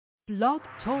Blog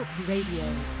Talk Radio.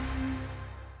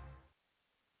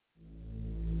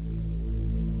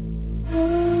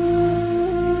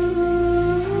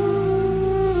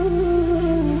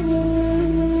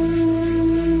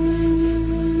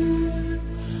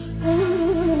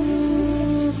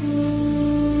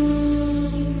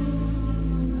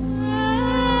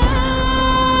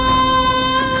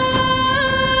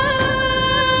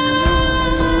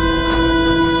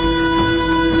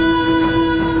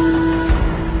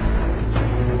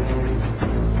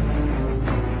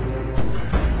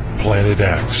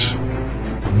 X,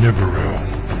 Nibiru,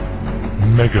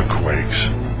 megaquakes,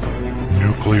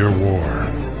 nuclear war,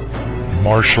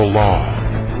 martial law,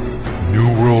 New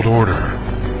World Order,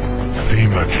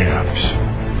 FEMA camps,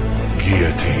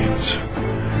 guillotines,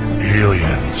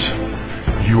 aliens,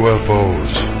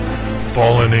 UFOs,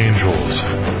 fallen angels,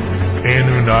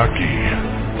 Anunnaki.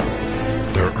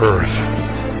 Their Earth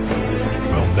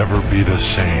will never be the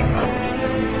same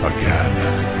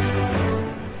again.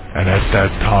 And at that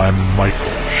time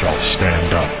Michael shall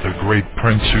stand up, the great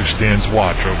prince who stands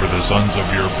watch over the sons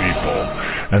of your people.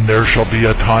 And there shall be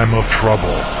a time of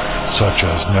trouble, such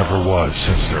as never was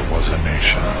since there was a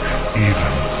nation,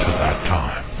 even to that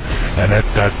time. And at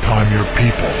that time your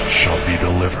people shall be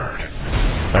delivered,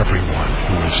 everyone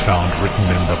who is found written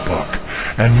in the book.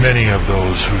 And many of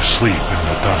those who sleep in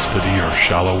the dust of the earth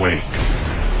shall awake,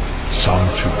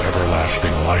 some to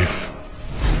everlasting life,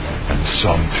 and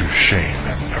some to shame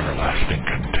and everlasting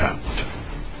contempt.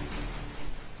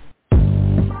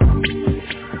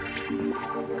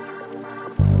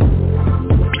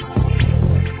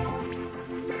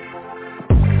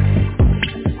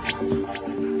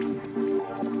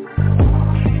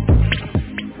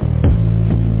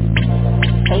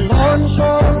 Alarms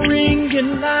are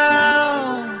ringing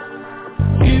now.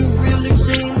 You really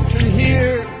seem to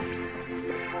hear.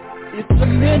 It's a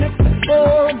minute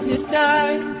before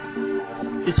midnight.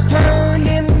 It's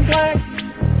turning black.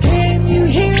 Can you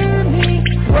hear me?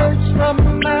 Words from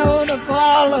the Mount of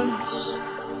Olives.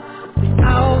 The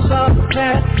owls of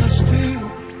Patmos too.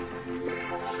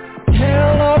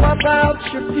 Tell all about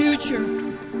your future.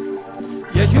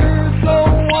 Yeah, you're the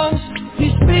ones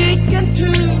he's speaking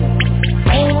to.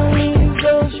 Only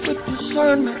those with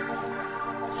discernment,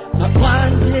 not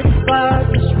blinded by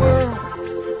this world,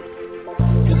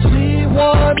 can see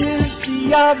what is the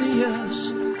obvious.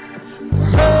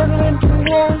 Hurtling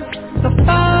toward the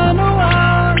final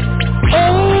hour.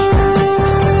 Oh,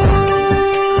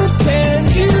 can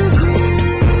you hear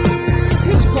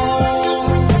his call?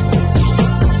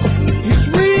 He's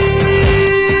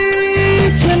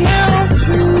reaching out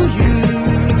to you.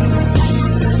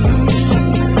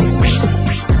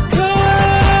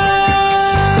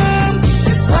 Come,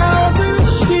 while there's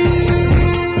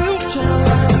still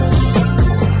time.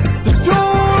 The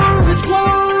door is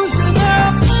closing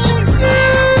up.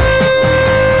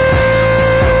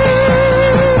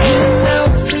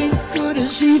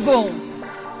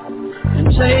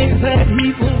 Say that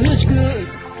evil is good.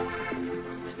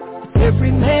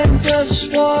 Every man does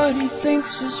what he thinks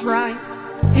is right.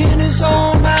 In his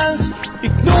own eyes,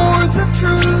 ignore the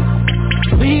truth.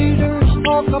 Leaders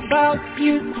talk about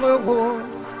nuclear war.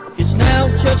 It's now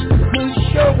just a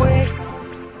push away.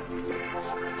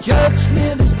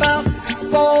 Judgment is about to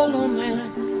fall on man.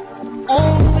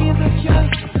 Only the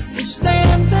just will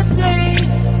stand the day.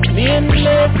 Men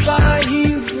led by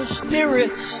evil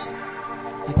spirits,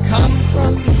 they come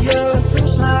from the other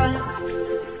side,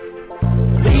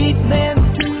 lead men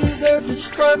to their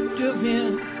destructive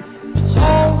end. It's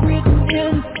all written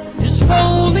in His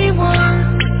holy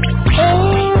word.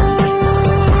 Oh,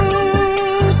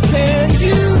 can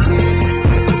you hear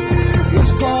His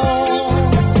call?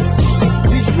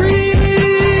 He's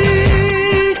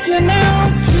reaching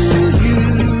out to you.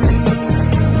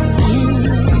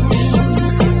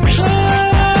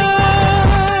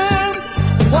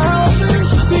 While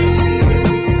there's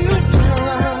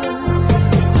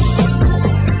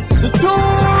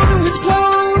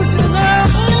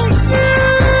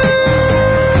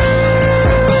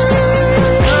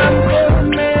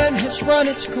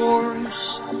its course,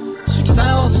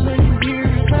 6,000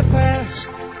 years have passed.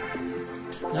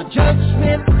 Now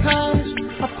judgment comes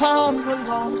upon the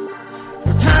lost.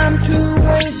 No time to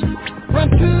waste, run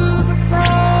to the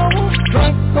cross.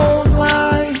 Drunk old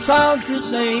lies of this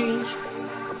age,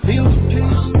 feels too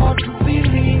small to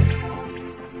believe.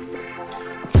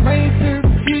 Trade their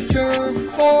future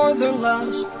for their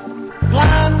lust.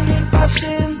 Blinded by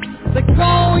sin, they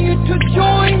call you to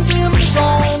join them.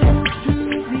 Fall into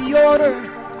the order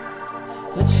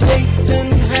that Satan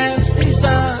has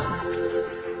designed.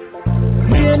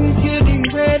 Men getting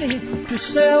ready to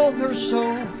sell their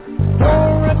soul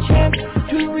for a chance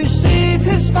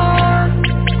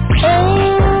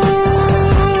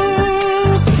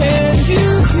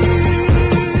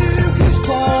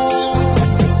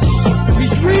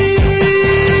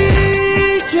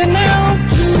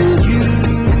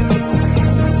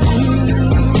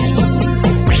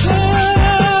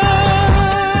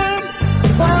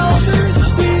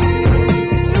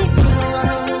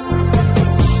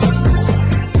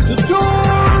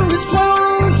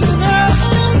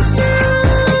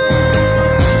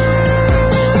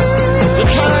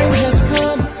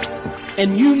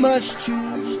and you must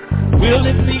choose. Will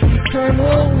it be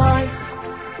eternal life,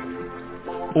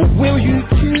 or will you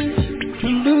choose to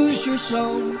lose your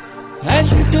soul as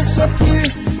you disappear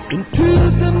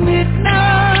into the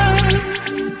midnight?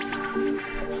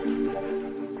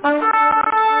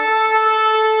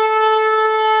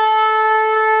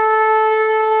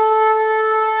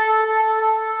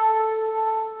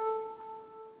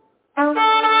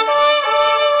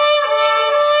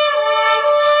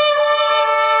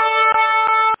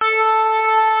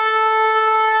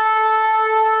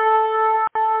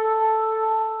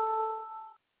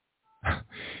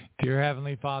 Dear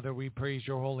Heavenly Father, we praise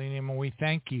your holy name and we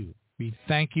thank you. We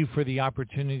thank you for the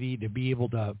opportunity to be able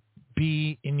to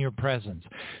be in your presence,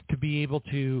 to be able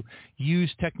to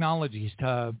use technologies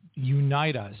to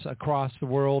unite us across the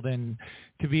world and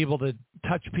to be able to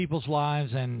touch people's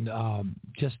lives and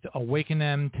just awaken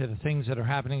them to the things that are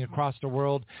happening across the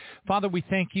world. Father, we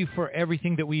thank you for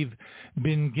everything that we've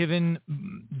been given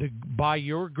by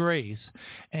your grace,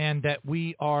 and that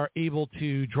we are able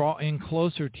to draw in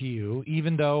closer to you,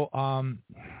 even though,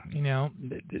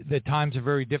 the times are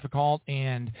very difficult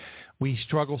and we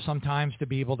struggle sometimes to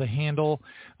be able to handle,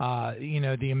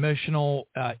 the emotional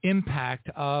impact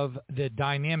of the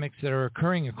dynamics that are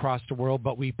occurring across the world.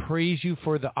 But we praise you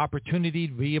for the opportunity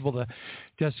to be able to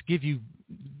just give you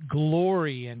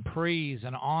glory and praise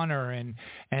and honor,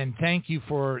 and thank you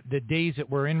for the days that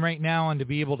we're in right now, and to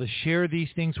be able to share these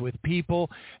things with people,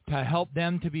 to help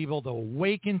them to be able to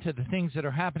awaken to the things that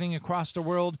are happening across the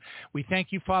world. We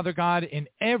thank you, Father God, in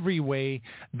every way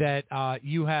that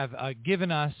you have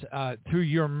given us through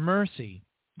your mercy,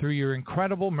 through your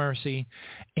incredible mercy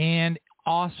and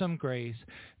awesome grace,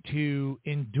 to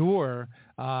endure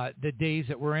the days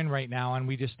that we're in right now. And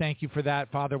we just thank you for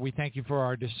that, Father. We thank you for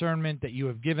our discernment that you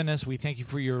have given us. We thank you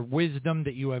for your wisdom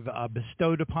that you have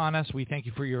bestowed upon us. We thank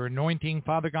you for your anointing,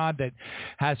 Father God, that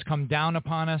has come down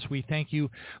upon us. We thank you,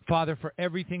 Father, for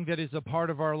everything that is a part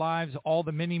of our lives, all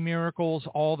the many miracles,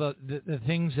 all the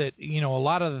things that, a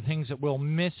lot of the things that we'll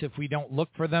miss if we don't look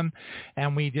for them.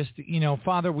 And we just,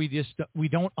 Father, we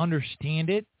don't understand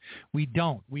it. We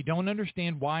don't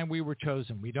understand why we were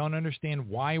chosen. We don't understand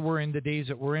why we're in the days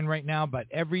that we're in right now. But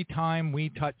every time we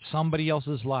touch somebody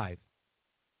else's life,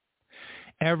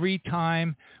 every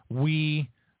time we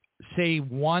say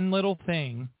one little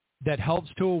thing that helps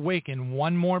to awaken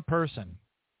one more person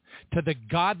to the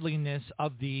godliness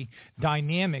of the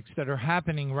dynamics that are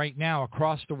happening right now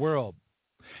across the world,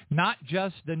 not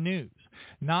just the news,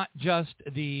 not just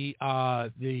the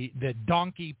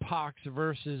donkey pox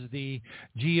versus the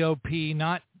GOP,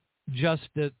 not just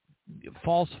the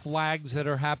false flags that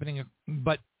are happening,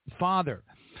 but Father,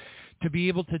 to be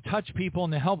able to touch people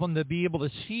and to help them to be able to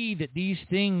see that these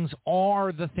things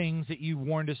are the things that you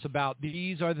warned us about.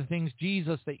 These are the things,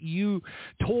 Jesus, that you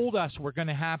told us were going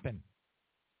to happen.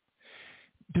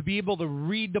 To be able to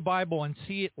read the Bible and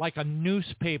see it like a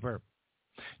newspaper,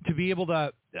 to be able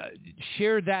to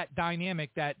share that dynamic,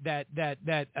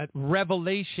 that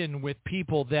revelation with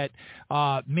people that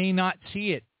may not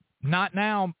see it, not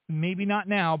now, maybe not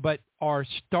now, but are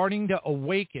starting to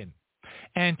awaken,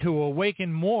 and to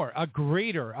awaken more, a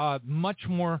greater, much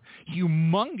more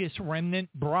humongous remnant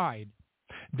bride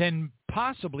than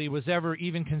possibly was ever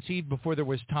even conceived before there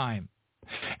was time.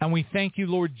 And we thank you,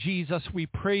 Lord Jesus. We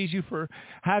praise you for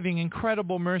having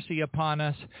incredible mercy upon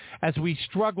us as we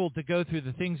struggle to go through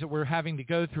the things that we're having to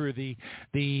go through.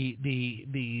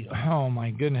 Oh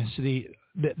my goodness, the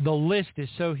list is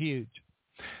so huge.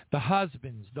 The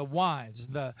husbands, the wives,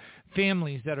 the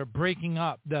families that are breaking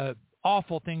up, the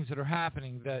awful things that are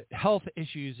happening, the health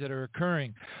issues that are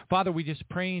occurring. Father, we just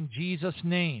pray in Jesus'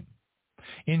 name.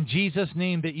 In Jesus'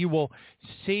 name, that you will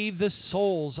save the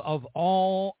souls of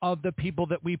all of the people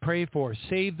that we pray for.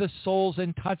 Save the souls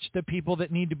and touch the people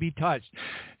that need to be touched.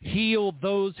 Heal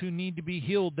those who need to be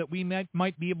healed, that we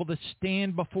might be able to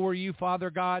stand before you, Father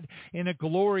God, in a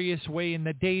glorious way in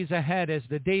the days ahead. As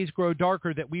the days grow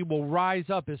darker, that we will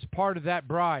rise up as part of that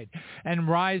bride and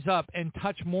rise up and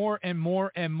touch more and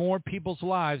more and more people's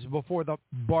lives before the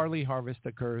barley harvest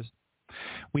occurs.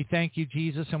 We thank you,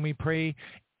 Jesus, and we pray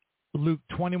Luke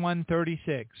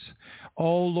 21:36.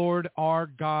 O Lord, our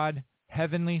God,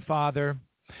 Heavenly Father,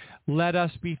 let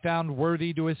us be found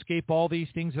worthy to escape all these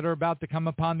things that are about to come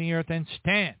upon the earth and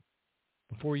stand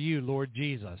before you, Lord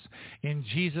Jesus. In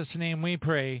Jesus' name we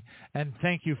pray, and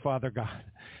thank you, Father God.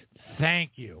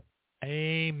 Thank you.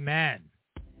 Amen.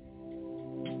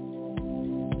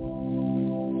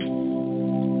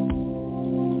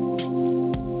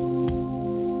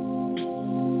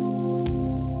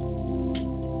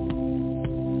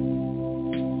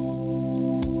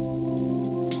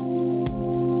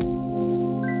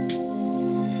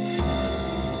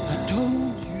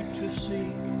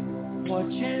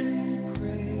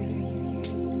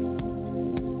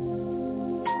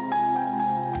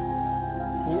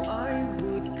 for I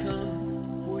would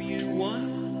come for you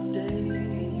one day.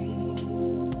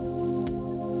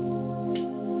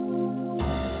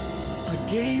 I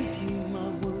gave you my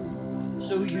word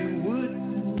so you would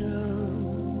know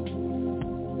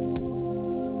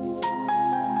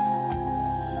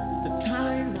the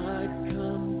time I'd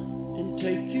come and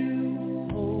take you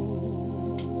home.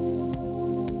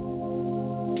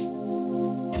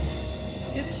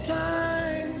 It's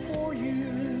time for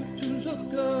you to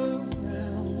look around.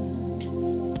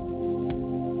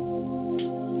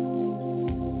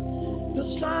 The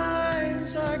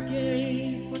signs I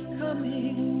gave were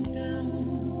coming down.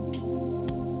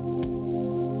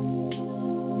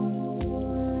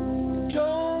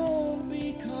 Don't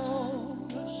be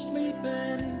caught asleep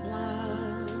and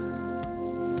blind.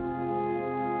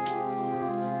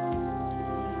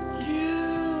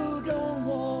 You don't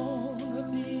want to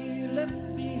be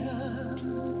left behind.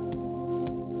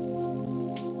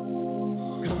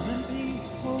 Come and be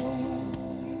home.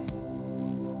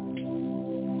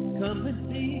 Come and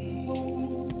be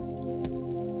home.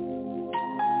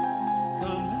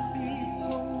 Come and be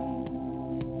home.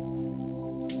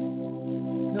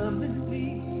 Come and be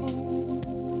home.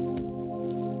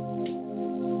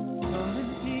 Come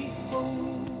and be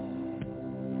home.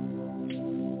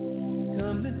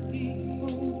 Come and be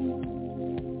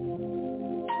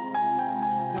home.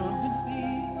 Come and be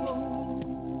home.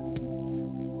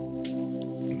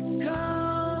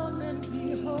 Come and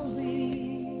be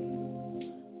holy.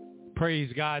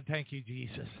 Praise God. Thank you,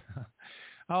 Jesus.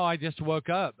 Oh, I just woke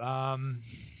up.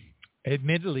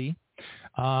 Admittedly,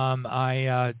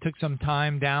 I took some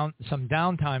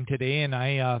downtime today, and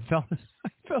I fell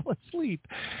asleep,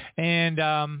 and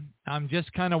I'm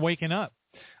just kind of waking up.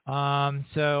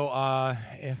 So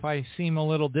if I seem a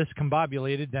little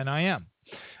discombobulated, then I am.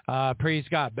 Praise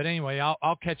God. But anyway,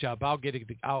 I'll catch up. I'll get it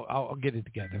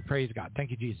together. Praise God. Thank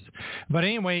you, Jesus. But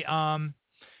anyway,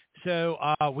 so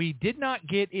we did not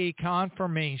get a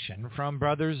confirmation from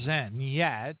Brother Zen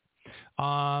yet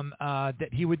that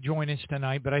he would join us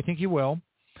tonight, but I think he will.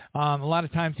 A lot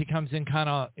of times he comes in kind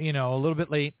of, a little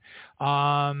bit late.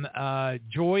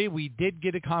 Joye, we did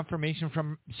get a confirmation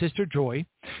from Sister Joye,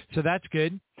 so that's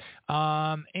good.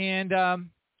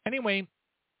 Anyway,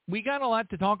 we got a lot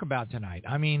to talk about tonight.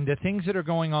 I mean, the things that are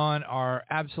going on are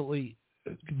absolutely,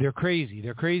 they're crazy.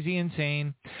 They're crazy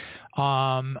insane.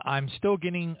 I'm still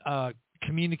getting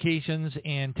communications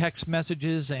and text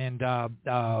messages and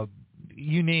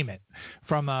you name it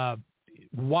from a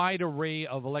wide array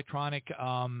of electronic,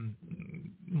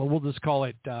 we'll just call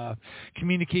it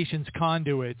communications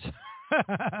conduits.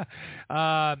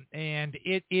 And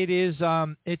it is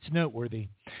it's noteworthy.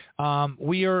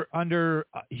 We are under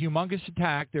humongous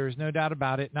attack. There is no doubt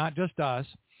about it. Not just us,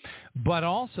 but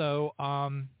also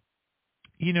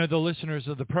the listeners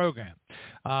of the program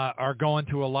are going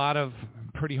through a lot of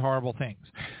pretty horrible things.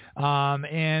 I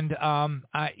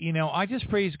just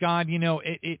praise God.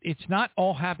 It's not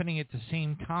all happening at the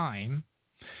same time,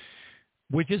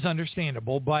 which is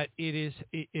understandable, but it's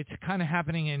kind of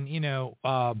happening in,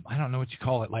 I don't know what you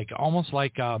call it, like almost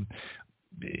like, something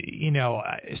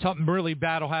really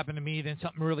bad will happen to me, then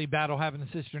something really bad will happen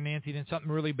to Sister Nancy, then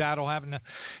something really bad will happen to,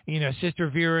 Sister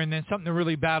Vera, and then something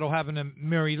really bad will happen to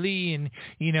Mary Lee and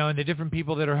the different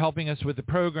people that are helping us with the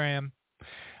program.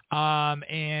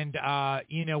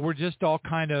 We're just all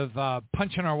kind of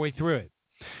punching our way through it.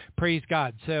 Praise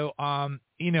God. So,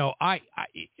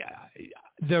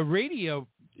 the radio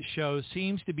show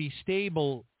seems to be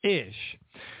stable-ish.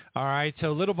 All right.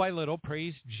 So little by little,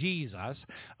 praise Jesus.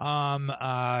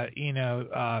 I've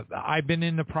been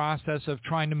in the process of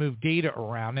trying to move data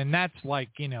around, and that's like,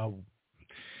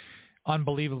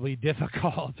 unbelievably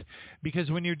difficult because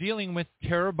when you're dealing with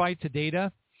terabytes of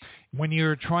data, when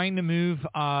you're trying to move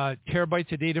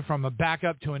terabytes of data from a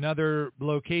backup to another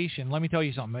location, let me tell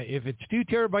you something. If it's 2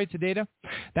 terabytes of data,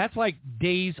 that's like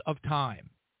days of time.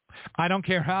 I don't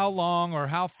care how long or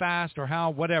how fast or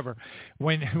how whatever.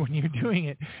 When you're doing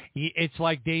it, it's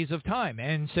like days of time,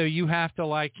 and so you have to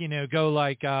go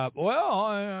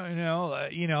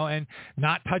and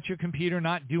not touch your computer,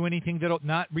 not do anything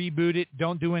not reboot it,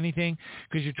 don't do anything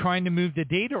because you're trying to move the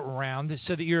data around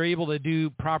so that you're able to do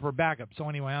proper backup. So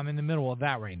anyway, I'm in the middle of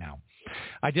that right now.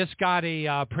 I just got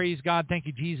a praise God, thank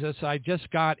you Jesus.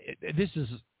 This is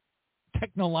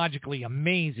technologically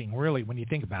amazing, really, when you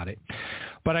think about it.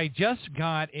 But I just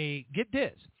got a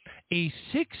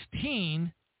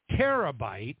 16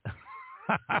 terabyte,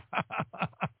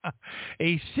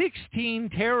 a 16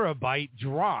 terabyte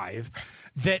drive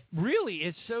that really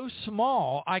is so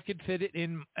small I could fit it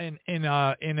in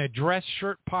a dress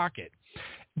shirt pocket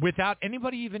without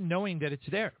anybody even knowing that it's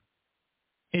there.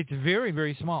 It's very,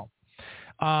 very small.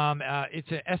 It's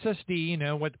an SSD,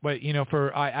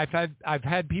 I've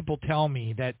had people tell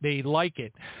me that they like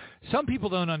it. Some people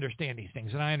don't understand these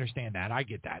things, and I understand that. I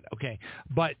get that, okay?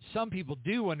 But some people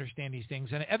do understand these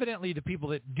things, and evidently the people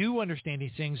that do understand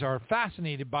these things are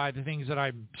fascinated by the things that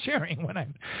I'm sharing when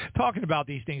I'm talking about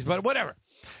these things, but whatever.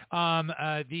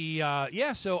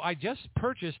 So I just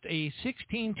purchased a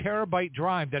 16 terabyte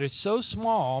drive that is so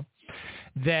small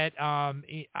that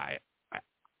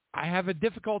I have a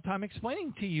difficult time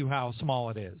explaining to you how small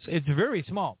it is. It's very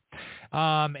small,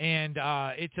 and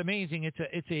it's amazing.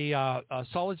 It's a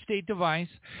solid state device,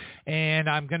 and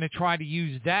I'm going to try to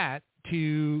use that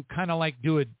to kind of like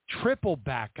do a triple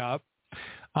backup,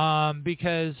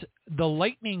 because the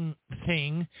lightning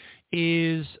thing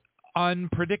is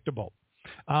unpredictable.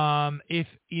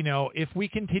 If we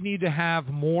continue to have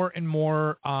more and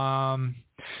more, I've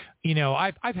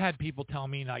had people tell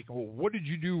me like, oh, what did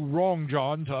you do wrong,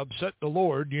 John, to upset the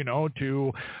Lord,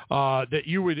 that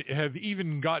you would have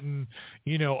even gotten,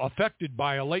 affected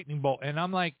by a lightning bolt. And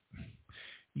I'm like,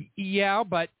 yeah,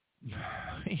 but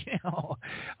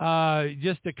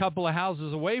just a couple of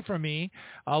houses away from me,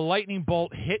 a lightning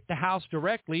bolt hit the house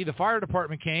directly. The fire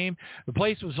department came. The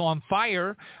place was on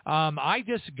fire. I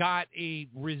just got a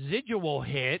residual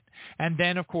hit, and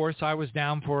then, of course, I was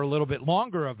down for a little bit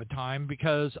longer of a time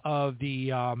because of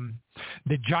the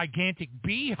gigantic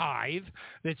beehive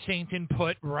that Satan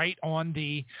put right on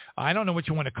the, I don't know what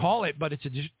you want to call it, but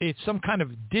it's some kind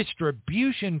of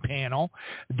distribution panel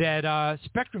that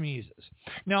Spectrum uses.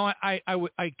 Now,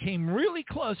 I came really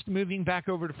close to moving back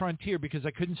over to Frontier because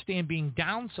I couldn't stand being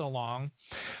down so long,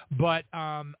 but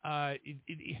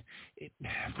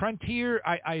Frontier,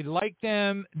 I like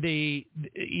them. They,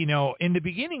 in the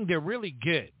beginning, they're really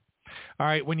good. All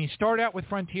right, when you start out with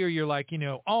Frontier, you're like,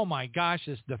 oh my gosh,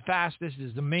 this is the fastest,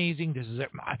 this is amazing, this is it.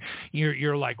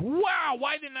 You're like, wow,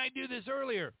 why didn't I do this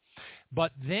earlier?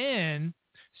 But then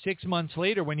 6 months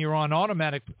later, when you're on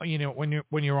automatic,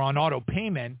 when you're on auto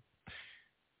payment,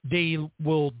 they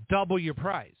will double your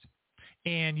price.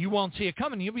 And you won't see it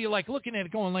coming. You'll be like looking at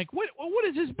it going like, what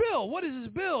is this bill? What is this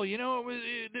bill? It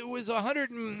was $100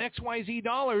 and XYZ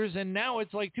dollars, and now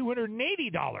it's like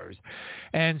 $280.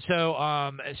 And so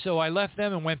I left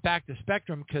them and went back to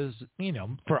Spectrum because,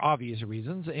 for obvious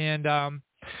reasons. And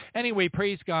anyway,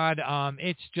 praise God.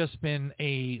 It's just been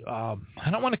I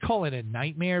don't want to call it a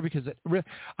nightmare because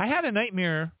I had a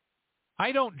nightmare.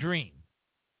 I don't dream,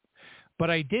 but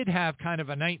I did have kind of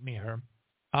a nightmare.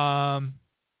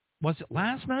 Was it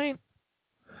last night?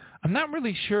 I'm not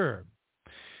really sure.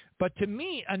 But to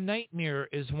me, a nightmare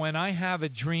is when I have a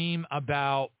dream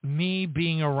about me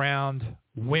being around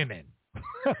women.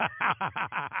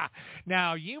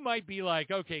 Now, you might be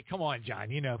like, okay, come on, John,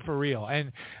 for real.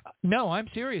 And no, I'm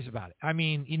serious about it. I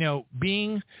mean,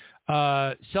 being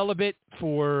celibate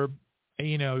for,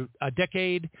 a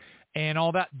decade and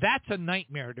all that, that's a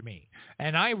nightmare to me.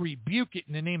 And I rebuke it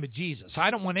in the name of Jesus.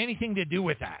 I don't want anything to do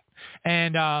with that.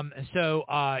 And that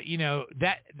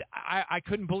I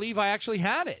couldn't believe I actually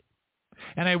had it.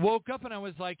 And I woke up and I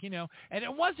was like, and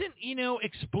it wasn't,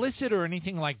 explicit or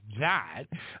anything like that,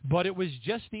 but it was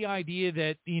just the idea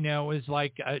that, it was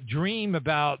like a dream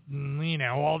about,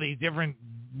 all these different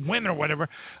women or whatever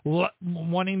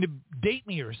wanting to date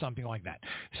me or something like that.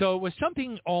 So it was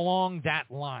something along that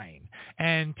line.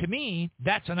 And to me,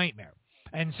 that's a nightmare.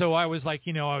 And so I was like,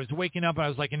 I was waking up. I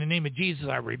was like, in the name of Jesus,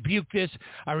 I rebuke this.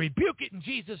 I rebuke it in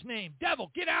Jesus' name.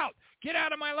 Devil, get out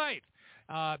of my life.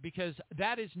 Because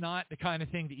that is not the kind of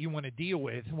thing that you want to deal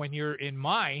with when you're in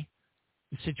my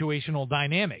situational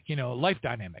dynamic, life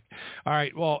dynamic. All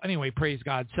right. Well, anyway, praise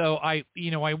God. So I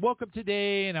woke up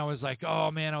today and I was like,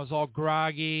 oh man, I was all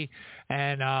groggy.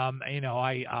 And, I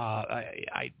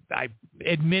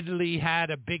admittedly had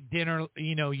a big dinner,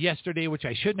 yesterday, which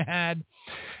I shouldn't have had.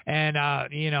 And,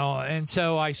 and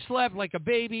so I slept like a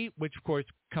baby, which of course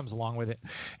comes along with it.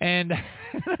 And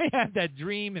I had that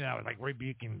dream and I was like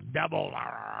rebuking devil.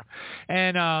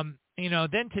 And,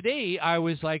 then today I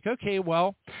was like, okay,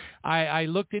 well, I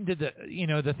looked into the,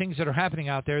 the things that are happening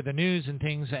out there, the news and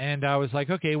things. And I was like,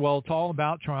 okay, well, it's all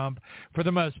about Trump for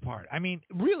the most part. I mean,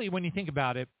 really, when you think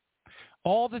about it,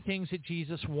 all the things that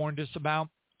Jesus warned us about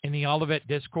in the Olivet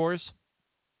Discourse,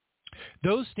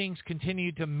 those things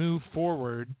continue to move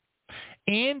forward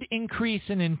and increase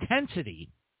in intensity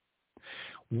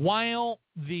while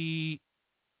the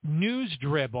news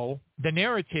dribble, the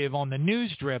narrative on the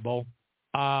news dribble,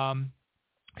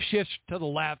 shifts to the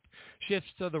left, shifts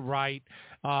to the right,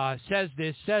 says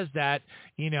this, says that,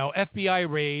 FBI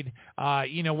raid,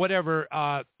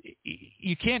 whatever.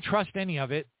 You can't trust any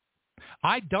of it.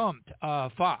 I dumped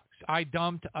Fox. I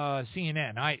dumped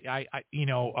CNN.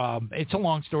 It's a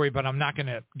long story, but I'm not going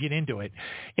to get into it.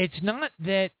 It's not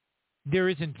that there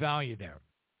isn't value there,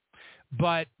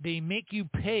 but they make you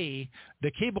pay,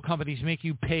 the cable companies make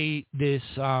you pay this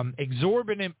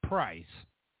exorbitant price,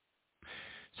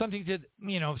 something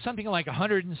like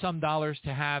 $100 and some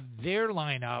to have their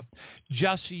lineup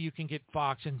just so you can get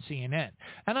Fox and CNN.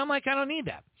 And I'm like, I don't need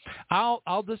that.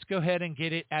 I'll just go ahead and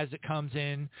get it as it comes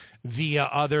in via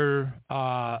other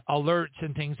alerts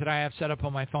and things that I have set up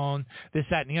on my phone, this,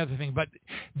 that, and the other thing. But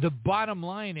the bottom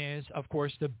line is, of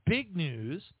course, the big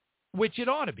news, which it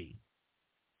ought to be.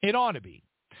 It ought to be.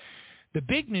 The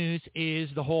big news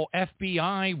is the whole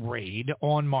FBI raid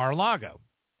on Mar-a-Lago.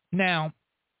 Now,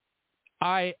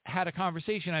 I had a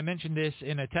conversation. I mentioned this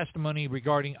in a testimony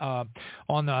regarding on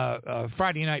the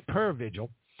Friday night prayer vigil.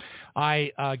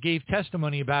 I gave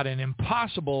testimony about an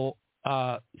impossible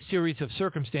series of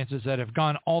circumstances that have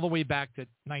gone all the way back to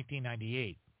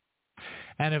 1998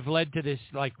 and have led to this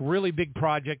like really big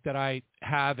project that I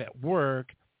have at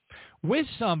work with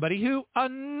somebody who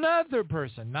another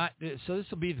person, so this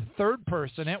will be the third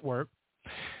person at work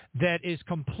that is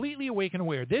completely awake and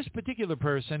aware. This particular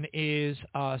person is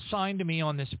assigned to me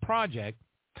on this project,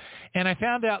 and I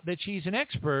found out that she's an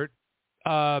expert,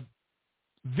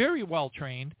 very well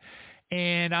trained,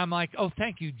 and I'm like, oh,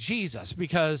 thank you, Jesus,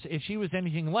 because if she was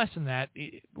anything less than that,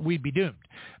 we'd be doomed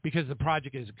because the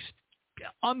project is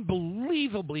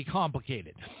unbelievably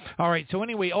complicated. All right, so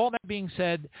anyway, all that being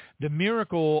said, the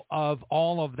miracle of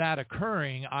all of that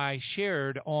occurring, I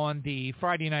shared on the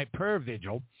Friday night prayer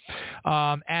vigil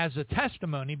as a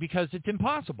testimony because it's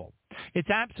impossible. It's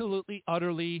absolutely,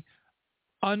 utterly,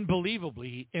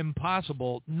 unbelievably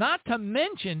impossible, not to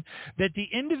mention that the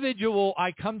individual,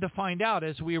 I come to find out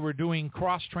as we were doing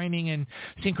cross-training and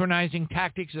synchronizing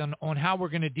tactics on how we're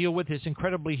going to deal with this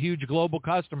incredibly huge global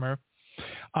customer,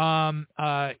 we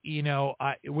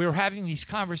were having these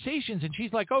conversations, and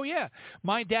she's like, oh, yeah,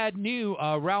 my dad knew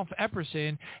Ralph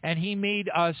Epperson, and he made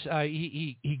us,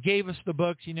 he gave us the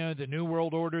books, the New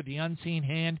World Order, the Unseen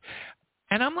Hand.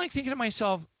 And I'm like thinking to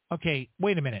myself, okay,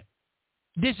 wait a minute.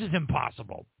 This is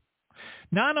impossible.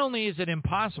 Not only is it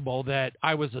impossible that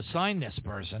I was assigned this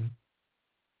person,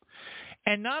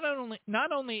 and not only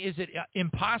is it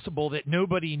impossible that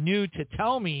nobody knew to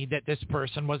tell me that this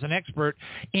person was an expert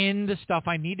in the stuff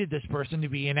I needed this person to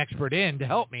be an expert in to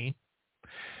help me,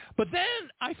 but then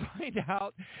I find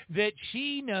out that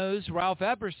she knows Ralph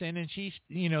Epperson, and she's,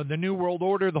 the New World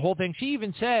Order, the whole thing. She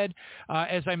even said,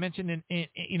 as I mentioned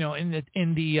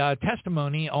in the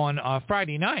testimony on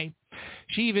Friday night,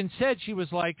 she even said, she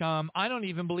was like, I don't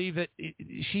even believe it.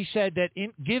 She said that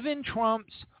given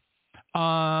Trump's the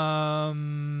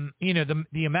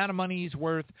amount of money he's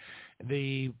worth,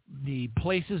 the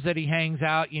places that he hangs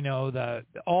out,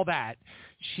 all that,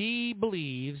 she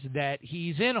believes that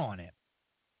he's in on it.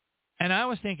 And I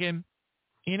was thinking,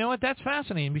 you know what, that's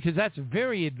fascinating because that's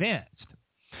very advanced.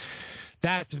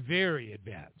 That's very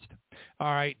advanced.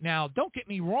 All right, now don't get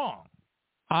me wrong.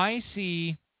 I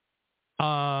see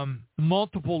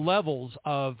multiple levels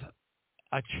of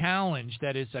a challenge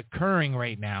that is occurring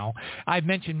right now. I've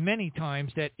mentioned many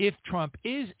times that if Trump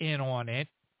is in on it,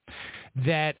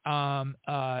 that,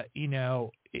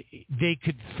 they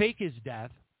could fake his death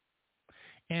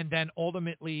and then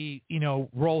ultimately,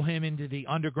 roll him into the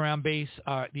underground base,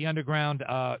 the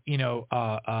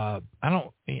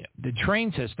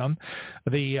train system,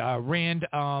 the Rand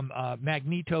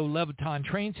Magneto-Leviton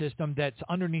train system that's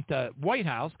underneath the White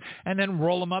House, and then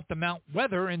roll him up to Mount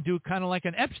Weather and do kind of like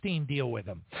an Epstein deal with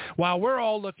him. While we're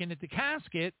all looking at the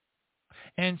casket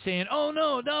and saying, oh,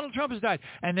 no, Donald Trump has died.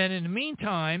 And then in the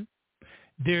meantime,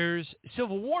 there's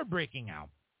civil war breaking out.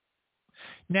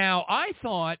 Now, I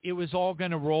thought it was all going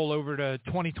to roll over to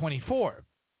 2024,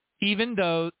 even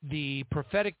though the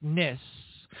propheticness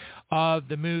of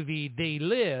the movie They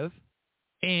Live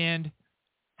and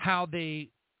how they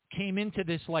came into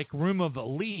this like room of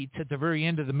elites at the very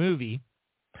end of the movie,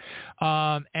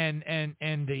 and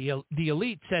the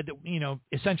elite said that,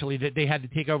 essentially that they had to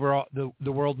take over all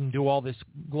the world and do all this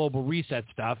global reset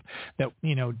stuff that,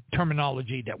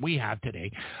 terminology that we have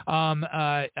today,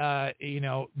 by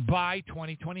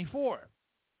 2024,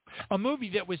 a movie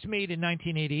that was made in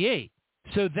 1988.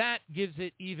 So that gives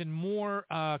it even more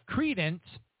credence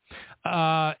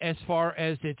as far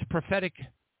as its prophetic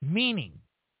meaning.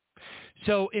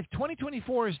 So if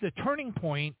 2024 is the turning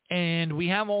point and we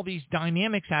have all these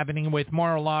dynamics happening with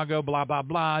Mar-a-Lago, blah, blah,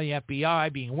 blah, the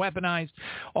FBI being weaponized,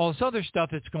 all this other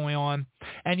stuff that's going on,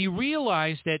 and you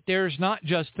realize that there's not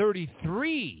just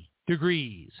 33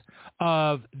 degrees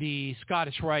of the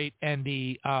Scottish Rite and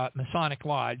the Masonic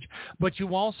Lodge, but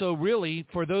you also really,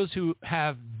 for those who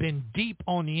have been deep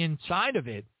on the inside of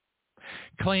it,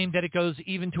 claim that it goes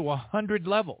even to 100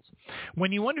 levels.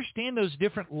 When you understand those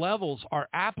different levels are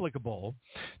applicable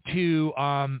to,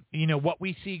 what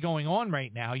we see going on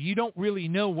right now, you don't really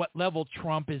know what level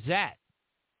Trump is at.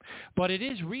 But it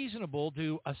is reasonable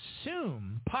to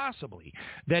assume, possibly,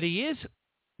 that he is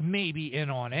maybe in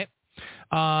on it,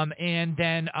 and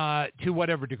then to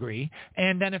whatever degree.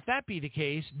 And then if that be the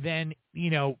case, then,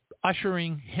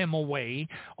 ushering him away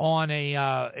on a,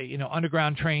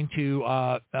 underground train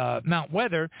to Mount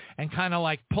Weather and kind of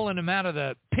like pulling him out of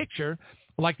the picture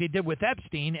like they did with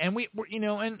Epstein. And we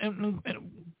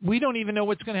don't even know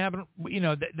what's going to happen.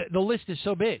 The list is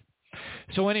so big.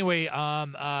 So anyway,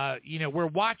 we're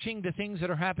watching the things that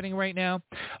are happening right now.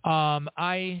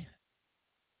 I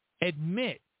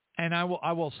admit, and I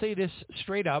will say this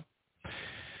straight up,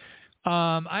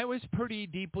 I was pretty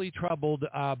deeply troubled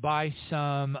by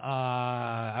some,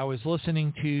 I was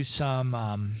listening to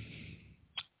some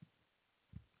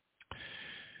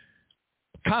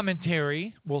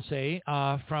commentary, we'll say,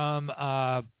 from,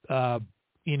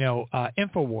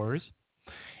 InfoWars,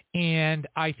 and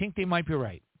I think they might be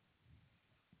right.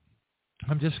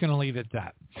 I'm just going to leave it at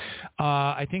that.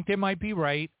 I think they might be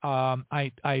right.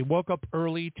 I woke up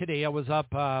early today. I was up,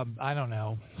 5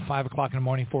 o'clock in the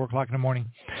morning, 4 o'clock in the morning.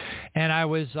 And I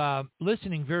was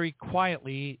listening very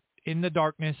quietly in the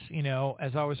darkness,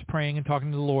 as I was praying and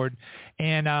talking to the Lord.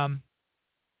 And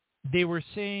they were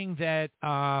saying that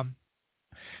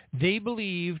they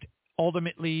believed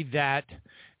ultimately that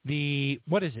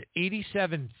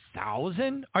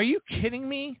 87,000? Are you kidding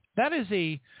me? That is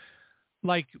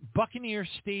like Buccaneer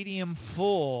Stadium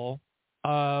full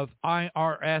of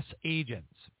IRS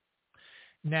agents.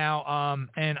 Now,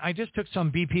 and I just took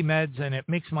some BP meds, and it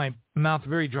makes my mouth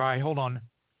very dry. Hold on.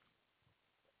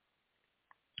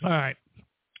 All right.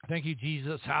 Thank you,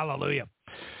 Jesus. Hallelujah.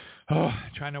 Oh,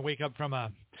 trying to wake up from I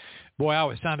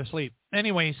was sound asleep.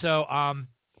 Anyway, so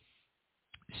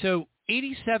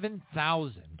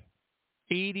 87,000.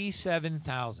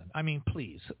 87,000. I mean,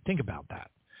 please, think about that.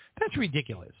 That's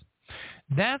ridiculous.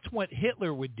 That's what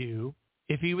Hitler would do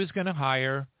if he was going to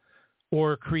hire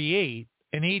or create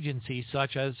an agency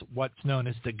such as what's known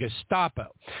as the Gestapo.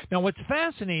 Now, what's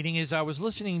fascinating is I was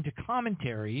listening to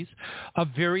commentaries of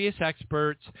various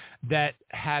experts that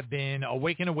have been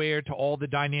awake and aware to all the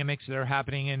dynamics that are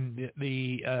happening in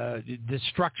the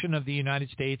destruction of the United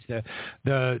States,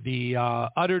 the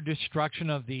utter destruction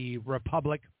of the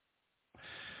Republic,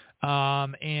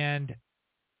 and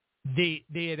they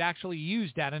had actually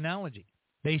used that analogy.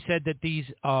 They said that these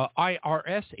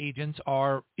IRS agents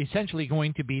are essentially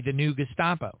going to be the new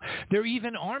Gestapo. They're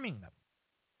even arming them.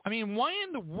 I mean, why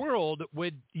in the world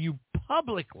would you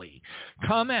publicly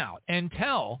come out and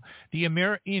tell the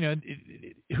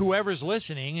whoever's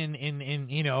listening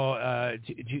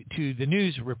to the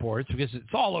news reports, because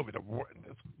it's all over the world.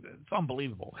 It's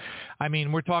unbelievable. I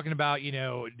mean, we're talking about,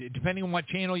 depending on what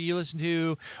channel you listen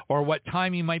to or what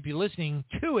time you might be listening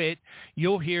to it,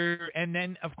 you'll hear, and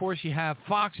then of course you have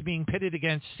Fox being pitted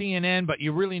against CNN, but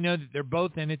you really know that they're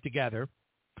both in it together.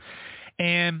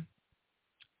 And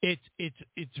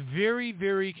it's very,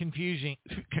 very confusing,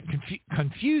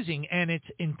 and it's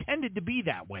intended to be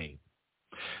that way.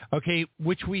 Okay,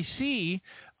 which we see,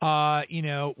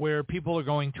 where people are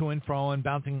going to and fro and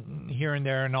bouncing here and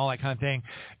there and all that kind of thing.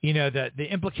 The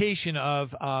implication of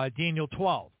Daniel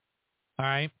 12. All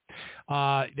right,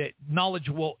 that knowledge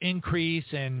will increase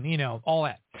and all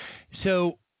that.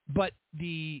 So, but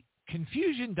the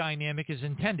confusion dynamic is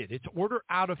intended. It's order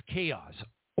out of chaos.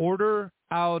 Order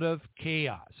out of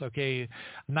chaos. Okay,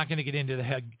 I'm not going to get into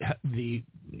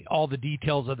all the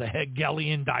details of the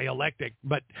Hegelian dialectic,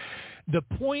 but the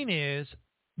point is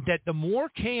that the more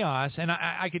chaos, and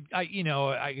I could say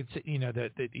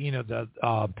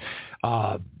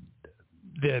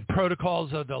the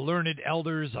protocols of the learned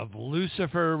elders of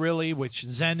Lucifer, really, which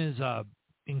Zen is a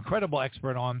incredible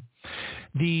expert on.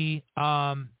 The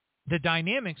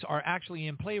dynamics are actually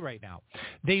in play right now.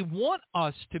 They want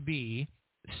us to be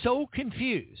so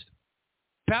confused,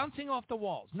 bouncing off the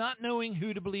walls, not knowing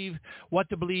who to believe, what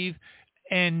to believe.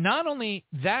 And not only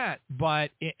that,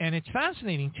 but, and it's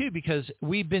fascinating too, because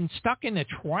we've been stuck in a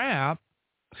trap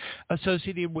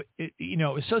associated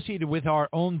with our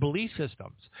own belief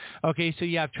systems. Okay, so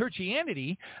you have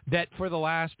churchianity that for the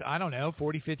last,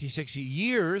 40, 50, 60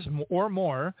 years or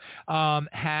more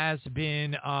has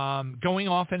been going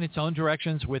off in its own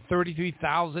directions with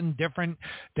 33,000 different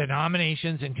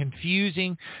denominations and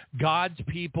confusing God's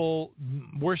people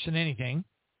worse than anything.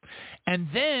 And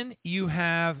then you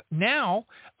have now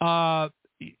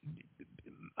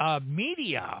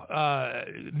media,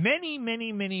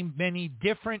 many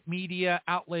different media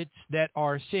outlets that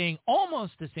are saying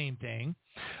almost the same thing,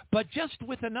 but just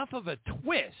with enough of a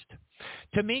twist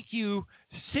to make you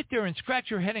sit there and scratch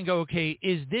your head and go, okay,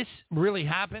 is this really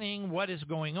happening? What is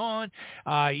going on?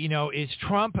 Is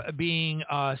Trump being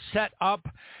set up?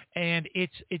 And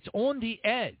it's on the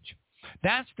edge.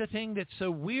 That's the thing that's so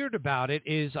weird about it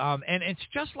is, and it's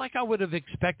just like I would have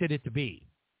expected it to be.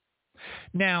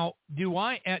 Now, do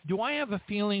I have a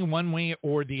feeling one way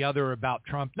or the other about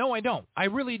Trump? No, I don't. I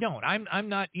really don't. I'm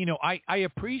not, I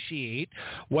appreciate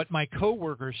what my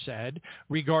coworker said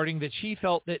regarding that she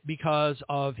felt that because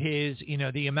of his,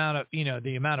 the amount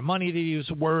of money that he was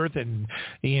worth and,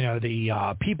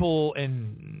 the people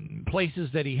and places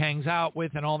that he hangs out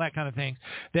with and all that kind of thing,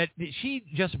 that she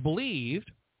just believed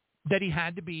that he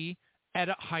had to be at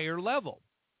a higher level.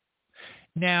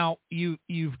 Now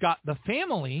you've got the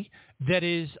family that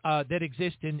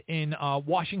exists in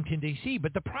Washington D.C.,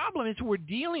 but the problem is we're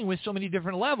dealing with so many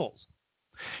different levels.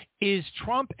 Is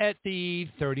Trump at the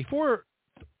 34?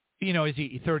 Is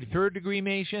he 33rd degree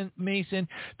Mason?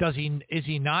 Is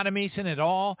he not a Mason at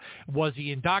all? Was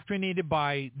he indoctrinated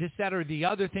by this, that, or the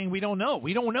other thing? We don't know.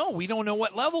 We don't know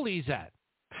what level he's at.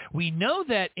 We know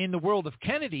that in the world of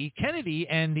Kennedy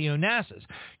and the Onassis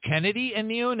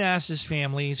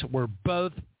families were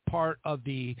both part of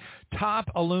the top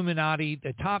Illuminati,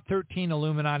 the top 13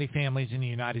 Illuminati families in the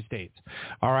United States.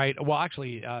 All right. Well,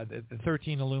 actually, the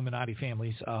 13 Illuminati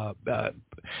families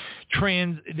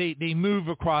they move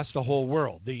across the whole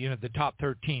world. The top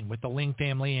 13 with the Ling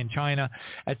family in China,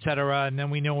 et cetera. And then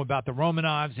we know about the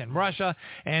Romanovs in Russia,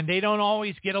 and they don't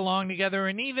always get along together.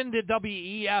 And even the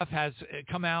WEF has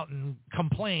come out and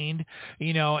complained,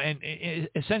 and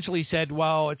essentially said,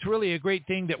 well, it's really a great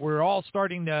thing that we're all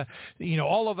starting to,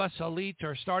 all of us elites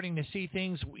are starting to see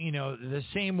things, the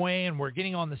same way, and we're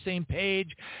getting on the same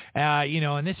page,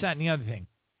 and this, that, and the other thing.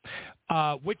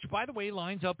 Which, by the way,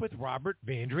 lines up with Robert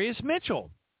Vandrius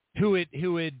Mitchell, who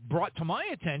had brought to my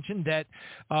attention that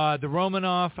the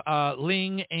Romanov,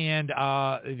 Ling, and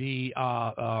the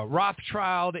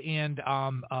Rothschild and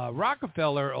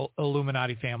Rockefeller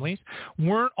Illuminati families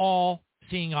weren't all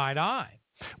seeing eye to eye,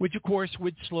 which, of course,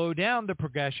 would slow down their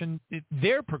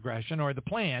progression or the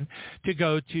plan to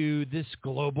go to this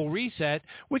global reset,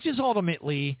 which is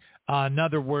ultimately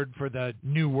another word for the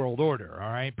New World Order. All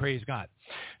right, praise God.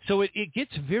 So it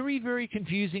gets very, very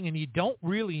confusing, and you don't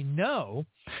really know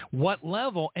what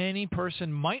level any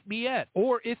person might be at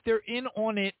or if they're in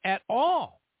on it at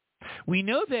all. We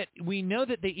know that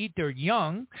they eat their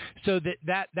young, so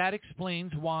that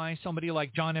explains why somebody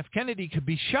like John F. Kennedy could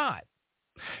be shot.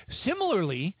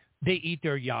 Similarly, they eat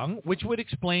their young, which would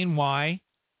explain why,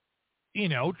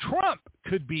 Trump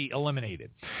could be eliminated.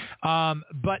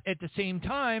 But at the same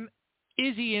time,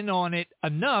 is he in on it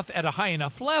enough at a high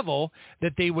enough level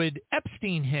that they would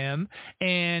Epstein him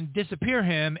and disappear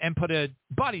him and put a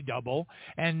body double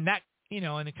and that,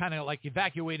 and kind of like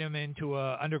evacuate him into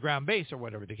a underground base or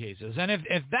whatever the case is. And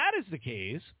if that is the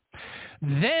case,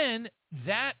 then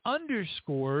that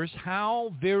underscores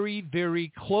how very,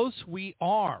 very close we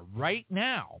are right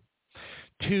now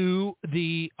to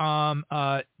the end.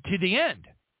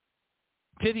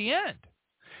 To the end.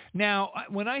 Now,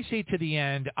 when I say to the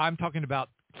end, I'm talking about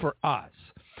for us,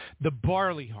 the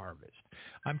barley harvest.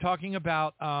 I'm talking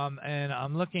about, and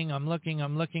I'm looking,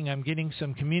 I'm getting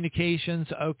some communications.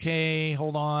 Okay,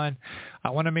 hold on.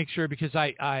 I want to make sure because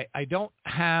I don't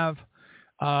have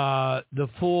the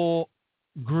full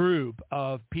group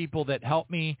of people that help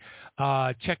me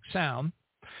check sound.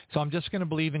 So I'm just going to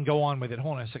believe and go on with it.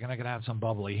 Hold on a second. I got to have some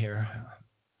bubbly here.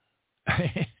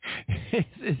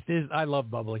 I love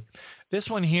bubbly. This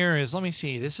one here is, let me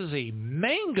see. This is a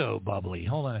mango bubbly.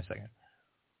 Hold on a second.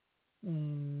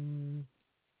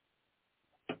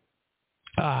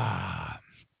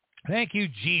 Thank you,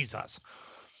 Jesus.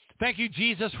 Thank you,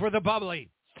 Jesus, for the bubbly.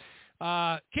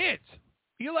 Kids,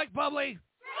 you like bubbly?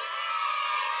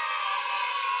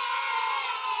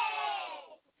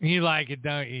 You like it,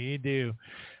 don't you? You do.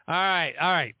 All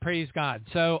right. Praise God.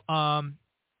 So,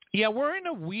 we're in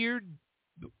a weird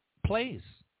place.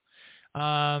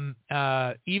 Even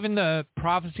the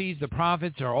prophecies, the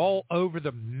prophets are all over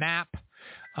the map.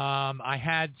 I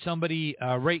had somebody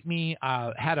rate me,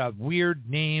 had a weird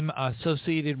name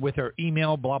associated with her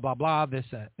email, blah, blah, blah, this,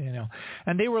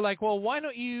 and they were like, well, why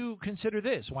don't you consider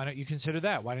this? Why don't you consider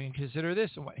that? Why don't you consider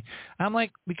this? I'm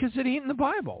like, because it ain't in the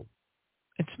Bible.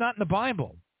 It's not in the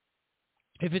Bible.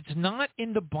 If it's not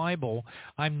in the Bible,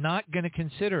 I'm not going to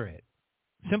consider it.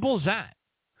 Simple as that.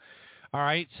 All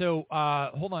right, so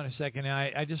hold on a second.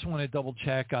 I just want to double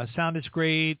check. Sound is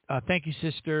great. Thank you,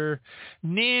 Sister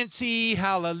Nancy.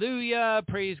 Hallelujah.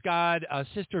 Praise God.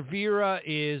 Sister Vera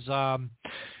is not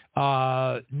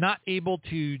able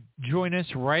to join us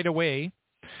right away.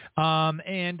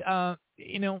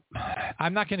 You know,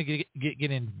 I'm not going to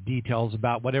get into details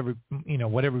about what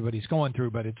everybody's going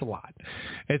through, but it's a lot.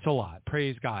 It's a lot.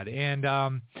 Praise God. And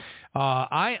I'm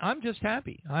just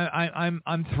happy.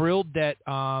 I'm thrilled that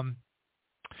God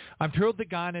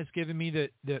has given me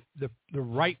the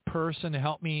right person to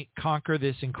help me conquer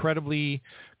this incredibly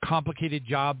complicated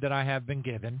job that I have been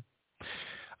given.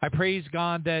 I praise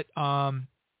God that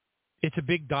it's a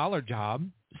big dollar job.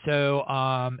 So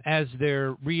as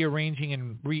they're rearranging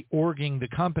and reorging the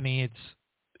company,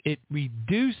 it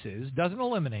reduces, doesn't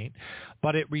eliminate,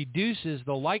 but it reduces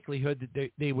the likelihood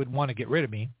that they would want to get rid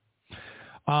of me.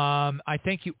 I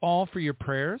thank you all for your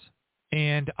prayers,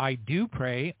 and I do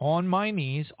pray on my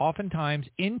knees, oftentimes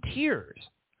in tears,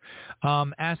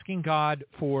 asking God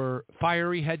for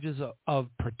fiery hedges of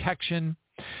protection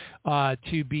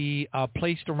to be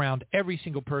placed around every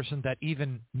single person that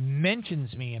even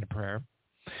mentions me in a prayer,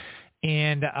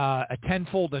 and a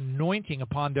tenfold anointing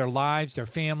upon their lives, their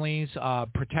families,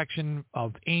 protection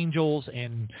of angels,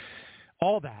 and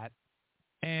all that.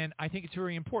 And I think it's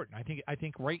very important. I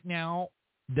think right now,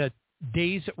 the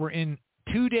days that we're in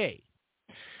today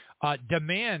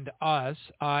demand us,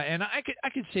 and I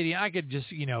could sit here, I could just,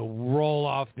 roll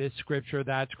off this scripture,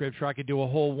 that scripture. I could do a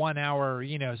whole 1 hour,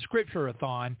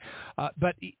 scripture-a-thon.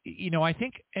 But I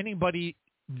think anybody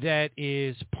that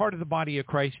is part of the body of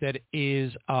Christ that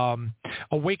is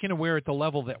awake and aware at the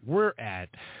level that we're at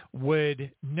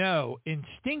would know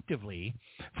instinctively,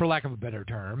 for lack of a better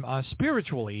term,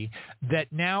 spiritually,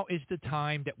 that now is the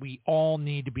time that we all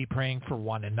need to be praying for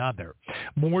one another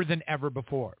more than ever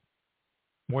before.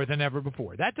 More than ever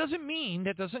before. That doesn't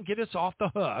get us off the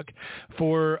hook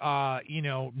for,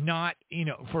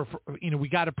 we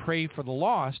got to pray for the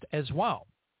lost as well.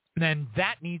 Then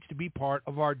that needs to be part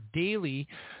of our daily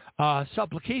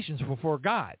supplications before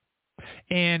God.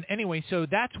 And anyway, so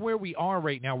that's where we are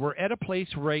right now. We're at a place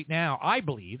right now, I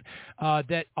believe,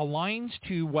 that aligns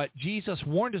to what Jesus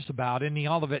warned us about in the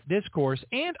Olivet Discourse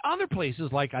and other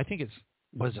places like, I think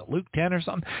was it Luke 10 or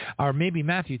something? Or maybe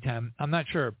Matthew 10. I'm not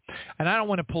sure. And I don't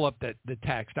want to pull up the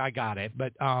text. I got it.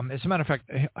 But as a matter of fact,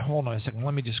 hold on a second.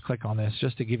 Let me just click on this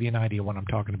just to give you an idea of what I'm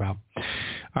talking about.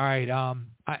 All right.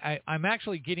 I'm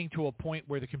actually getting to a point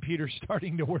where the computer's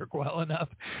starting to work well enough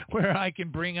where I can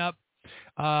bring up,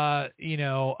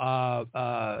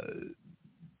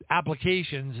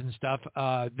 applications and stuff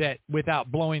that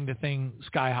without blowing the thing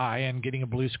sky high and getting a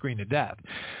blue screen to death.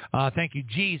 Thank you,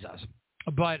 Jesus.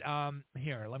 But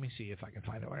here, let me see if I can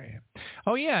find it right here.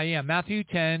 Oh, yeah, Matthew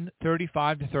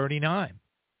 10:35-39.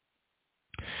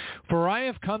 For I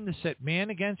have come to set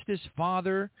man against his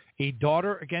father, a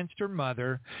daughter against her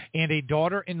mother, and a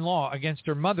daughter-in-law against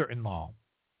her mother-in-law.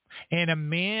 And a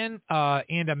man's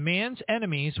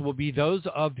enemies will be those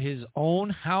of his own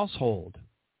household.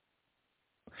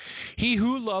 He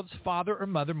who loves father or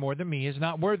mother more than me is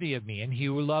not worthy of me, and he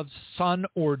who loves son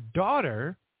or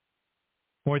daughter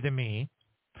more than me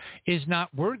is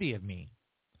not worthy of me.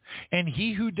 And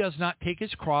he who does not take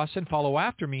his cross and follow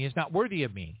after me is not worthy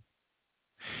of me.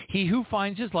 He who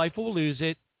finds his life will lose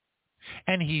it,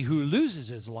 and he who loses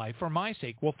his life for my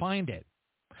sake will find it.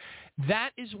 That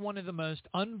is one of the most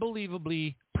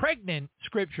unbelievably pregnant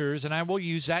scriptures, and I will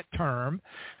use that term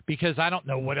because I don't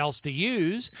know what else to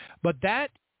use, but that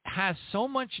has so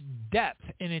much depth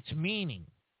in its meaning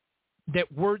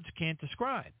that words can't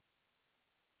describe.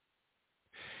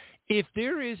 If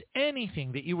there is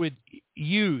anything that you would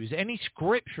use, any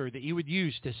scripture that you would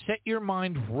use to set your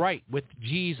mind right with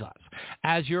Jesus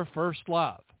as your first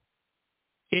love,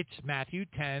 it's Matthew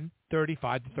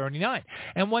 10:35-39.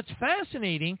 And what's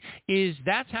fascinating is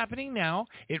that's happening now.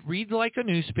 It reads like a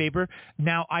newspaper.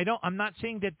 Now, I'm not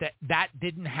saying that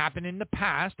didn't happen in the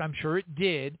past. I'm sure it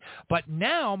did. But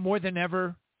now, more than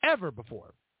ever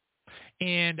before.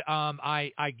 And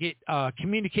I get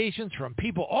communications from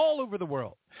people all over the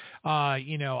world. I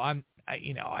don't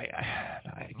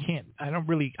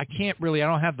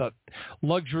have the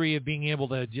luxury of being able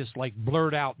to just like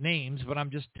blurt out names, but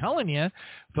I'm just telling you,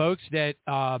 folks, that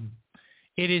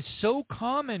it is so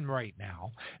common right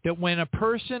now that when a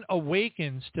person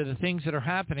awakens to the things that are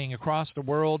happening across the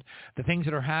world, the things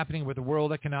that are happening with the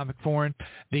World Economic Forum,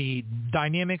 the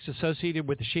dynamics associated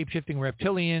with the shape-shifting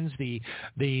reptilians, the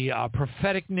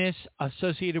propheticness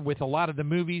associated with a lot of the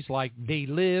movies like They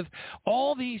Live,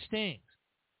 all these things,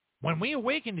 when we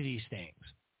awaken to these things,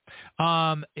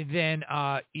 then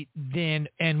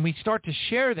we start to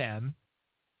share them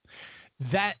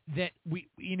that we,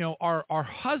 our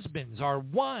husbands, our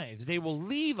wives, they will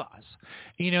leave us.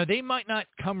 They might not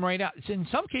come right out. In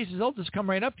some cases, they'll just come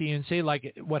right up to you and say,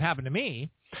 like what happened to me.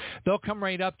 They'll come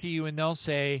right up to you and they'll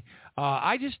say,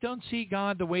 I just don't see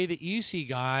God the way that you see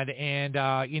God. And,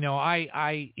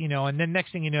 and then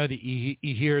next thing you know that you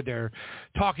hear they're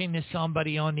talking to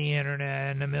somebody on the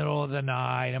internet in the middle of the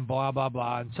night and blah, blah,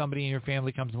 blah. And somebody in your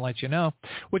family comes and lets you know,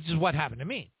 which is what happened to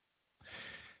me.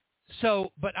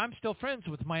 So, but I'm still friends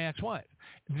with my ex-wife.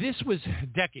 This was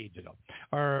decades ago,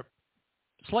 or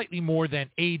slightly more than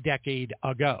a decade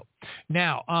ago.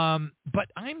 Now, but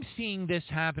I'm seeing this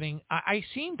happening. I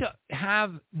seem to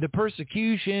have the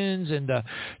persecutions and the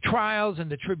trials and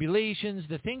the tribulations,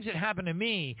 the things that happen to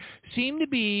me seem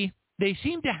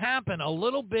to happen a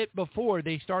little bit before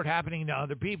they start happening to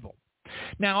other people.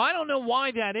 Now, I don't know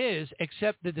why that is,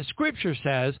 except that the scripture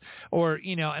says,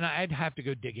 and I'd have to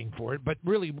go digging for it, but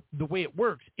really the way it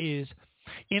works is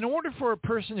in order for a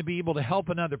person to be able to help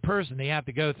another person, they have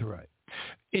to go through it.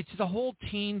 It's the whole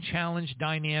teen challenge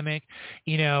dynamic.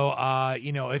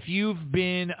 If you've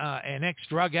been an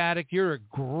ex-drug addict, you're a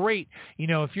great,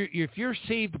 if you're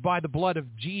saved by the blood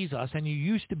of Jesus and you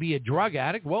used to be a drug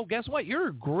addict, well, guess what? You're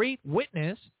a great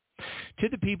witness to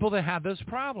the people that have those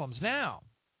problems now.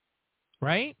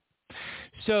 Right?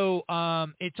 So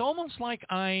it's almost like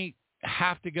I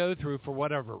have to go through, for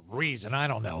whatever reason, I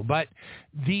don't know, but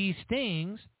these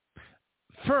things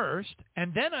first,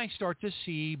 and then I start to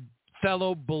see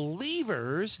fellow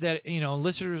believers that,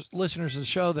 listeners of the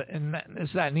show, that, and this,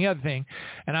 that, and the other thing,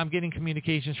 and I'm getting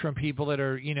communications from people that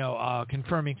are,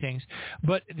 confirming things.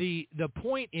 But the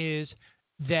point is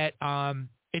that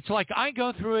it's like I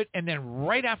go through it, and then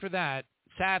right after that,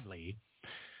 sadly,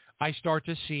 I start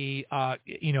to see,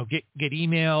 get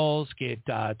emails, get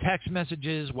text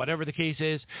messages, whatever the case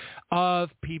is, of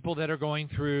people that are going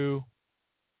through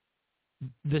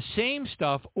the same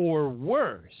stuff or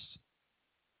worse,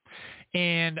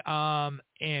 and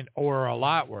or a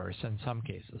lot worse in some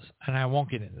cases. And I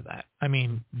won't get into that. I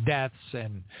mean, deaths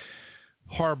and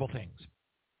horrible things.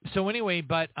 So anyway,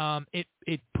 but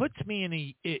it puts me in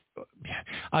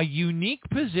a unique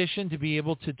position to be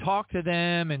able to talk to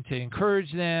them and to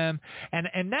encourage them,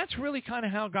 and that's really kind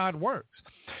of how God works.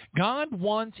 God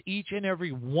wants each and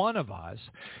every one of us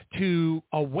to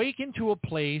awaken to a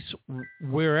place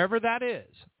wherever that is.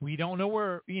 We don't know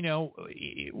where,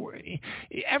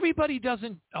 everybody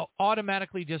doesn't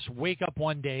automatically just wake up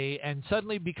one day and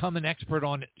suddenly become an expert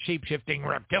on shape-shifting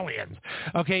reptilians,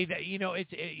 okay?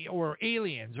 Or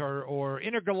aliens or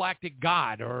intergalactic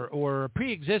God or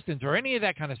pre-existence or any of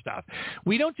that kind of stuff.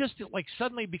 We don't just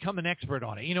suddenly become an expert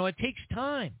on it. It takes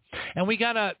time, and we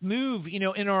got to move,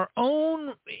 in our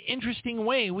own interesting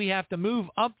way. We have to move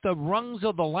up the rungs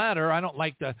of the ladder. I don't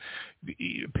like to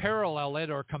parallel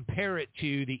it or compare it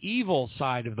to the evil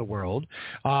side of the world,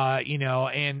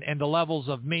 and the levels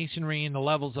of Masonry and the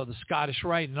levels of the Scottish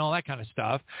Rite and all that kind of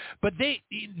stuff. But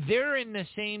they're in the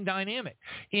same dynamic.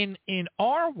 In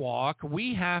our walk,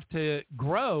 we have to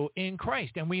grow in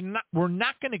Christ, and we're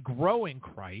not going to grow in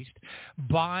Christ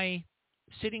by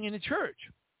sitting in a church.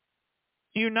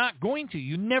 You're not going to.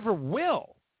 You never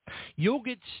will. You'll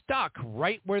get stuck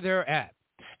right where they're at,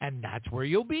 and that's where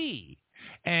you'll be.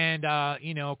 And,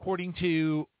 according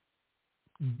to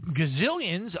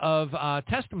gazillions of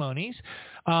testimonies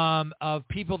of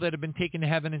people that have been taken to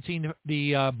heaven and seen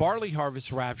the barley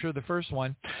harvest rapture, the first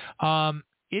one,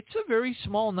 it's a very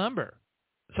small number,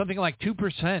 something like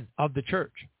 2% of the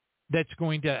church that's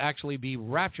going to actually be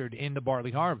raptured in the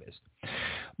barley harvest.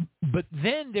 But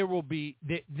then there will be,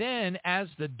 then as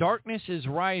the darkness is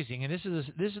rising, and this is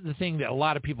the thing that a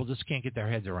lot of people just can't get their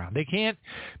heads around.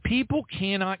 People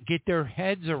cannot get their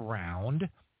heads around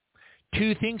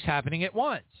two things happening at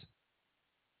once.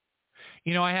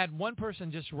 I had one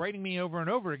person just writing me over and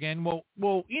over again, well,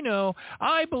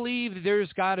 I believe that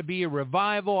there's got to be a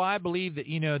revival. I believe that,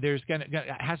 there's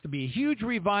has to be a huge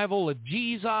revival of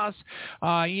Jesus,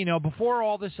 before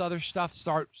all this other stuff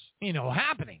starts,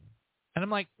 happening. And I'm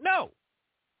like, no,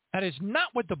 that is not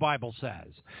what the Bible says.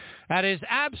 That is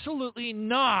absolutely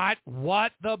not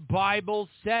what the Bible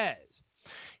says.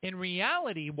 In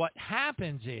reality, what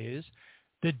happens is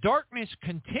the darkness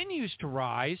continues to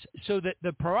rise so that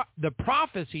the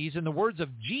prophecies and the words of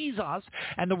Jesus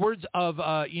and the words of,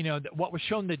 what was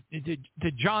shown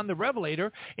to John the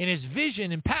Revelator in his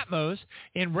vision in Patmos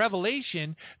in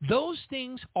Revelation, those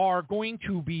things are going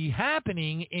to be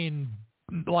happening in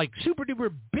like super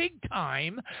duper big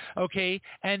time, okay,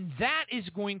 and that is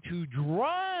going to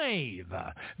drive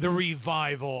the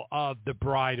revival of the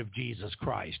bride of Jesus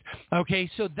Christ. Okay,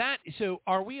 so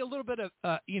are we a little bit of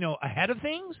ahead of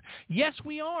things? Yes,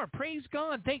 we are. Praise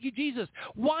God. Thank you, Jesus.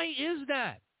 Why is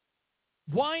that?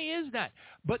 Why is that?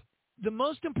 But the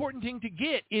most important thing to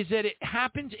get is that it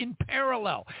happens in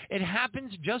parallel. It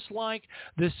happens just like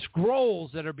the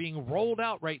scrolls that are being rolled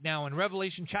out right now in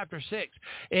Revelation chapter 6.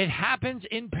 It happens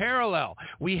in parallel.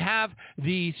 We have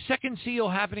the second seal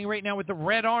happening right now with the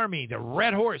red army, the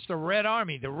red horse, the red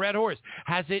army, the red horse.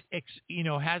 Has it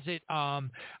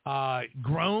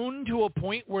grown to a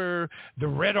point where the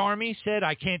red army said,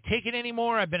 I can't take it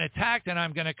anymore. I've been attacked, and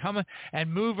I'm going to come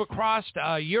and move across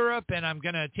Europe, and I'm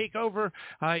going to take over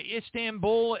Istanbul,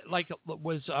 like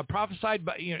was prophesied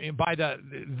by the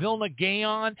Vilna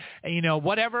Gaon,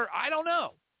 whatever. I don't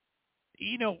know.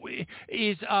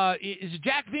 Is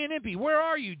Jack Van Impe? Where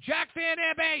are you, Jack Van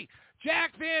Impe?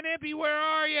 Jack Van Impe, where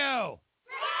are you?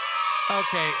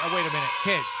 Okay, wait a minute,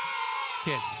 kids.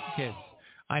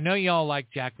 I know y'all like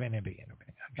Jack Van Impe.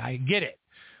 I get it,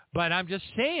 but I'm just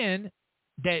saying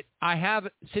that I have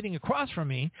sitting across from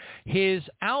me his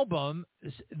album,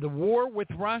 The War with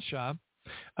Russia.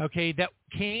 Okay, that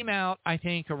came out, I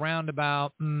think, around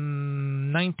about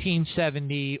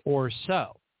 1970 or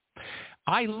so.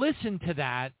 I listened to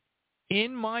that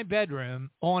in my bedroom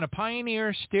on a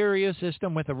Pioneer stereo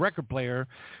system with a record player,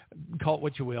 call it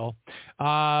what you will, and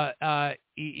I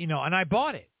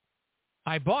bought it.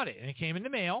 And it came in the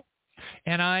mail,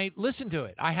 and I listened to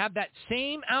it. I have that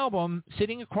same album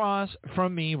sitting across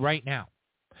from me right now.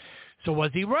 So was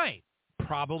he right?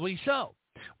 Probably so.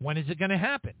 When is it going to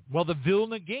happen? Well, the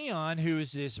Vilna Gaon, who is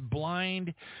this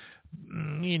blind,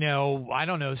 I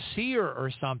don't know, seer or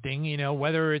something,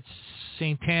 whether it's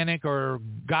satanic or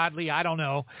godly, I don't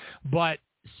know, but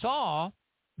saw,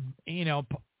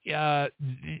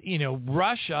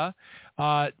 Russia,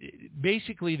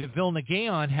 basically the Vilna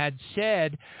Gaon had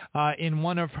said in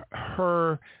one of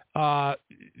her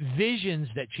visions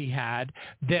that she had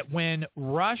that when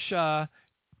Russia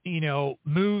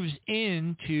moves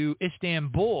into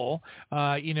Istanbul,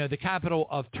 the capital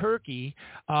of Turkey,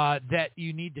 that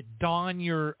you need to don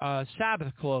your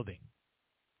Sabbath clothing,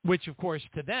 which, of course,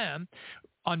 to them,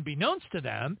 unbeknownst to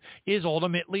them, is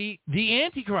ultimately the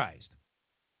Antichrist.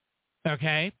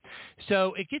 Okay,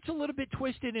 so it gets a little bit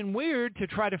twisted and weird to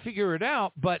try to figure it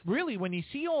out, but really when you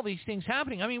see all these things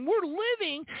happening, I mean, we're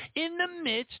living in the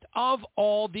midst of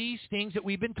all these things that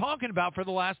we've been talking about for the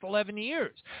last 11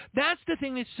 years. That's the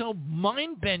thing that's so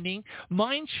mind-bending,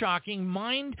 mind-shocking,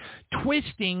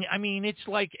 mind-twisting. I mean, it's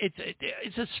like,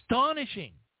 it's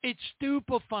astonishing. It's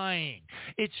stupefying.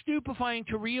 It's stupefying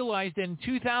to realize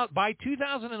that by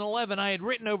 2011, I had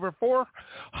written over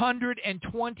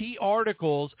 420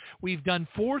 articles. We've done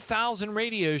 4,000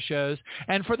 radio shows.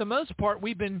 And for the most part,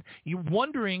 we've been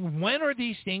wondering, when are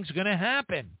these things going to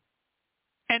happen?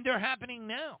 And they're happening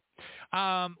now.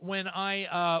 When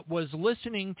I was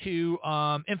listening to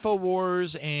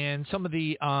InfoWars and some of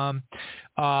the,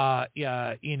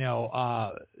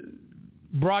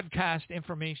 broadcast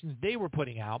information they were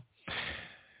putting out,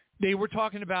 they were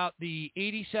talking about the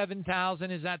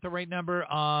 87,000, is that the right number,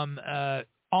 armed,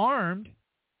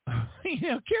 carrying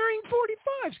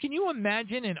 45s. Can you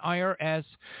imagine an IRS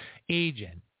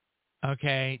agent,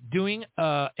 okay, doing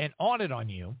an audit on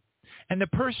you, and the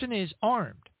person is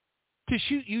armed to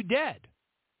shoot you dead?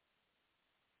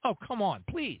 Oh, come on,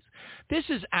 please. This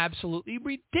is absolutely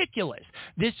ridiculous.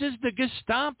 This is the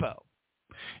Gestapo.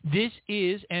 This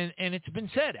is, and it's been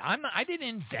said, I didn't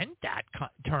invent that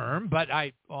term, but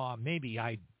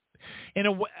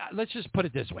let's just put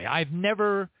it this way. I've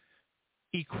never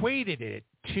equated it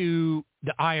to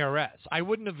the IRS. I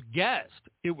wouldn't have guessed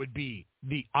it would be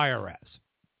the IRS.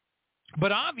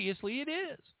 But obviously it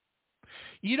is.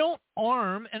 You don't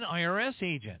arm an IRS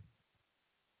agent.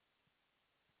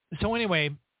 So anyway,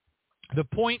 the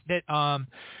point that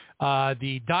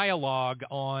the dialogue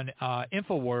on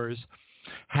InfoWars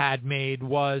had made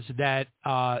was that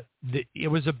it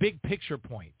was a big picture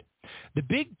point. The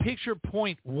big picture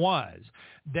point was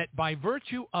that by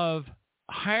virtue of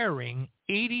hiring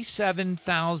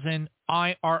 87,000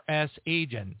 IRS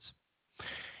agents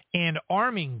and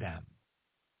arming them,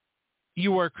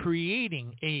 you are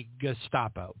creating a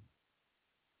Gestapo.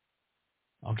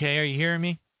 Okay, are you hearing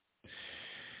me?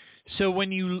 So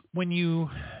when you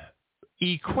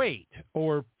equate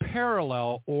or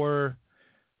parallel, or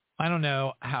I don't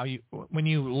know how when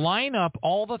you line up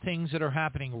all the things that are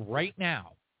happening right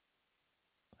now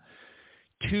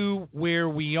to where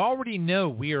we already know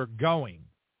we are going,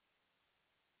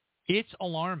 it's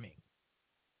alarming.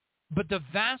 But the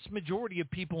vast majority of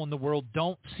people in the world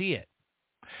don't see it.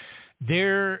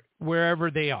 They're wherever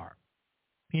they are.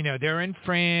 You know, they're in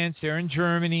France, they're in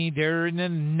Germany, they're in the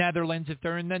Netherlands. If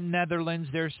they're in the Netherlands,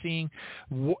 they're seeing,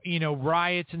 you know,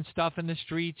 riots and stuff in the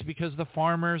streets because the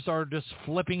farmers are just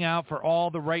flipping out for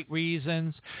all the right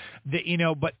reasons. You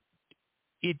know, but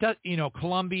it does, you know,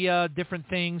 Colombia, different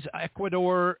things,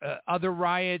 Ecuador, other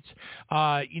riots.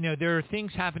 You know, there are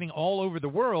things happening all over the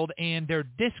world, and they're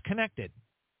disconnected.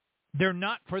 They're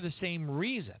not for the same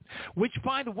reason, which,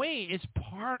 by the way, is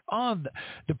part of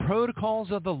the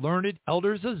protocols of the learned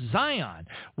elders of Zion,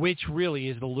 which really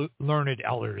is the learned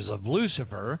elders of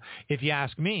Lucifer, if you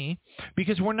ask me,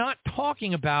 because we're not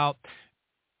talking about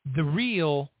the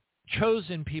real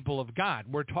chosen people of God.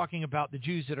 We're talking about the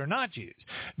Jews that are not Jews,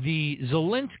 the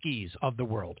Zelenskys of the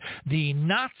world, the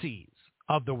Nazis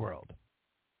of the world,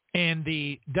 and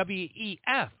the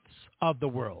WEFs of the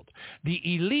world, the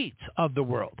elites of the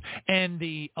world, and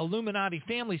the Illuminati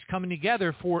families coming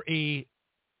together for a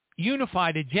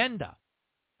unified agenda,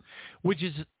 which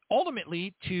is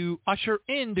ultimately to usher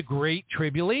in the Great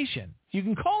Tribulation. You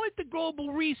can call it the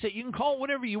global reset. You can call it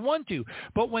whatever you want to.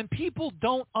 But when people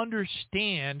don't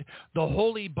understand the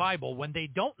Holy Bible, when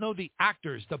they don't know the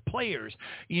actors, the players,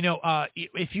 you know,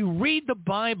 if you read the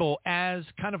Bible as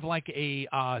kind of like a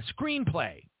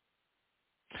screenplay,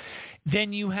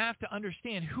 then you have to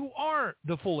understand who are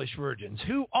the foolish virgins,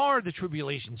 who are the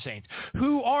tribulation saints,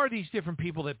 who are these different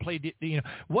people that played, you know,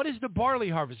 what is the barley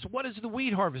harvest, what is the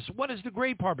wheat harvest, what is the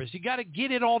grape harvest. You got to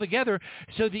get it all together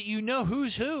so that you know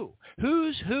who's who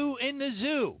in the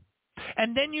zoo.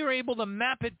 And then you're able to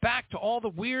map it back to all the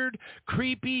weird,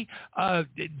 creepy,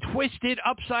 twisted,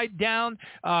 upside down,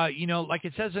 you know, like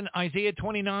it says in Isaiah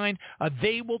 29,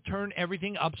 they will turn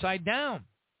everything upside down.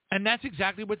 And that's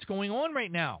exactly what's going on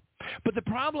right now. But the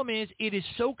problem is it is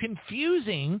so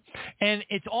confusing, and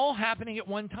it's all happening at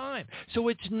one time. So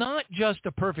it's not just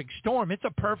a perfect storm. It's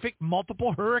a perfect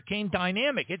multiple hurricane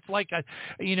dynamic. It's like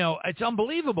it's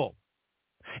unbelievable.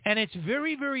 And it's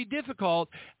very, very difficult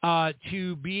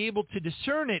to be able to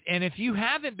discern it. And if you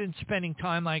haven't been spending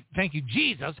time, like, thank you,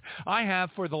 Jesus, I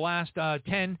have for the last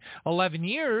 10, 11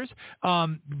 years,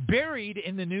 buried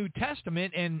in the New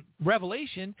Testament and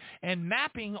Revelation and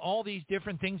mapping all these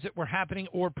different things that were happening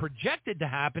or projected to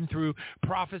happen through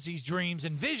prophecies, dreams,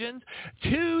 and visions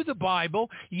to the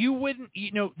Bible, you wouldn't,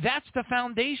 that's the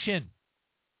foundation.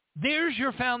 There's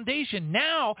your foundation.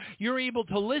 Now you're able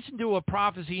to listen to a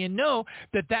prophecy and know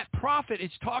that that prophet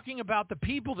is talking about the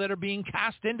people that are being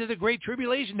cast into the Great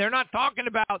Tribulation. They're not talking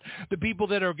about the people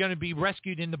that are going to be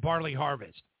rescued in the barley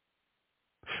harvest.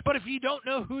 But if you don't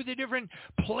know who the different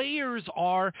players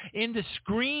are in the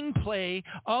screenplay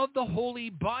of the Holy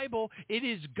Bible, it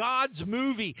is God's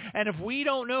movie. And if we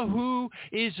don't know who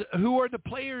are the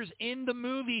players in the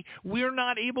movie, we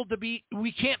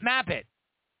can't map it.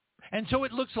 And so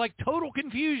it looks like total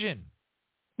confusion,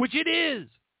 which it is.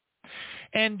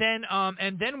 And then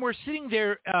we're sitting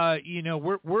there,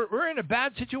 we're in a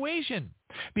bad situation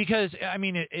because,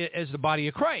 as the body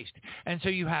of Christ. And so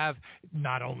you have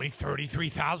not only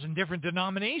 33,000 different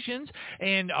denominations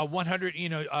and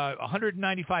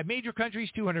 195 major countries,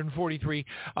 243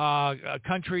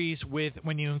 countries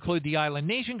when you include the island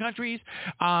nation countries.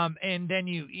 And then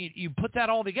you put that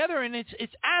all together, and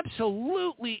it's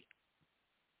absolutely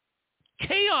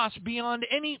chaos beyond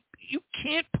you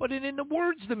can't put it into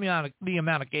words, the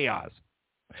amount of chaos.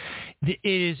 It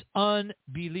is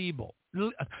unbelievable.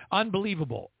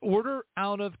 Order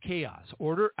out of chaos.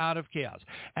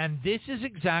 And this is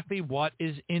exactly what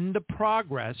is in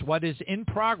progress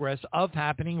of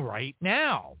happening right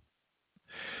now.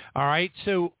 All right.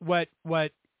 So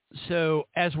so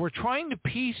as we're trying to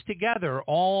piece together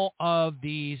all of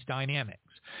these dynamics,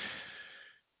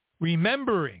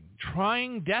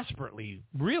 trying desperately,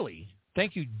 really,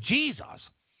 thank you, Jesus,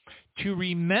 to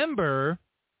remember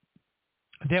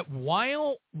that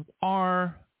while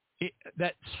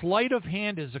that sleight of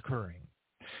hand is occurring,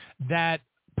 that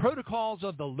protocols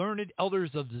of the learned elders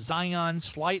of Zion,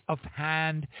 sleight of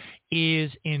hand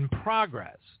is in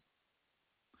progress.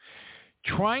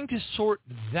 Trying to sort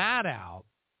that out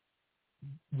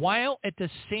while at the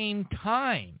same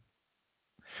time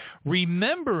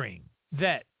remembering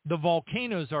that the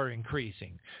volcanoes are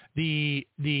increasing, the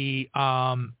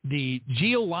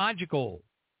geological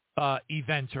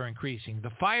events are increasing, the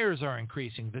fires are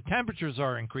increasing, the temperatures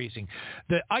are increasing,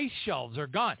 the ice shelves are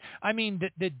gone.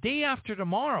 The day after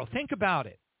tomorrow, think about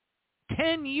it.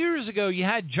 10 years ago, you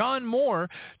had John Moore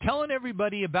telling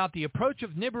everybody about the approach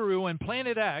of Nibiru and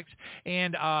Planet X,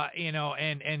 and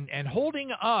and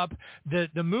holding up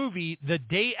the movie The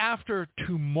Day After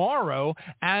Tomorrow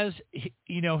as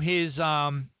his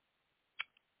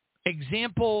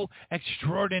example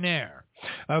extraordinaire,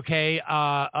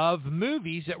 of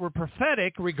movies that were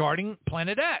prophetic regarding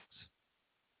Planet X.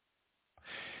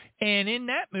 And in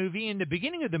that movie, in the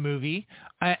beginning of the movie,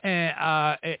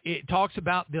 it talks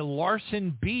about the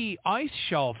Larsen B ice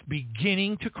shelf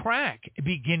beginning to crack,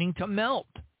 beginning to melt.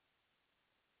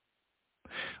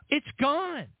 It's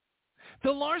gone.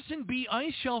 The Larsen B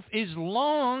ice shelf is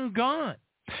long gone.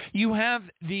 You have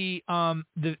the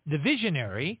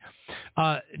visionary,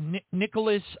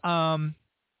 Nicholas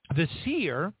the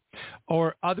Seer,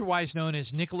 or otherwise known as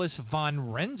Nicholas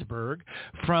von Rensburg,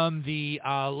 from the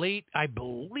early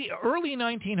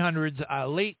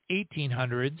 1900s, late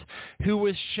 1800s, who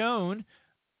was shown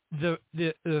the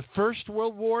First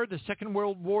World War, the Second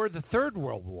World War, the Third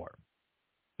World War.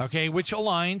 Which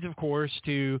aligns, of course,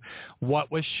 to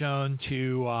what was shown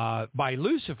to by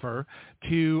Lucifer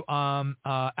to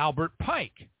Albert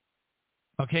Pike.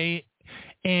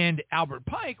 And Albert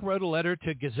Pike wrote a letter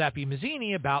to Giuseppe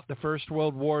Mazzini about the First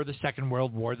World War, the Second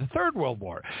World War, the Third World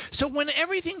War. So when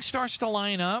everything starts to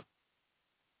line up,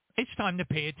 it's time to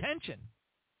pay attention.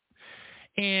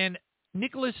 And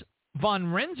Nicholas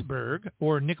von Rensburg,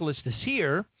 or Nicholas the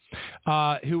Seer,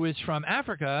 who is from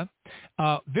Africa,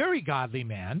 very godly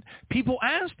man. People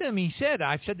asked him, he said,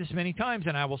 I've said this many times,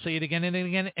 and I will say it again and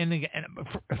again and again,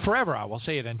 forever I will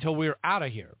say it until we're out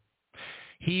of here.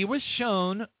 He was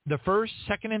shown the First,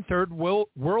 Second, and Third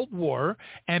World War,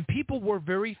 and people were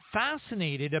very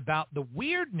fascinated about the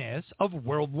weirdness of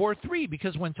World War III,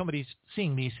 because when somebody's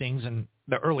seeing these things in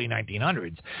the early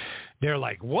 1900s, they're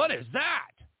like, what is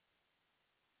that?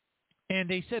 And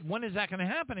they said, when is that going to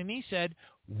happen? And he said,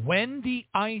 when the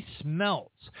ice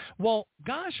melts. Well,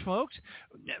 gosh, folks,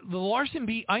 the Larsen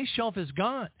B ice shelf is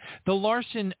gone. The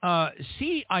Larsen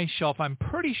C ice shelf, I'm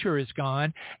pretty sure, is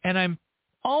gone. And I'm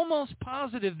almost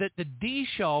positive that the D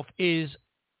shelf is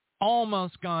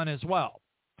almost gone as well.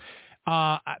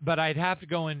 But I'd have to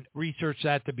go and research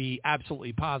that to be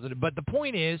absolutely positive. But the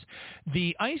point is,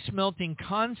 the ice melting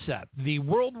concept, the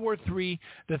World War III,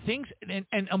 the things, and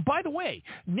by the way,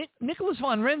 Nicholas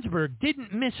von Rensburg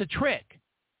didn't miss a trick.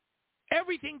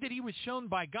 Everything that he was shown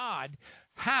by God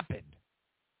happened.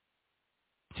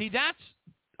 See, that's,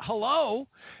 hello,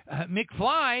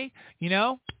 McFly,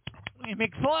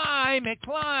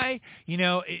 McFly,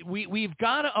 we've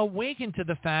got to awaken to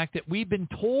the fact that we've been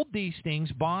told these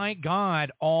things by God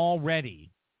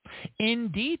already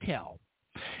in detail.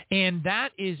 And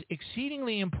that is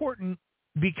exceedingly important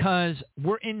because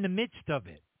we're in the midst of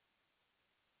it.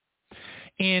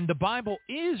 And the Bible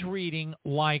is reading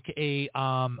like a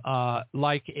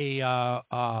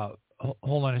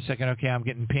hold on a second. Okay, I'm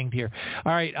getting pinged here.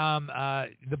 All right,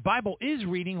 the Bible is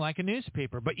reading like a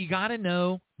newspaper, but you got to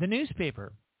know the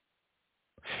newspaper.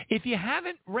 If you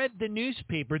haven't read the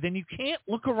newspaper, then you can't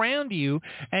look around you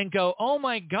and go, oh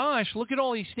my gosh, look at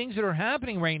all these things that are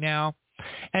happening right now,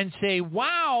 and say,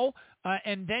 wow,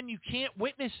 and then you can't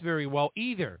witness very well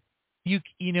either.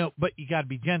 But you got to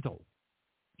be gentle.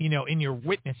 In your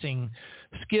witnessing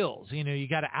skills, you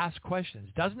got to ask questions.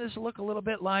 Doesn't this look a little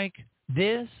bit like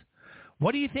this?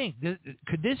 What do you think?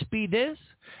 Could this be this?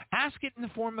 Ask it in the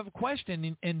form of a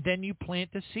question, and then you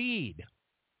plant the seed.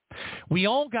 We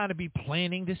all got to be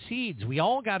planting the seeds. We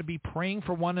all got to be praying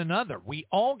for one another. We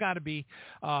all got to be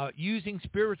using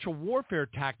spiritual warfare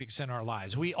tactics in our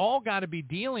lives. We all got to be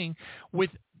dealing with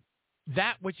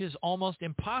that which is almost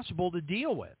impossible to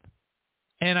deal with.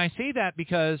 And I say that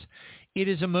because it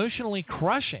is emotionally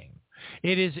crushing.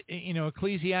 It is,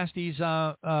 Ecclesiastes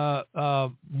 1.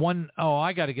 Oh,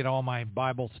 I got to get all my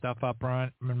Bible stuff up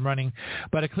and running.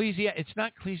 But it's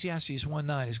not Ecclesiastes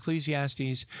 1:9. It's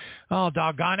Ecclesiastes. Oh,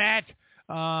 doggone it!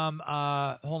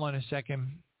 Hold on a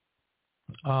second.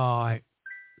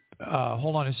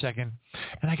 Hold on a second.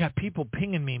 And I got people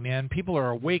pinging me, man. People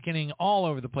are awakening all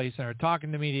over the place and are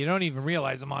talking to me. You don't even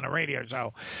realize I'm on a radio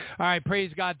show. All right,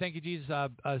 praise God. Thank you, Jesus.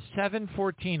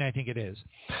 7:14, I think it is.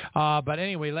 But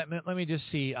anyway, let me just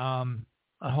see.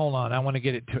 Hold on. I want to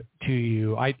get it to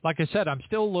you. Like I said, I'm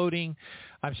still loading.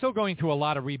 I'm still going through a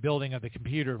lot of rebuilding of the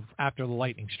computer after the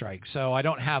lightning strike, so I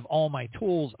don't have all my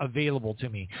tools available to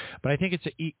me. But I think it's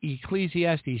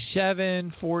Ecclesiastes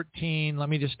 7:14. Let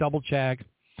me just double check.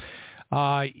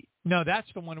 No, that's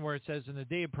the one where it says, in the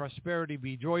day of prosperity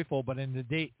be joyful, but in the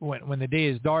day when the day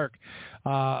is dark,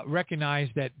 recognize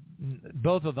that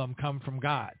both of them come from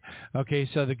God. Okay,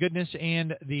 so the goodness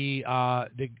and the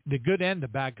good and the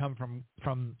bad come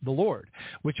from the Lord,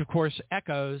 which of course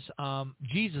echoes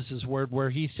Jesus' word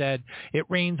where he said it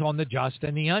rains on the just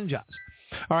and the unjust.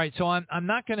 All right, so I'm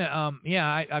not going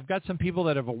to, I've got some people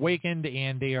that have awakened,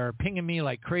 and they are pinging me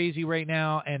like crazy right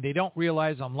now, and they don't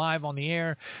realize I'm live on the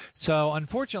air. So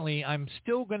unfortunately, I'm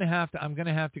going to have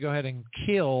to go ahead and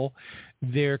kill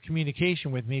their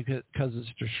communication with me because it's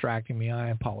distracting me. I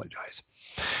apologize.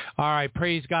 All right,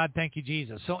 praise God. Thank you,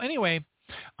 Jesus. So anyway,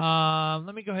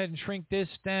 let me go ahead and shrink this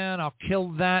down. I'll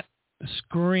kill that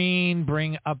screen,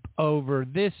 bring up over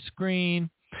this screen.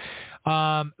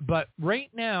 But right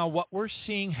now, what we're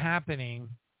seeing happening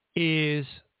is,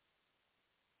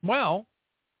 well,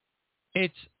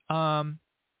 it's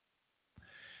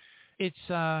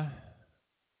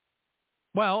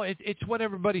what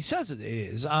everybody says it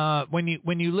is. Not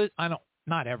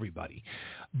everybody,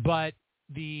 but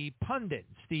the pundits,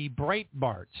 the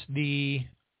Breitbarts, the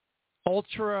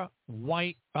ultra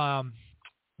white,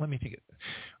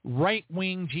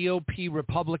 right-wing GOP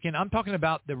Republican. I'm talking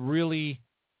about the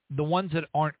ones that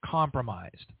aren't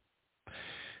compromised.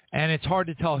 And it's hard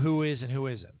to tell who is and who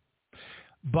isn't.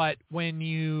 But when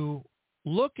you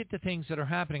look at the things that are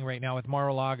happening right now with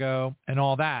Mar-a-Lago and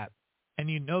all that, and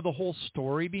you know the whole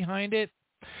story behind it,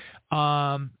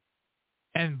 and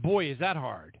boy, is that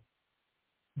hard.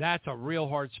 That's a real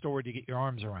hard story to get your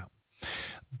arms around.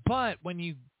 But when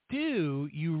you do,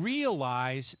 you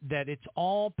realize that it's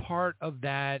all part of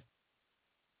that,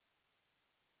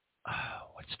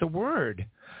 what's the word?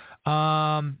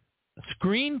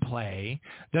 Screenplay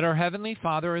that our Heavenly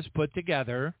Father has put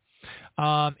together.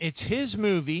 It's his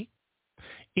movie.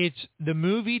 The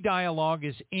movie dialogue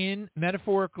is in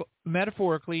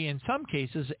metaphorically in some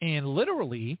cases and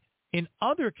literally in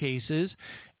other cases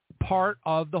part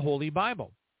of the Holy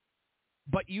Bible.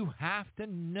 But you have to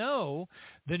know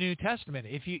the New Testament.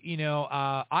 If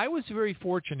I was very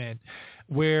fortunate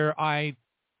where I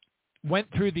went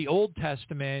through the Old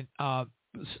Testament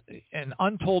an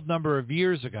untold number of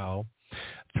years ago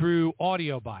through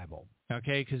audio Bible,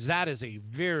 okay, because that is a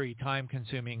very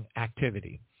time-consuming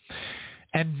activity.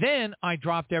 And then I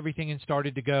dropped everything and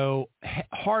started to go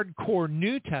hardcore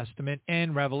New Testament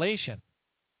and Revelation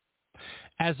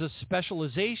as a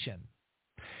specialization.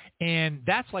 And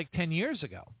that's like 10 years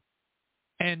ago.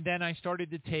 And then I started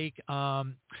to take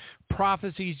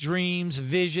prophecies, dreams,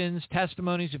 visions,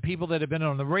 testimonies of people that have been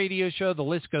on the radio show. The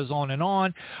list goes on and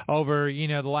on over,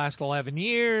 the last 11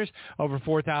 years, over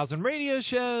 4,000 radio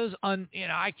shows. And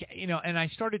I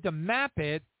started to map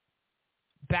it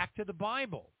back to the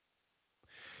Bible.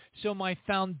 So my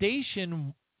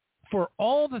foundation for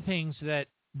all the things that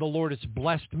the Lord has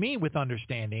blessed me with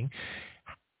understanding,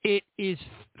 it is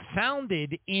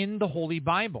founded in the Holy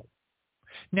Bible.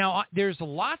 Now, there's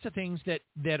lots of things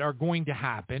that are going to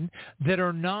happen that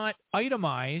are not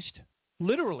itemized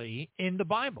literally in the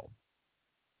Bible.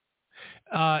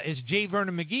 As J.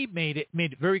 Vernon McGee made it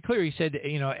very clear, he said,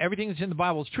 everything that's in the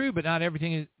Bible is true, but not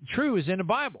everything true is in the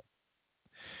Bible.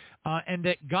 And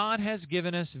that God has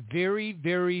given us very,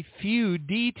 very few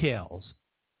details.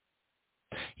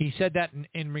 He said that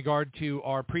in regard to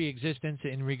our pre-existence,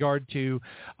 in regard to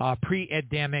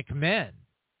pre-Adamic men,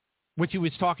 which he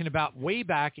was talking about way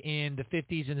back in the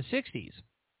 50s and the 60s.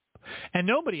 And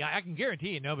I can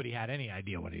guarantee you, nobody had any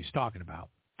idea what he was talking about.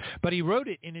 But he wrote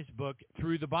it in his book,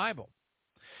 Through the Bible.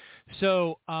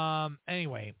 So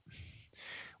anyway,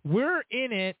 we're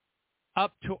in it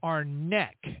up to our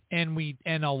neck.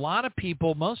 And a lot of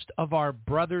people, most of our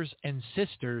brothers and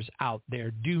sisters out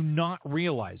there do not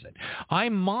realize it. I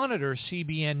monitor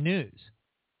CBN News.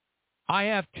 I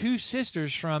have two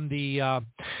sisters from the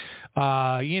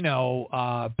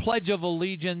Pledge of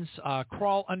Allegiance,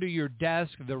 crawl under your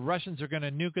desk. The Russians are going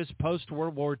to nuke us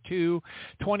post-World War II,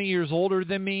 20 years older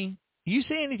than me. You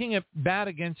say anything bad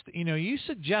against, you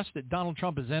suggest that Donald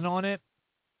Trump is in on it.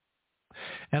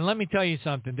 And let me tell you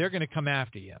something. They're going to come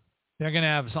after you. They're going to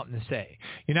have something to say.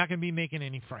 You're not going to be making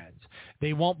any friends.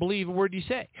 They won't believe a word you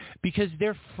say because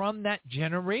they're from that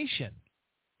generation.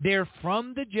 They're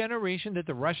from the generation that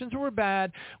the Russians were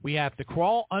bad. We have to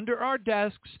crawl under our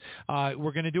desks.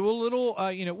 We're going to do a little,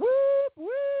 whoop,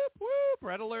 whoop, whoop,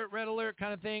 red alert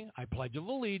kind of thing. I pledge of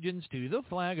allegiance to the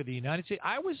flag of the United States.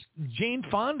 I was Jane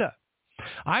Fonda.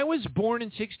 I was born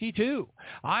in 62.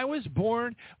 I was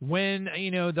born when,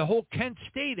 the whole Kent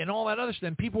State and all that other stuff,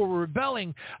 and people were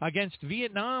rebelling against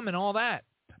Vietnam and all that.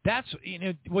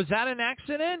 Was that an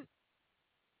accident?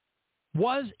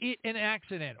 Was it an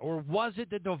accident, or was it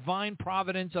the divine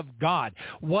providence of God?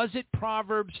 Was it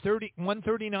Proverbs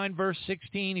 139, verse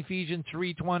 16, Ephesians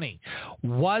 3:20?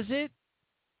 Was it?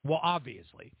 Well,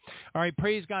 obviously. All right,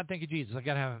 praise God. Thank you, Jesus. I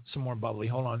got to have some more bubbly.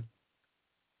 Hold on.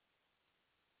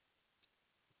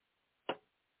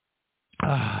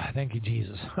 Thank you,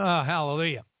 Jesus.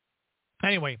 Hallelujah.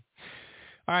 Anyway.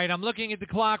 All right, I'm looking at the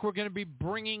clock. We're going to be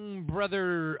bringing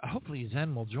Brother, hopefully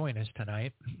Zen will join us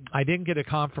tonight. I didn't get a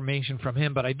confirmation from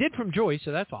him, but I did from Joye,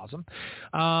 so that's awesome.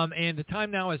 And the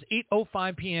time now is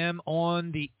 8:05 p.m.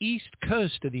 on the east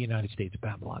coast of the United States of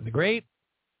Babylon the Great.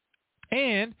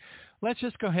 And let's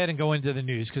just go ahead and go into the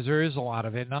news because there is a lot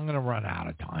of it, and I'm going to run out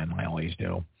of time. I always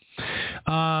do.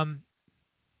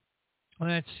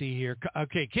 Let's see here.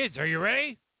 Okay, kids, are you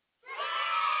ready?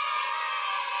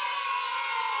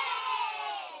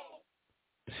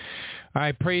 All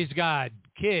right, praise God.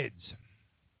 Kids,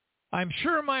 I'm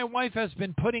sure my wife has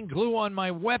been putting glue on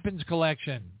my weapons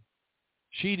collection.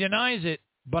 She denies it,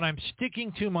 but I'm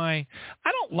sticking to I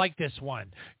don't like this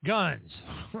one, guns.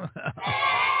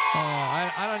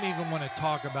 I don't even want to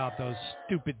talk about those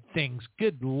stupid things.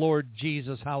 Good Lord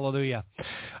Jesus, hallelujah.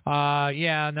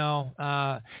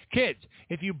 Kids,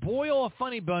 if you boil a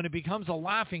funny bone, it becomes a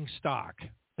laughing stock.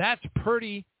 That's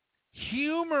pretty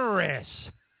humorous.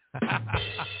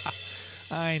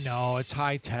 I know, it's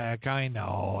high tech. I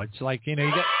know. It's like, you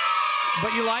get,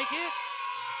 but you like it?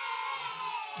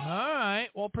 All right.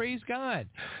 Well, praise God.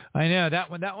 I know that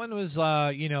one was,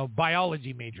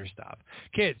 biology major stuff.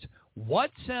 Kids, what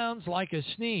sounds like a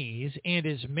sneeze and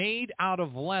is made out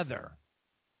of leather?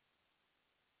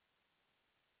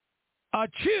 A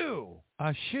chew.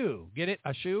 A shoe. Get it?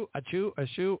 A shoe, a chew, a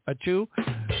shoe, a chew.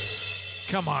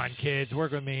 Come on, kids.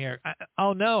 Work with me here.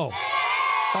 Oh, no.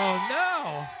 Oh,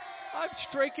 no. I'm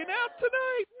striking out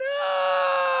tonight.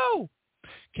 No!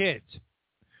 Kids,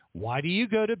 why do you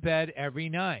go to bed every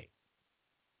night?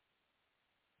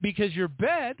 Because your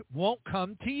bed won't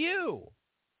come to you.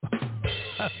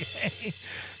 Okay.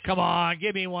 Come on,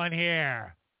 give me one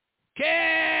here.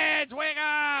 Kids, wake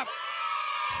up!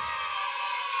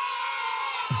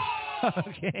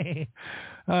 Okay.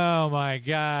 Oh, my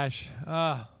gosh.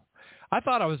 I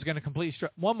thought I was going to complete...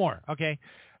 One more, okay.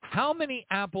 How many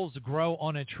apples grow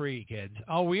on a tree, kids?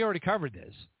 Oh, we already covered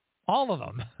this. All of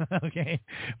them. Okay.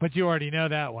 But you already know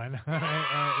that one. We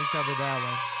covered that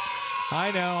one. I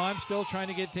know. I'm still trying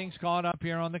to get things caught up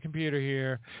here on the computer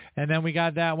here. And then we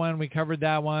got that one. We covered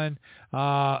that one.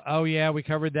 We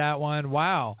covered that one.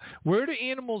 Wow. Where do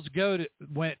animals go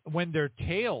when their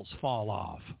tails fall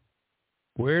off?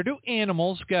 Where do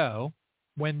animals go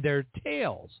when their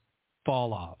tails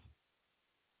fall off?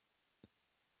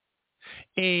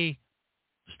 A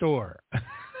store.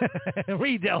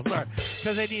 Retail store.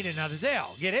 Because they need another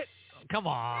tail. Get it? Come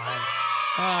on.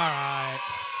 All right.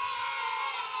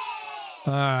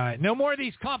 All right. No more of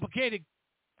these complicated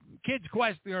kids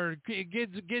questions or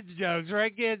kids jokes,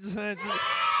 right, kids? It's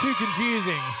too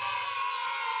confusing.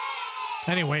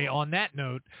 Anyway, on that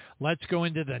note, let's go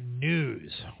into the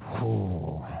news.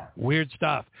 Ooh, weird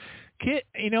stuff.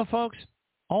 Folks,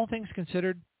 all things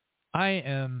considered, I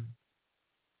am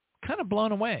kind of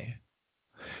blown away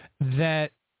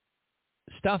that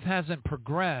stuff hasn't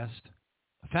progressed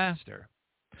faster.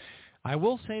 I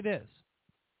will say this.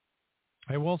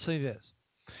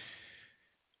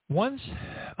 Once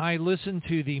I listened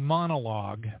to the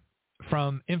monologue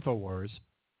from InfoWars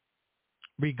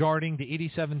regarding the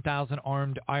 87,000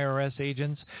 armed IRS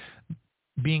agents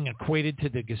being equated to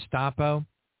the Gestapo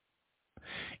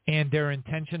and their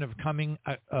intention of coming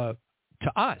to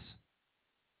us,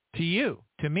 to you,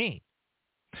 to me.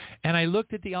 And I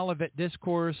looked at the Olivet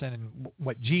Discourse and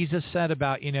what Jesus said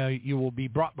about, you will be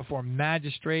brought before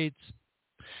magistrates.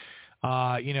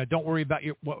 Don't worry about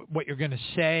what you're going to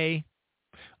say.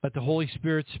 Let the Holy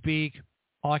Spirit speak,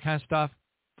 all that kind of stuff.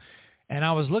 And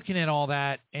I was looking at all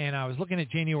that, and I was looking at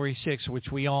January 6th,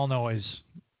 which we all know is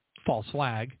false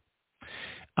flag.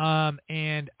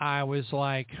 And I was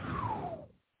like,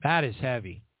 that is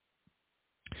heavy.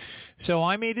 So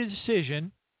I made a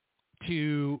decision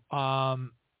to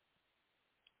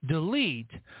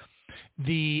delete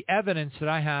the evidence that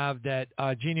I have that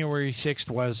January 6th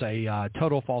was a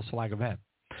total false flag event.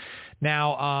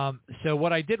 Now, so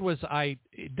what I did was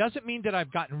it doesn't mean that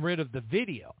I've gotten rid of the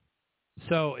video.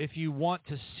 So if you want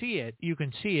to see it, you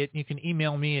can see it. You can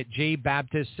email me at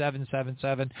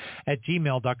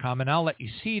jbaptist777@gmail.com, and I'll let you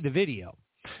see the video.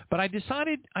 But I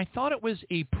thought it was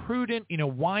a prudent,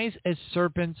 wise as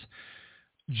serpents,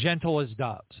 gentle as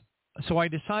doves. So I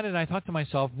thought to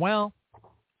myself, well,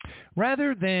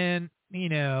 rather than,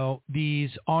 these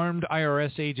armed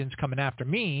IRS agents coming after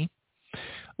me,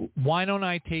 why don't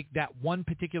I take that one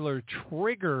particular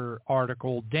trigger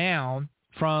article down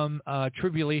from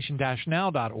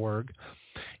tribulation-now.org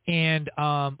and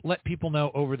let people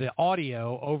know over the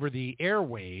audio, over the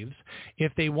airwaves.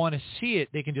 If they want to see it,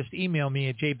 they can just email me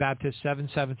at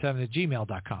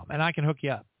jbaptist777@gmail.com, and I can hook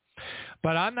you up.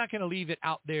 But I'm not going to leave it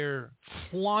out there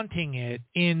flaunting it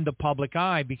in the public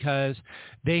eye, because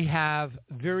they have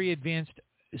very advanced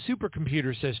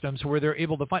supercomputer systems where they're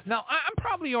able to find. Now, I'm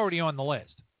probably already on the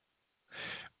list.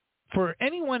 For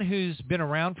anyone who's been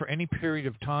around for any period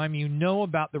of time, you know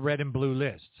about the red and blue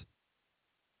lists.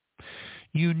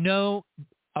 You know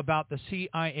about the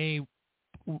CIA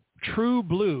true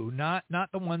blue, not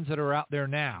the ones that are out there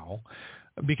now,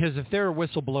 because if they're a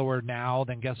whistleblower now,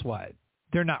 then guess what?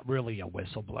 They're not really a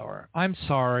whistleblower. I'm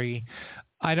sorry.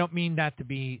 I don't mean that to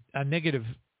be a negative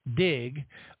dig,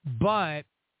 but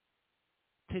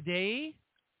today,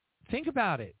 think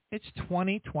about it. It's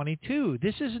 2022.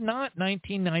 This is not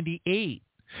 1998.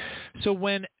 So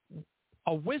when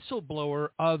a whistleblower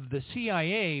of the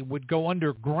CIA would go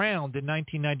underground in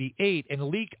 1998 and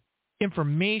leak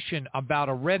information about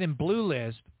a red and blue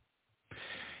list,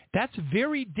 that's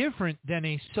very different than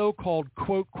a so-called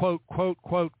quote, quote, quote,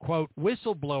 quote, quote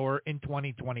whistleblower in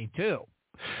 2022,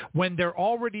 when they're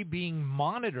already being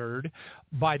monitored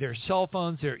by their cell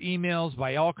phones, their emails,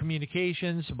 by all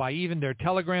communications, by even their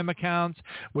Telegram accounts,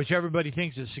 which everybody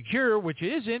thinks is secure, which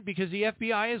it isn't, because the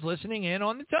FBI is listening in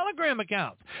on the Telegram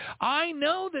accounts. I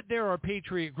know that there are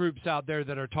patriot groups out there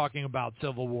that are talking about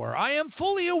civil war. I am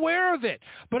fully aware of it,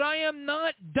 but I am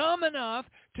not dumb enough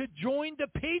to join the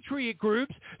patriot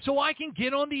groups so I can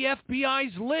get on the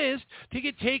FBI's list to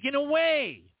get taken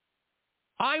away.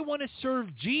 I want to serve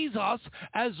Jesus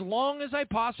as long as I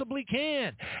possibly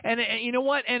can. And you know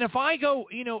what? And if I go,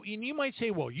 and you might say,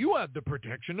 well, you have the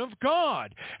protection of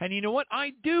God. And you know what?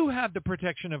 I do have the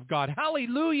protection of God.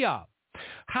 Hallelujah.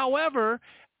 However,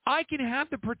 I can have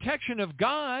the protection of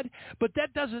God, but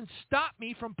that doesn't stop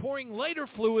me from pouring lighter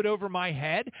fluid over my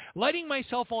head, lighting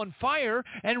myself on fire,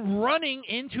 and running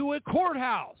into a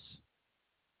courthouse.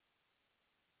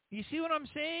 You see what I'm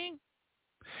saying?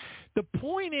 The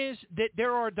point is that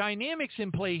there are dynamics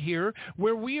in play here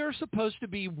where we are supposed to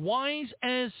be wise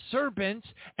as serpents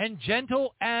and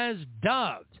gentle as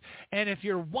doves. And if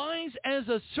you're wise as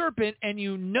a serpent and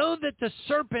you know that the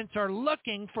serpents are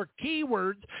looking for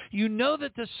keywords, you know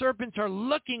that the serpents are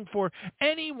looking for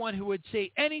anyone who would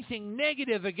say anything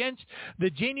negative against the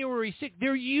January 6th.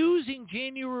 They're using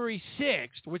January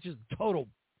 6th, which is a total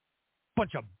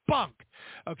bunch of bunk,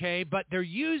 okay? But they're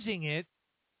using it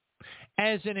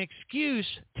as an excuse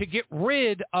to get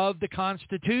rid of the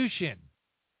Constitution.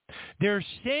 They're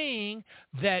saying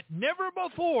that never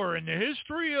before in the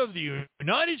history of the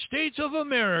United States of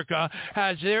America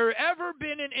has there ever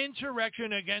been an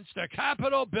insurrection against the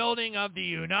Capitol building of the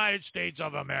United States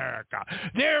of America.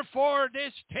 Therefore,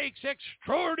 this takes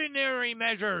extraordinary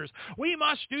measures. We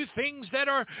must do things that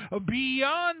are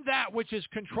beyond that which is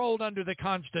controlled under the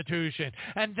Constitution.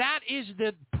 And that is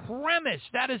the premise.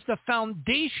 That is the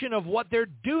foundation of what they're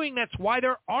doing. That's why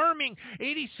they're arming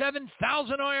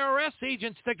 87,000 IRS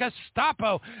agents, the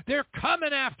Gestapo. They're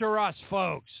coming after us,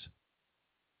 folks.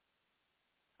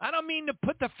 I don't mean to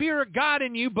put the fear of God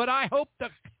in you, but I hope that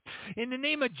in the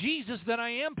name of Jesus that I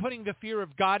am putting the fear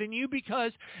of God in you,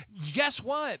 because guess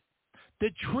what? The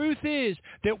truth is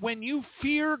that when you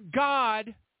fear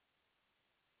God,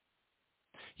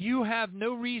 you have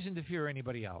no reason to fear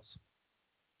anybody else.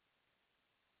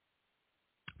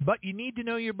 But you need to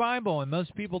know your Bible, and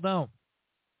most people don't.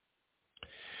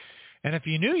 And if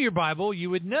you knew your Bible, you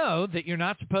would know that you're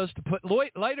not supposed to put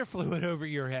lighter fluid over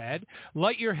your head,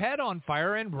 light your head on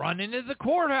fire, and run into the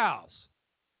courthouse.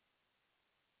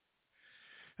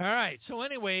 All right. So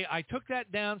anyway, I took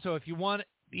that down. So if you want,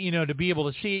 to be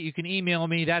able to see it, you can email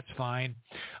me. That's fine.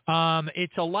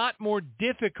 It's a lot more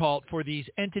difficult for these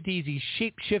entities, these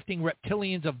shape-shifting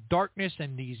reptilians of darkness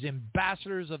and these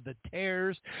ambassadors of the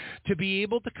tares, to be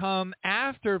able to come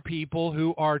after people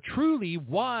who are truly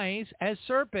wise as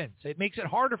serpents. It makes it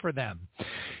harder for them.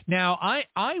 Now,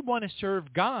 I want to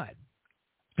serve God.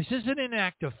 This isn't an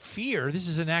act of fear. This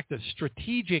is an act of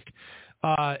strategic.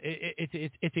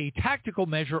 It's a tactical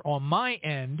measure on my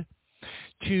end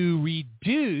to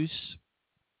reduce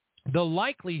the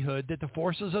likelihood that the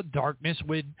forces of darkness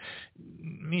would,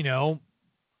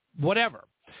 whatever.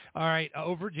 All right,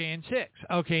 over Jan 6.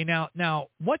 Okay, now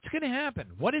what's going to happen?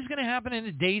 What is going to happen in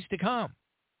the days to come?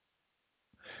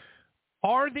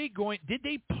 Did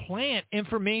they plant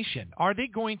information? Are they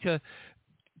going to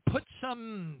put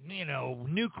some,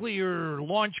 nuclear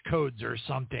launch codes or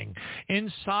something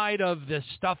inside of the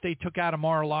stuff they took out of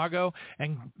Mar-a-Lago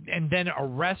and then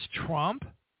arrest Trump?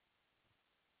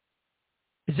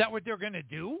 Is that what they're going to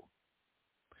do?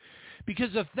 Because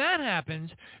if that happens,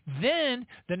 then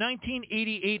the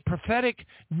 1988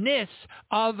 propheticness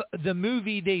of the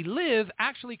movie They Live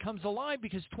actually comes alive,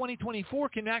 because 2024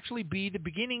 can actually be the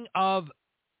beginning of,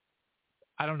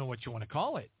 I don't know what you want to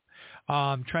call it.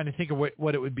 Trying to think of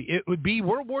what it would be. It would be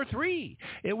World War III.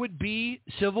 It would be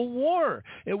Civil War.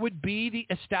 It would be the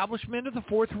establishment of the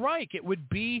Fourth Reich. It would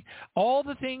be all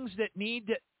the things that need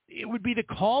to. It would be the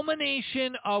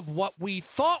culmination of what we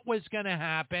thought was going to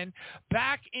happen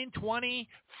back in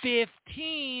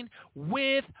 2015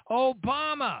 with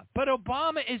Obama. But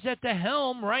Obama is at the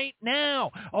helm right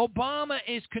now. Obama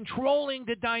is controlling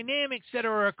the dynamics that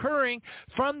are occurring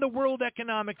from the World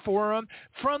Economic Forum,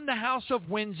 from the House of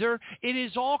Windsor. It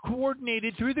is all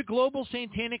coordinated through the Global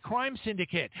Satanic Crime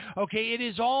Syndicate. Okay, it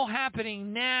is all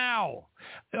happening now.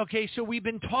 Okay, so we've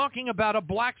been talking about a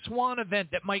black swan event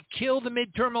that might kill the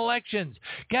midterm elections.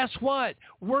 Guess what?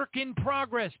 Work in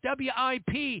progress,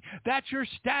 WIP. That's your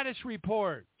status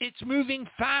report. It's moving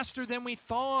faster than we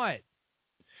thought.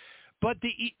 But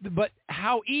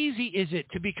how easy is it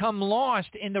to become lost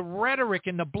in the rhetoric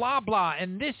and the blah, blah,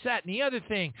 and this, that, and the other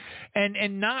thing,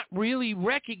 and not really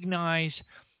recognize.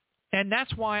 And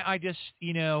that's why I just,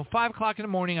 5 o'clock in the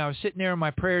morning, I was sitting there in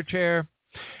my prayer chair,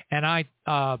 and I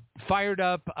fired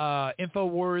up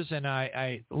InfoWars, and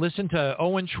I listened to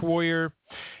Owen Schroyer,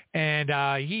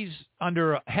 and he's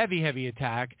under a heavy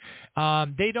attack.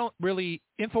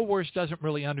 InfoWars doesn't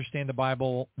really understand the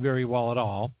Bible very well at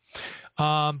all,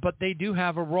 but they do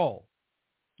have a role.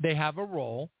 They have a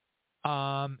role,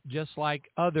 just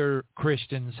like other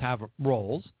Christians have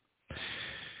roles.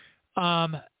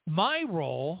 My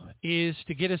role is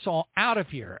to get us all out of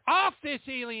here, off this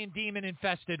alien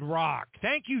demon-infested rock.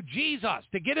 Thank you, Jesus,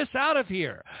 to get us out of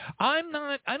here. I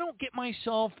don't get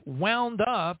myself wound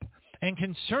up and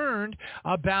concerned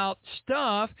about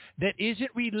stuff that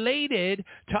isn't related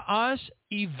to us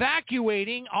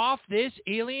evacuating off this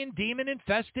alien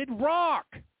demon-infested rock.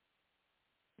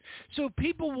 So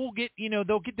people will get,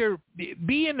 they'll get their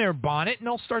bee in their bonnet, and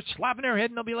they'll start slapping their head,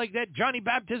 and they'll be like, that Johnny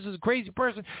Baptist is a crazy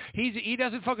person. He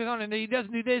doesn't focus on it, and he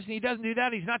doesn't do this, and he doesn't do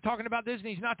that. He's not talking about this, and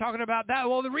he's not talking about that.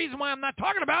 Well, the reason why I'm not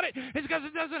talking about it is because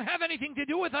it doesn't have anything to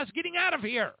do with us getting out of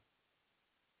here.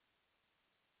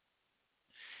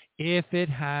 If it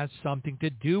has something to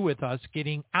do with us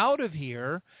getting out of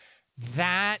here,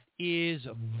 that is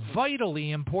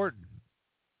vitally important.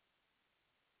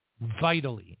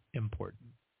 Vitally important.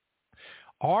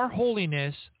 Our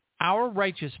holiness, our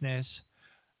righteousness,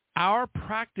 our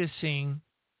practicing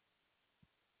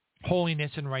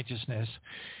holiness and righteousness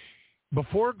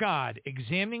before God,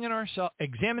 examining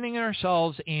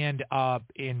ourselves and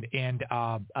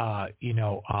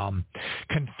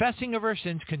confessing of our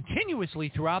sins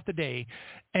continuously throughout the day,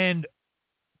 and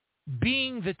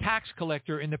being the tax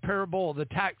collector in the parable of the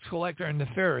tax collector and the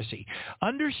Pharisee,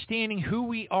 understanding who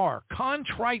we are,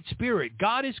 contrite spirit.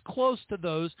 God is close to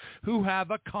those who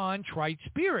have a contrite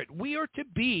spirit. We are to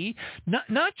be,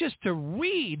 not just to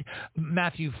read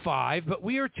Matthew 5, but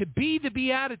we are to be the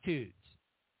Beatitudes.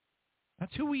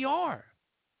 That's who we are.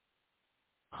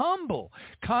 Humble,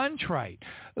 contrite,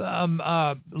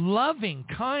 loving,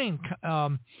 kind,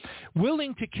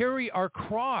 willing to carry our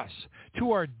cross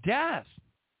to our death.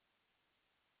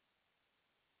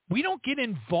 We don't get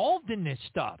involved in this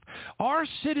stuff. Our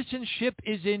citizenship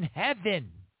is in heaven.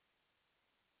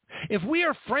 If we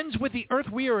are friends with the earth,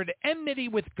 we are at enmity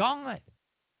with God.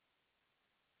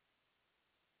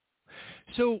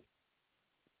 So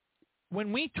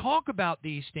when we talk about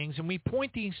these things and we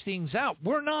point these things out,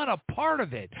 we're not a part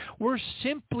of it. We're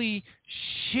simply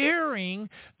sharing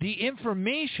the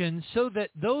information so that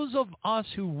those of us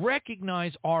who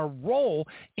recognize our role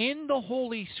in the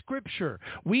Holy Scripture,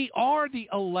 we are the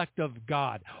elect of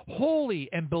God, holy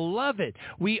and beloved.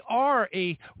 We are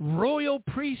a royal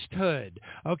priesthood.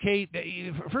 Okay,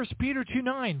 1 Peter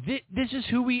 2:9, this is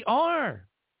who we are.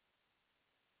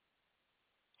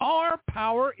 Our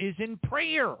power is in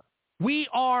prayer.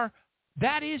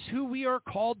 That is who we are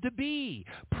called to be.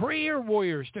 Prayer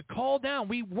warriors, to call down.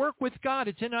 We work with God.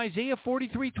 It's in Isaiah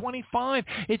 43:25.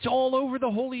 It's all over the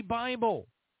Holy Bible.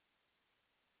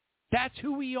 That's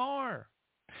who we are.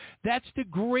 That's the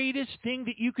greatest thing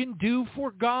that you can do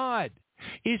for God,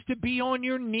 is to be on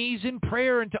your knees in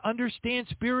prayer and to understand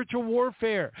spiritual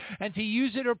warfare and to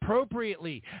use it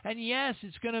appropriately. And yes,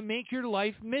 it's going to make your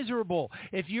life miserable.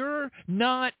 If you're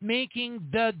not making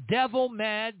the devil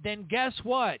mad, then guess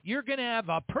what? You're going to have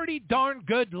a pretty darn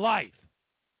good life.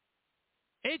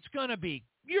 you're going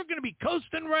to be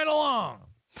coasting right along.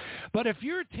 But if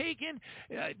you're taking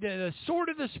the sword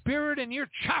of the Spirit and you're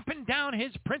chopping down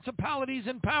his principalities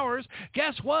and powers,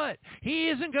 guess what? He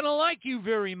isn't going to like you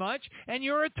very much, and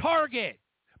you're a target.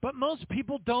 But most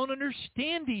people don't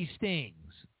understand these things.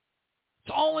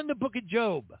 It's all in the book of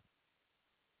Job.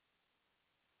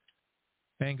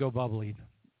 Mango bubbly.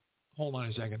 Hold on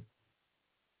a second.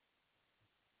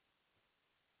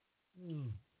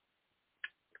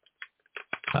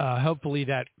 Hopefully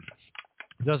that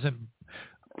doesn't...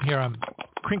 Here, I'm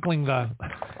crinkling the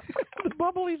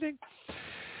bubbly thing.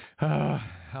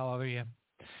 Hallelujah.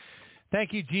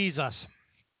 Thank you, Jesus.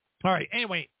 All right.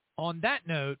 Anyway, on that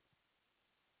note,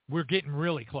 we're getting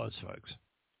really close, folks.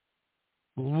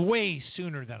 Way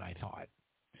sooner than I thought.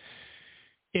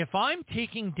 If I'm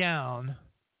taking down,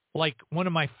 like, one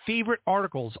of my favorite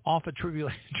articles off of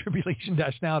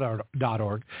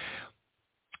tribulation-now.org,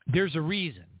 there's a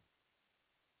reason.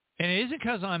 And it isn't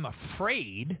because I'm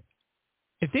afraid.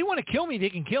 If they want to kill me, they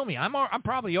can kill me. I'm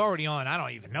probably already on, I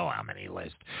don't even know how many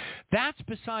lists. That's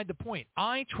beside the point.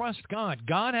 I trust God.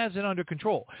 God has it under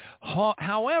control.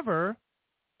 However,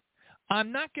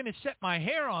 I'm not going to set my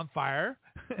hair on fire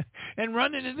and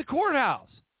run into the courthouse,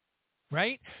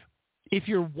 right? If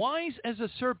you're wise as a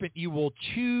serpent, you will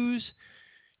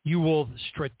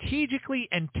strategically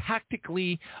and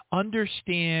tactically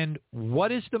understand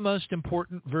what is the most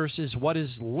important versus what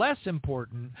is less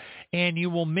important, and you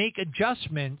will make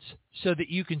adjustments so that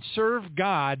you can serve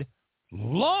God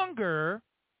longer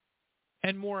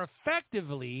and more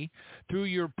effectively through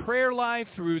your prayer life,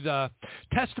 through the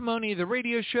testimony of the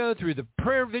radio show, through the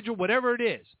prayer vigil, whatever it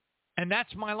is. And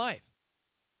that's my life.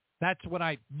 That's what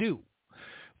I do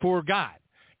for God.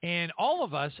 And all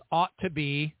of us ought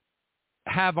to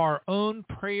have our own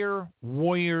prayer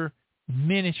warrior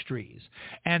ministries.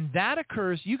 And that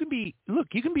occurs, you can be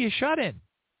a shut-in.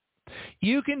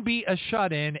 You can be a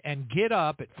shut-in and get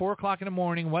up at 4 o'clock in the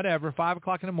morning, whatever, 5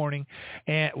 o'clock in the morning,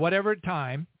 and whatever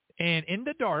time, and in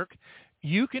the dark,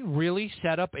 you can really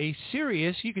set up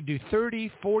you could do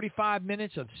 30, 45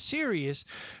 minutes of serious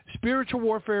spiritual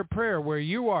warfare prayer where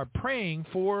you are praying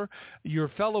for your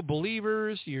fellow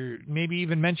believers. You're maybe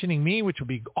even mentioning me, which would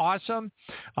be awesome.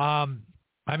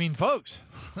 Folks,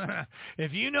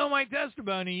 if you know my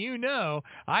testimony, you know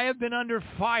I have been under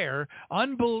fire,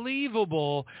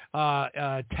 unbelievable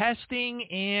testing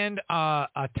and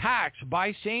attacks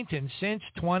by Satan since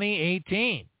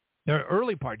 2018, the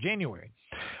early part, January.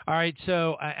 All right,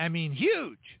 so,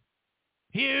 huge.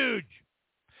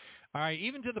 All right,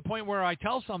 even to the point where I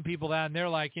tell some people that, and they're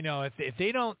like, if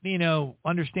they don't,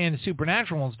 understand the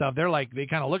supernatural and stuff, they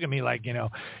kind of look at me like,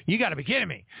 you got to be kidding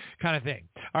me kind of thing.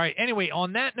 All right, anyway,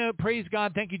 on that note, praise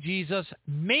God. Thank you, Jesus.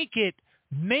 Make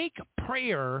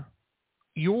prayer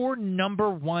your number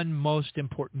one most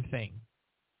important thing.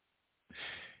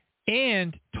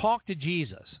 And talk to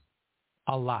Jesus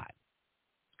a lot.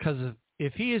 Because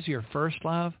if he is your first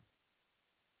love,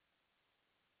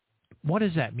 what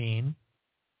does that mean?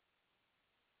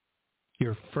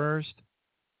 Your first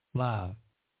love.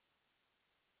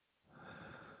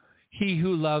 He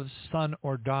who loves son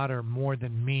or daughter more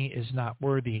than me is not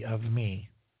worthy of me.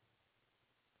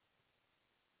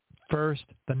 First,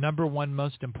 the number one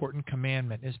most important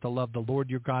commandment is to love the Lord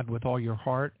your God with all your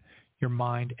heart, your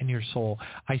mind, and your soul.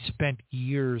 I spent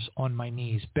years on my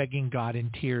knees begging God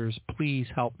in tears, please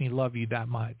help me love you that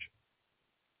much.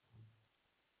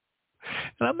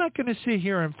 And I'm not going to sit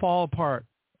here and fall apart,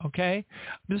 okay?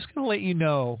 I'm just going to let you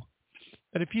know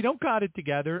that if you don't got it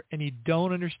together and you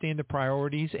don't understand the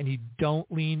priorities and you don't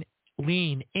lean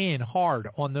in hard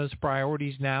on those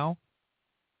priorities now,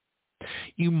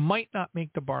 you might not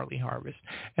make the barley harvest.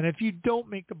 And if you don't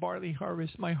make the barley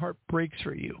harvest, my heart breaks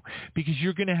for you because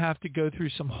you're going to have to go through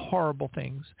some horrible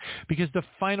things because the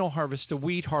final harvest, the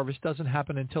wheat harvest, doesn't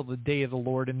happen until the day of the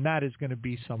Lord, and that is going to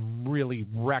be some really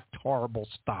wrecked, horrible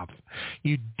stuff.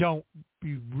 You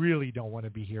really don't want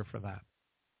to be here for that.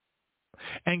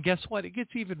 And guess what? It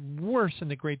gets even worse in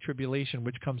the Great Tribulation,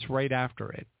 which comes right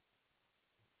after it.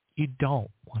 You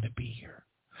don't want to be here.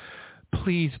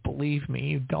 Please believe me,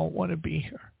 you don't want to be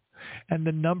here. And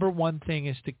the number one thing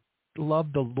is to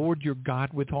love the Lord your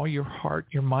God with all your heart,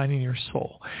 your mind, and your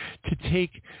soul. To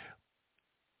take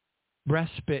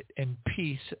respite and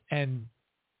peace and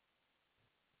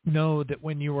know that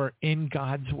when you are in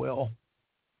God's will,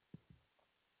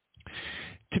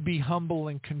 to be humble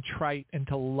and contrite and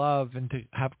to love and to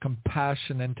have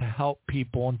compassion and to help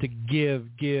people and to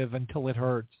give until it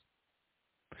hurts.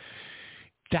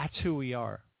 That's who we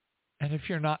are. And if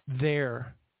you're not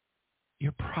there,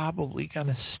 you're probably going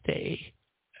to stay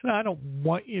And I don't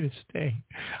want you to stay.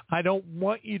 I don't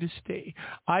want you to stay.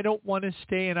 I don't want to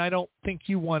stay, and I don't think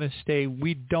you want to stay.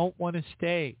 We don't want to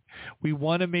stay. We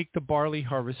want to make the barley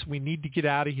harvest. We need to get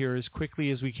out of here as quickly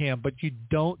as we can, but you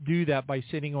don't do that by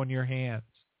sitting on your hands.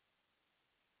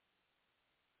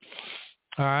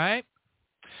 All right?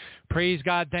 Praise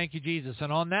God. Thank you, Jesus.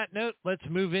 And on that note, let's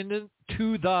move into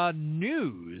the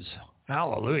news.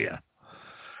 Hallelujah.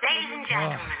 Ladies and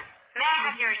gentlemen, may I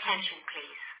have your attention, please?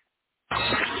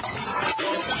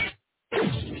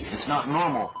 It's not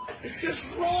normal. It's just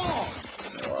wrong.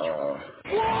 Wrong.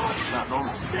 It's not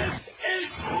normal. This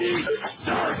is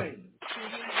disturbing.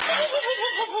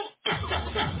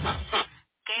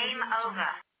 Game over.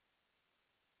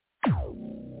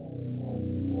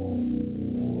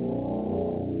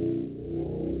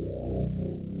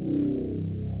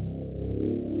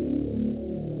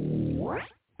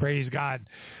 Praise God.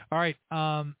 All right.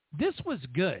 This was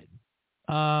good.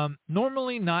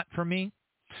 Normally not for me,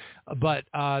 but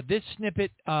this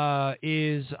snippet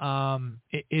is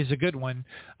a good one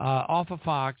off of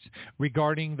Fox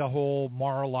regarding the whole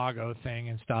Mar-a-Lago thing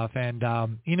and stuff. And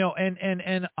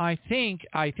and I think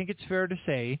it's fair to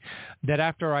say that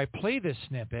after I play this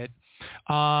snippet,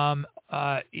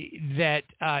 that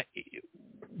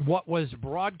what was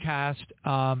broadcast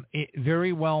it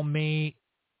very well may.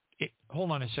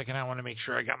 Hold on a second. I want to make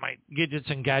sure I got my gadgets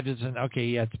and okay,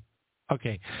 yeah,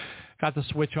 okay. Got the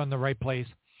switch on the right place.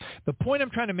 The point I'm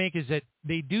trying to make is that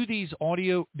they do these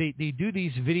they do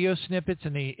these video snippets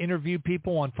and they interview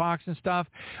people on Fox and stuff,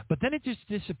 but then it just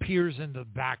disappears in the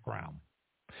background.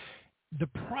 The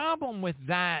problem with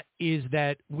that is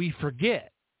that we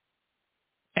forget.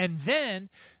 And then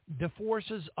the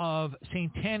forces of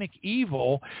satanic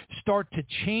evil start to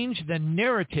change the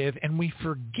narrative and we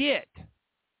forget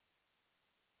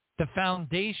the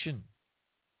foundation.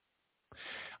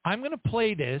 I'm going to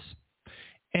play this,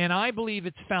 and I believe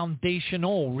it's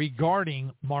foundational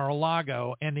regarding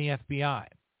Mar-a-Lago and the FBI.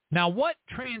 Now, what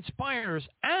transpires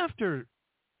after,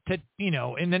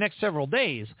 in the next several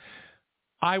days,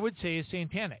 I would say is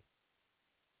satanic.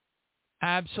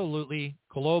 Absolutely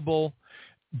global,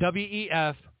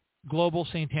 WEF, global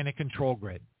satanic control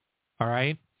grid. All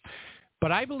right?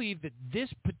 But I believe that this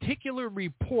particular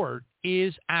report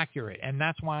is accurate, and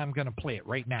that's why I'm going to play it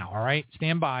right now, all right?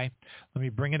 Stand by. Let me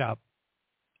bring it up.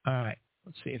 All right.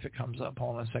 Let's see if it comes up.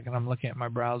 Hold on a second. I'm looking at my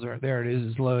browser. There it is.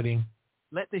 It's loading.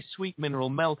 Let this sweet mineral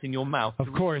melt in your mouth.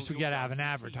 Of course, we got to have an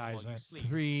advertisement.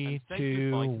 3,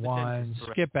 2, 1,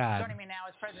 skip ad. Joining me now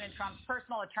is President Trump's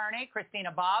personal attorney,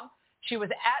 Christina Bobb. She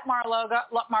was at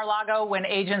Mar-a-Lago when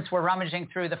agents were rummaging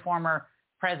through the former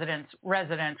president's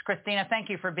residence. Christina, thank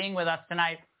you for being with us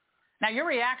tonight. Now, your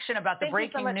reaction about the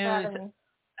breaking news,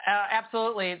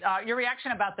 absolutely. Your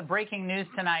reaction about the breaking news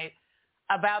tonight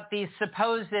about these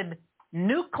supposed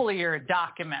nuclear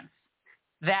documents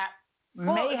that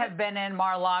may have been in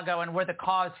Mar-a-Lago and were the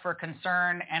cause for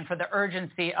concern and for the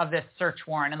urgency of this search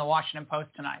warrant in the Washington Post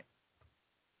tonight.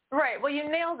 Right. Well, you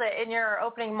nailed it in your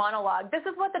opening monologue. This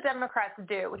is what the Democrats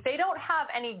do. They don't have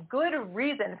any good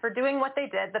reason for doing what they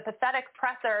did. The pathetic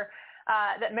presser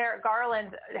that Merrick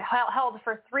Garland held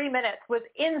for 3 minutes was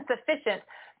insufficient.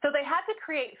 So they had to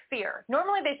create fear.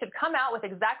 Normally, they should come out with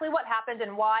exactly what happened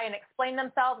and why and explain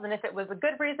themselves. And if it was a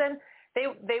good reason,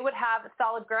 they would have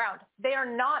solid ground. They are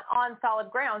not on solid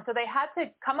ground. So they had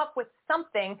to come up with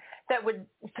something that would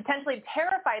potentially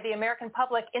terrify the American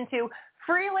public into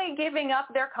freely giving up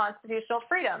their constitutional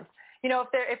freedoms.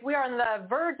 If we are on the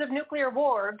verge of nuclear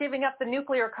war, giving up the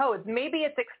nuclear codes, maybe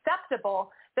it's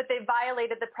acceptable that they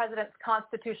violated the president's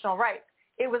constitutional rights.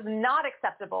 It was not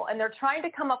acceptable, and they're trying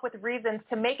to come up with reasons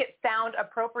to make it sound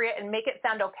appropriate and make it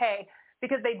sound okay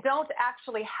because they don't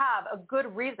actually have a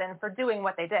good reason for doing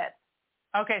what they did.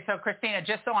 Okay, so Christina,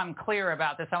 just so I'm clear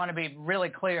about this, I want to be really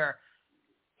clear.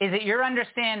 Is it your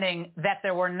understanding that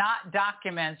there were not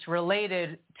documents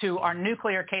related to our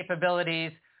nuclear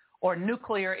capabilities or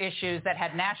nuclear issues that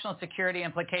had national security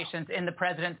implications in the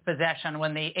president's possession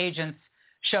when the agents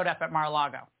showed up at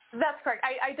Mar-a-Lago? That's correct.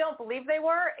 I don't believe they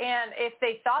were, and if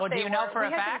they thought they were... Do you know for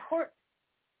a fact?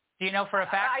 Do you know for a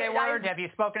fact they were? Have you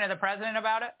spoken to the president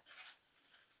about it?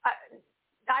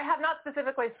 I have not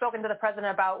specifically spoken to the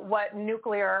president about what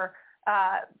nuclear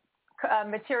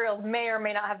materials may or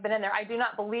may not have been in there. I do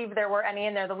not believe there were any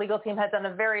in there. The legal team has done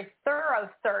a very thorough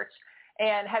search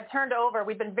and had turned over.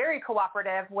 We've been very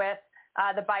cooperative with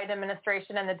the Biden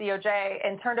administration and the DOJ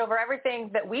and turned over everything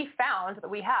that we found that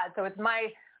we had. So it's my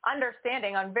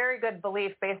understanding on very good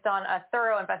belief based on a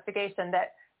thorough investigation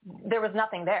that there was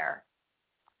nothing there.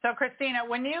 So Christina,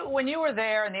 when you were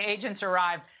there and the agents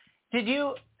arrived, did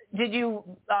you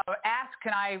ask,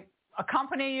 can I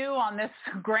accompany you on this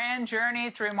grand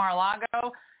journey through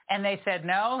Mar-a-Lago? And they said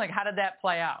no? Like, how did that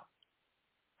play out?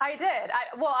 I did.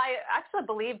 I actually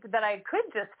believed that I could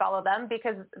just follow them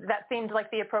because that seemed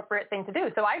like the appropriate thing to do.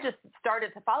 So I just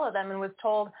started to follow them and was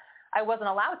told I wasn't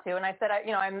allowed to. And I said,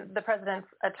 I'm the president's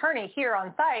attorney here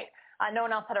on site. No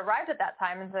one else had arrived at that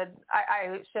time, and said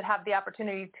I should have the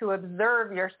opportunity to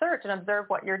observe your search and observe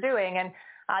what you're doing. And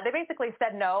they basically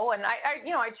said no. And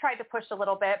I tried to push a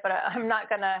little bit, but I'm not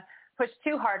going to push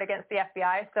too hard against the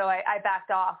FBI. So I backed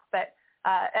off. But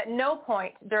at no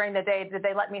point during the day did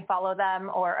they let me follow them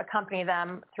or accompany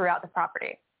them throughout the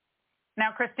property.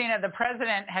 Now, Christina, the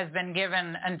president has been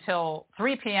given until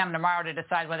 3 p.m. tomorrow to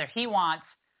decide whether he wants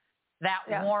that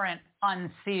warrant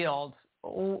unsealed.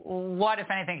 What,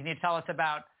 if anything, can you tell us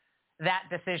about that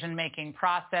decision-making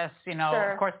process?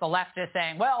 Of course, the left is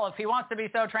saying, well, if he wants to be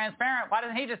so transparent, why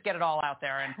doesn't he just get it all out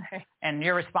there? And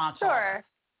your response? Sure.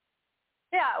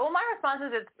 Yeah, well, my response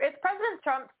is it's President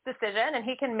Trump's decision, and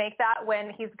he can make that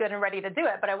when he's good and ready to do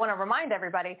it. But I want to remind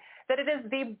everybody that it is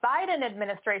the Biden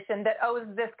administration that owes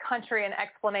this country an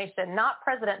explanation, not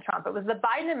President Trump. It was the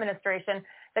Biden administration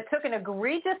that took an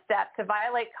egregious step to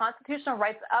violate constitutional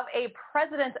rights of a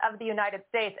president of the United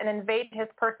States and invade his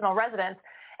personal residence.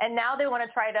 And now they want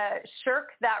to try to shirk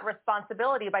that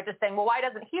responsibility by just saying, well, why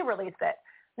doesn't he release it?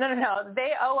 No.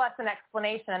 They owe us an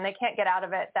explanation, and they can't get out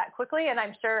of it that quickly. And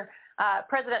I'm sure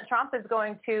President Trump is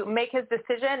going to make his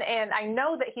decision, and I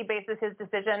know that he bases his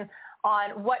decision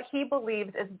on what he believes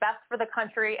is best for the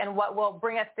country and what will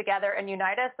bring us together and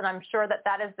unite us. And I'm sure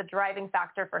that is the driving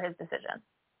factor for his decision.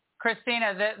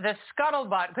 Christina, the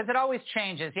scuttlebutt, because it always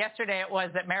changes. Yesterday it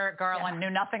was that Merrick Garland knew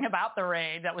nothing about the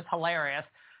raid. That was hilarious.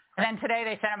 And then today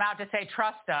they sent him out to say,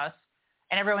 trust us,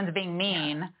 and everyone's being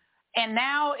mean. Yeah. And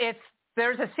now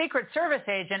there's a Secret Service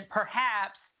agent,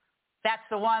 perhaps that's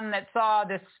the one that saw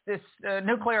this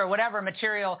nuclear or whatever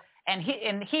material, and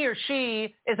he or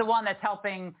she is the one that's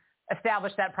helping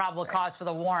establish that probable cause for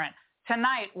the warrant.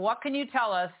 Tonight, what can you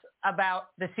tell us about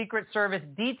the Secret Service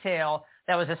detail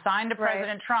that was assigned to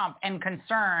President Trump and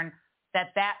concern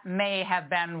that may have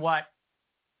been what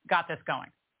got this going?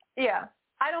 Yeah.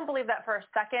 I don't believe that for a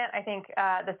second. I think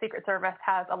the Secret Service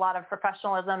has a lot of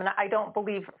professionalism, and I don't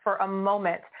believe for a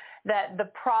moment that the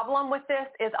problem with this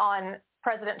is on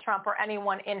President Trump or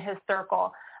anyone in his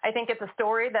circle. I think it's a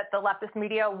story that the leftist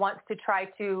media wants to try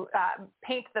to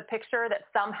paint the picture that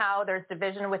somehow there's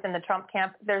division within the Trump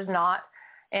camp. There's not.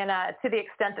 And to the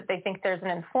extent that they think there's an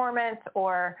informant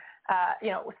or,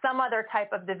 some other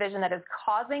type of division that is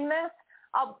causing this,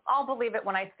 I'll believe it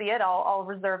when I see it. I'll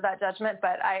reserve that judgment.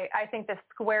 But I think this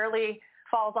squarely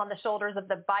falls on the shoulders of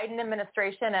the Biden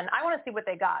administration. And I want to see what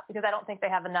they got because I don't think they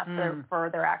have enough for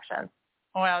their actions.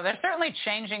 Well, they're certainly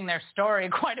changing their story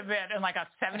quite a bit in like a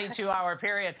 72-hour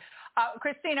period.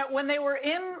 Christina, when they were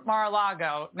in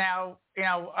Mar-a-Lago, now,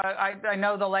 I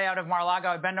know the layout of Mar-a-Lago.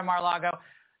 I've been to Mar-a-Lago.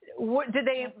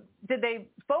 Did they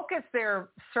focus their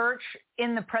search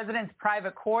in the president's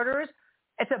private quarters?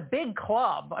 It's a big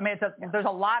club. I mean, there's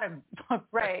a lot of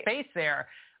space there.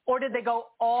 Or did they go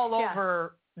all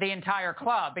over the entire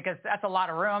club? Because that's a lot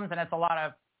of rooms and it's a lot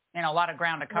of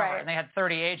ground to cover. Right. And they had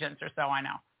 30 agents or so, I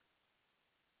know.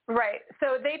 Right.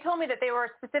 So they told me that they were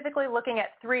specifically looking at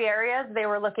 3 areas. They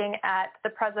were looking at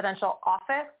the presidential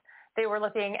office. They were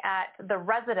looking at the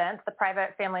residence, the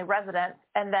private family residence,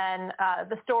 and then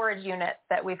the storage unit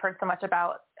that we've heard so much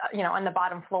about, on the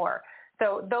bottom floor.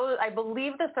 So I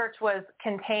believe the search was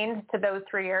contained to those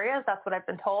 3 areas. That's what I've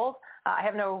been told. I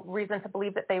have no reason to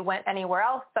believe that they went anywhere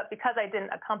else, but because I didn't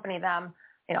accompany them,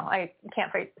 I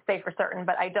can't say for certain,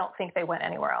 but I don't think they went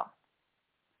anywhere else.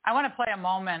 I want to play a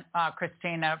moment,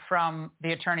 Christina, from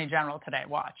the Attorney General today.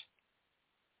 Watch.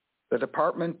 The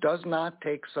department does not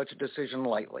take such a decision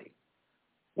lightly.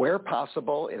 Where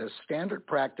possible, it is standard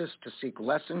practice to seek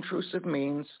less intrusive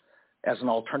means as an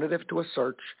alternative to a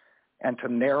search and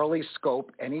to narrowly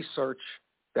scope any search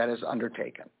that is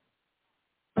undertaken.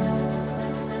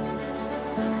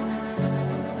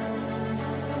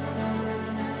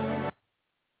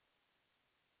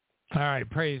 All right,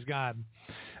 praise God.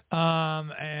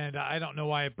 And I don't know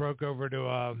why it broke over to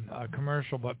a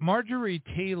commercial, but Marjorie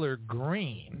Taylor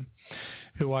Greene,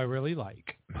 who I really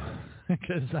like,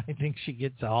 because I think she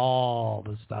gets all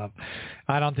the stuff.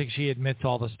 I don't think she admits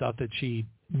all the stuff that she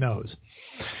knows.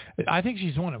 I think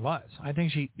she's one of us. I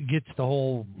think she gets the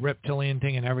whole reptilian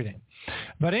thing and everything.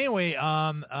 But anyway,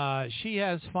 she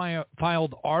has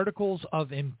filed articles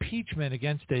of impeachment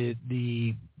against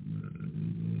the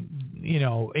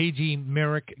AG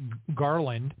Merrick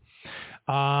Garland,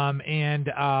 and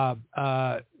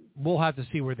we'll have to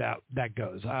see where that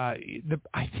goes.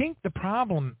 I think the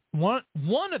problem, one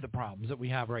of the problems that we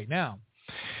have right now,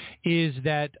 is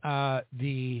that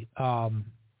the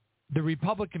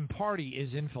Republican Party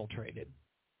is infiltrated,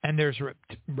 and there's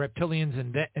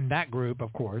reptilians in that group,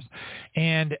 of course,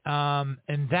 and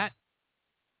that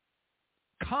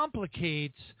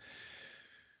complicates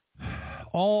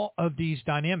all of these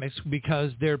dynamics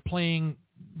because they're playing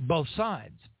both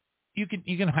sides. You can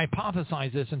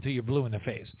hypothesize this until you're blue in the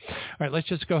face. All right, let's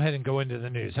just go ahead and go into the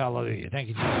news. Hallelujah. Thank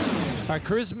you, Jesus. All right,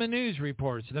 Charisma News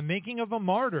reports the making of a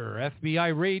martyr.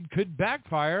 FBI raid could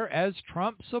backfire as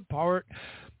Trump support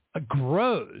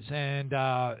grows. And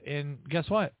guess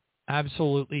what?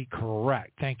 Absolutely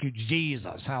correct. Thank you,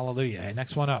 Jesus. Hallelujah. And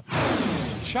next one up.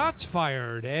 Shots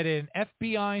fired at an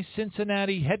FBI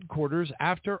Cincinnati headquarters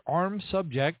after armed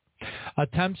subject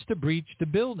attempts to breach the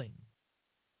building.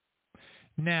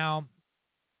 Now,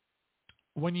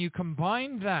 when you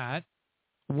combine that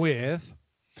with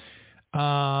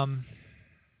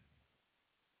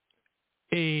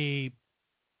a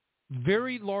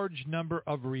very large number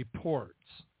of reports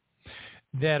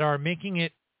that are making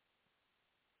it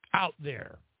out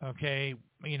there, okay?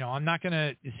 You know, I'm not going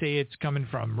to say it's coming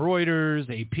from Reuters,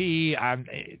 AP,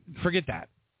 forget that.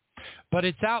 But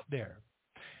it's out there.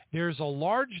 There's a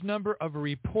large number of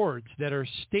reports that are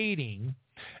stating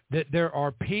that there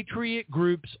are patriot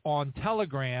groups on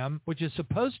Telegram, which is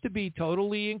supposed to be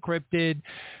totally encrypted,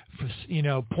 you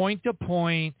know, point to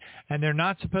point, and they're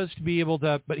not supposed to be able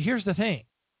to. But here's the thing.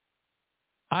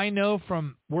 I know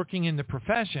from working in the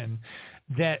profession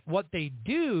that what they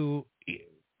do,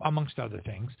 amongst other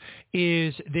things,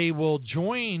 is they will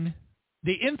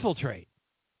they infiltrate.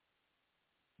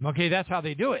 Okay, that's how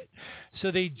they do it. So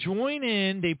they join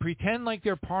in, they pretend like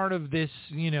they're part of this,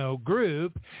 you know,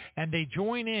 group, and they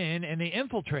join in and they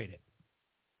infiltrate it.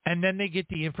 And then they get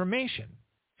the information.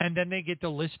 And then they get the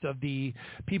list of the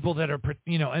people that are,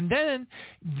 you know, and then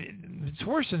it's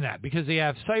worse than that because they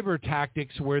have cyber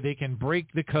tactics where they can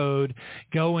break the code,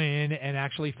 go in and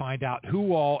actually find out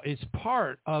who all is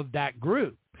part of that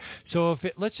group. So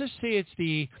let's just say it's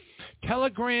the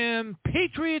Telegram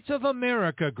Patriots of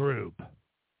America group.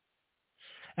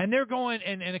 And they're going,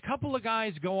 and a couple of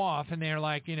guys go off, and they're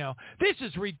like, you know, this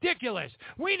is ridiculous.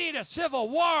 We need a civil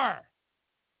war.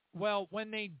 Well,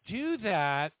 when they do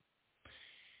that,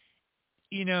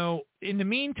 you know, in the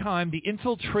meantime, the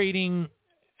infiltrating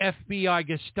FBI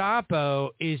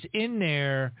Gestapo is in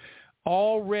there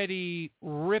already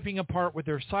ripping apart with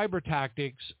their cyber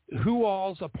tactics who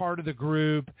all's a part of the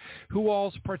group, who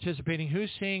all's participating, who's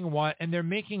saying what, and they're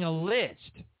making a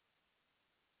list.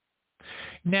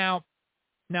 Now,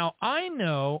 I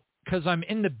know, because I'm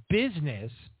in the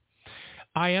business,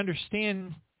 I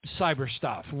understand cyber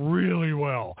stuff really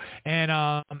well. And,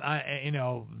 you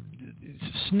know,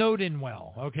 snowed in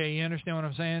well. Okay, you understand what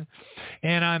I'm saying?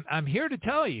 And I'm here to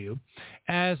tell you,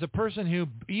 as a person who,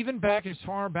 even back as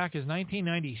far back as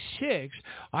 1996,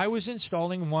 I was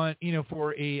installing one, you know,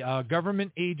 for a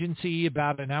government agency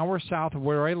about an hour south of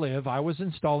where I live. I was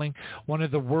installing one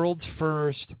of the world's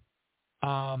first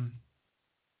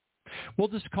we'll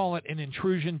just call it an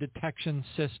intrusion detection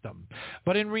system.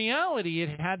 But in reality,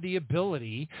 it had the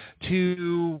ability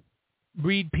to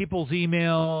read people's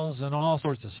emails and all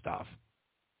sorts of stuff.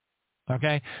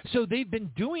 Okay? So they've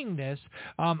been doing this.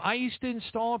 I used to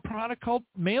install a product called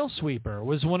Mail Sweeper. It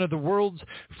was one of the world's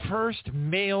first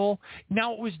mail.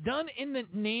 Now, it was done in the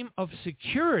name of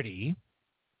security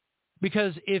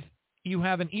because if you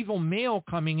have an evil mail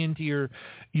coming into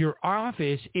your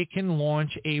office, it can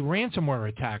launch a ransomware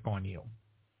attack on you.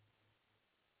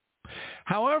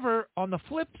 However, on the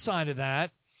flip side of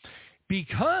that,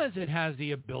 because it has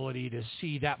the ability to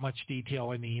see that much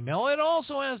detail in the email, it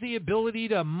also has the ability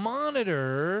to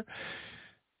monitor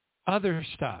other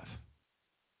stuff.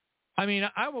 I mean,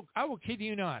 I will kid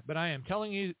you not, but I am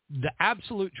telling you the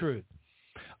absolute truth.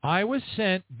 I was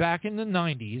sent back in the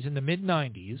 90s, in the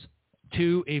mid-90s,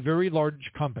 to a very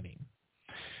large company.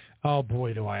 Oh,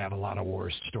 boy, do I have a lot of war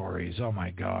stories. Oh,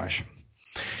 my gosh.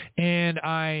 And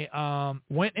I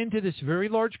went into this very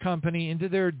large company, into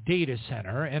their data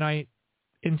center, and I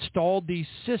installed these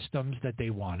systems that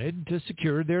they wanted to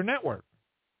secure their network.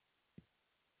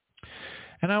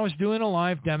 And I was doing a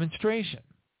live demonstration.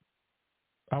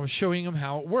 I was showing them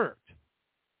how it worked.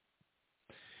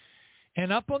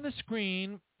 And up on the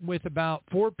screen, with about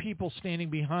 4 people standing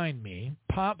behind me,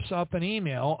 pops up an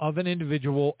email of an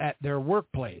individual at their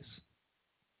workplace.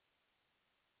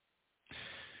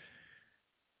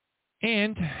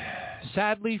 And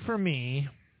sadly for me,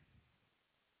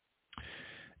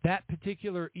 that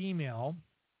particular email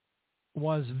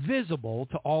was visible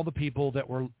to all the people that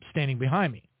were standing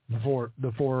behind me.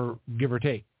 before give or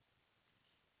take.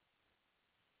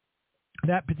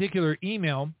 That particular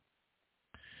email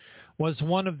was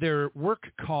one of their work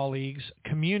colleagues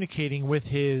communicating with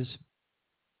his,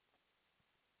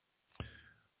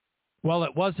 well,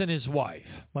 it wasn't his wife.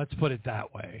 Let's put it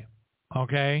that way.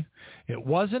 Okay? It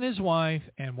wasn't his wife,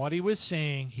 and what he was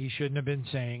saying, he shouldn't have been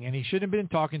saying, and he shouldn't have been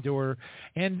talking to her.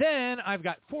 And then I've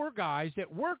got 4 guys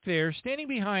that work there standing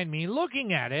behind me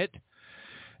looking at it,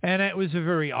 and it was a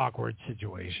very awkward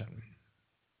situation.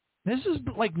 This is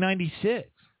like 96,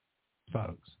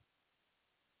 folks.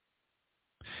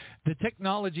 The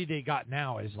technology they got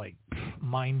now is like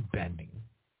mind-bending.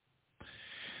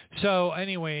 So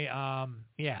anyway,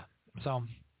 yeah. So,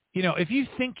 you know, if you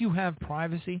think you have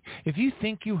privacy, if you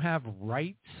think you have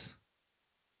rights,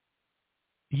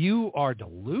 you are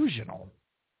delusional.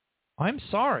 I'm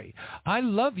sorry. I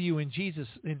love you in Jesus,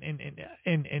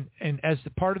 and as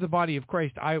the part of the body of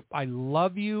Christ. I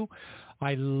love you.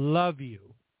 I love you.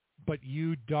 But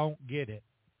you don't get it.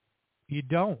 You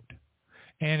don't.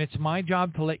 And it's my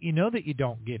job to let you know that you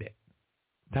don't get it.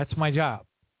 That's my job.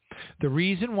 The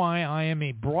reason why I am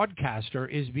a broadcaster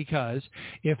is because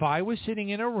if I was sitting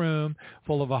in a room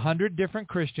full of 100 different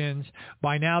Christians,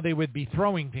 by now they would be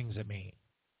throwing things at me.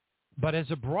 But as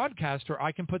a broadcaster,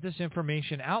 I can put this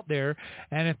information out there,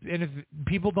 and if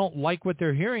people don't like what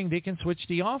they're hearing, they can switch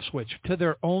the off switch to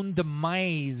their own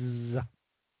demise.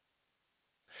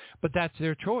 But that's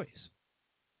their choice.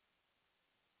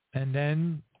 And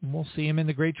then we'll see him in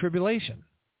the Great Tribulation.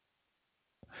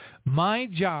 My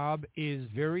job is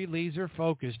very laser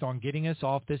focused on getting us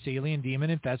off this alien demon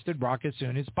infested rock as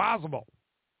soon as possible.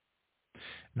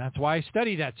 And that's why I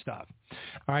study that stuff.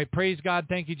 All right, praise God.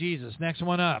 Thank you, Jesus. Next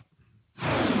one up.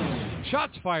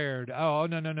 Shots fired. Oh,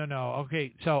 no.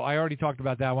 Okay, so I already talked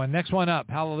about that one. Next one up.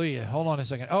 Hallelujah. Hold on a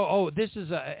second. This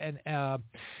is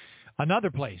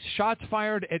another place. Shots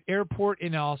fired at airport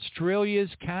in Australia's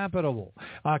capital.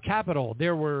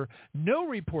 There were no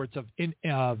reports of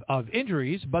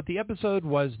injuries, but the episode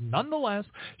was nonetheless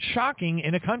shocking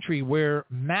in a country where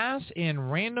mass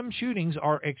and random shootings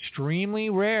are extremely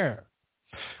rare.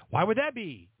 Why would that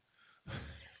be?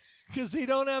 Because they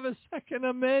don't have a Second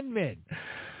Amendment.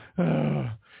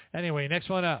 Anyway, next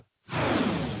one up.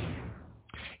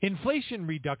 Inflation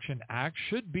Reduction Act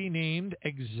should be named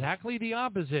exactly the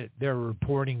opposite. They're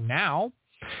reporting now.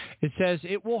 It says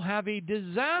it will have a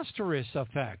disastrous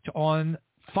effect on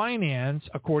finance,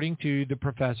 according to the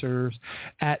professors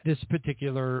at this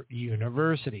particular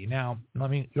university. Now, let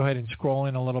me go ahead and scroll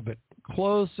in a little bit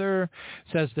closer.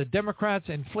 It says the Democrats'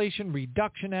 Inflation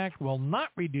Reduction Act will not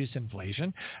reduce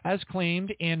inflation, as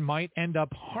claimed, and might end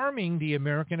up harming the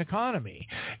American economy,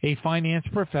 a finance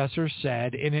professor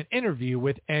said in an interview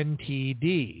with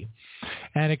NTD.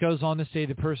 And it goes on to say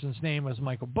the person's name was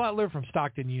Michael Butler from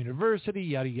Stockton University,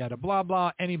 yada, yada, blah,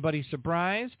 blah. Anybody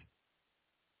surprised?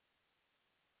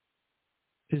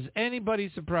 Is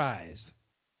anybody surprised?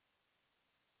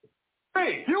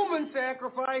 Hey, human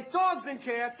sacrifice, dogs and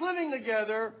cats living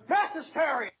together, mass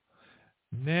hysteria.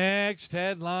 Next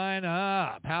headline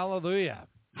up. Hallelujah.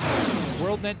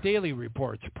 WorldNet Daily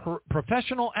reports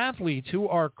professional athletes who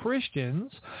are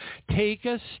Christians take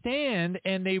a stand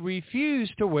and they refuse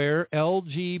to wear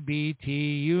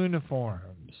LGBT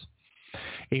uniforms.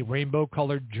 A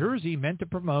rainbow-colored jersey meant to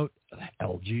promote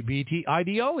LGBT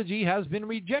ideology has been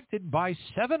rejected by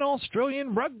 7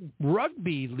 Australian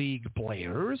rugby league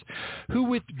players who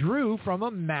withdrew from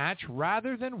a match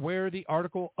rather than wear the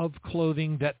article of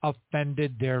clothing that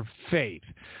offended their faith.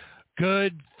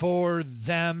 Good for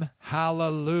them.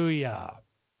 Hallelujah.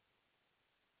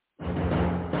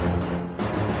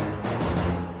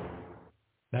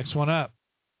 Next one up.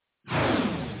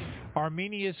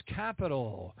 Armenia's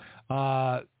capital,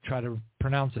 try to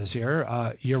pronounce this here,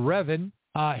 Yerevan,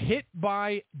 hit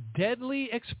by deadly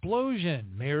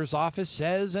explosion. Mayor's office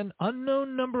says an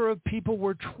unknown number of people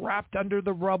were trapped under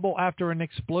the rubble after an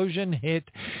explosion hit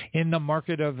in the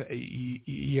market of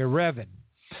Yerevan.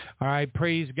 All right,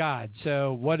 praise God.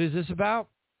 So what is this about?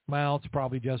 Well, it's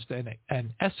probably just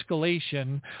an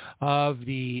escalation of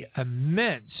the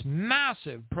immense,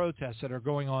 massive protests that are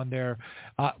going on there,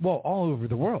 all over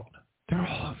the world. They're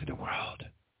all over the world.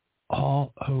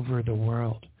 All over the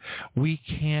world. We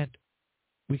can't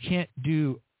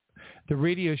do, the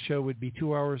radio show would be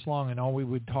 2 hours long and all we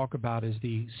would talk about is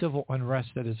the civil unrest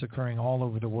that is occurring all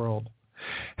over the world.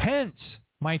 Hence,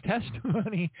 my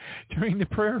testimony during the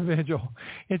prayer vigil.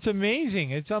 It's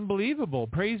amazing. It's unbelievable.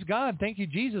 Praise God. Thank you,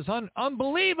 Jesus.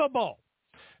 Unbelievable.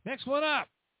 Next one up.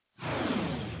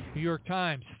 New York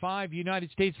Times. 5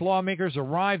 United States lawmakers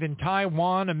arrive in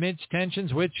Taiwan amidst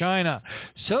tensions with China.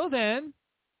 So then,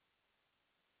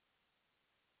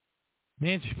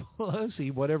 Nancy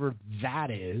Pelosi, whatever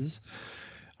that is.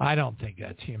 I don't think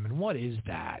that's human. What is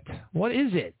that? What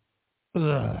is it?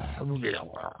 It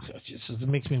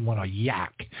makes me want to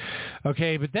yak.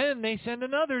 Okay, but then they send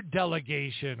another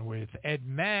delegation with Ed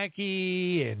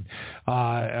Mackey and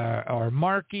or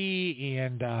Markey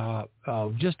and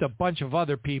just a bunch of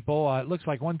other people. It looks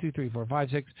like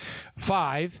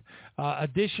 5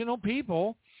 additional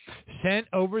people sent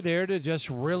over there to just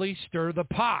really stir the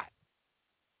pot.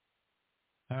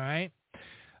 All right.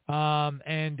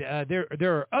 And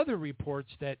there are other reports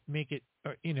that make it,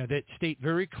 that state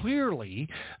very clearly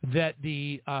that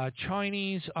the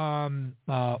Chinese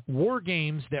war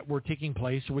games that were taking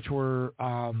place, which were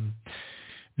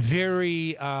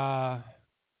very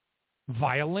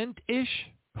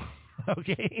violent-ish,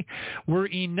 okay, were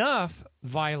enough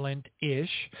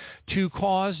violent-ish to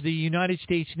cause the United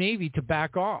States Navy to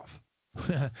back off.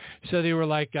 So they were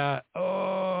like, I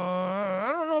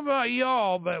don't know about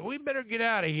y'all, but we better get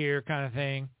out of here kind of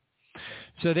thing.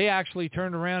 So they actually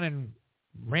turned around and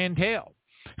ran tail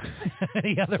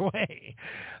the other way.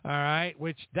 All right,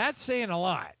 which that's saying a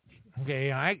lot.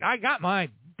 Okay, I got my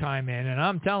time in, and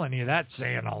I'm telling you, that's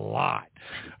saying a lot.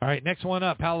 All right, next one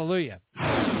up. Hallelujah.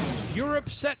 Europe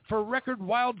set for record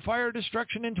wildfire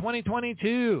destruction in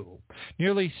 2022.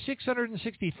 Nearly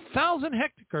 660,000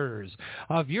 hectares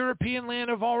of European land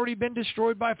have already been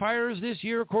destroyed by fires this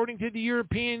year, according to the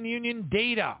European Union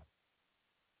data.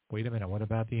 Wait a minute, what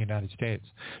about the United States?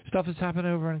 Stuff is happening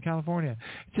over in California.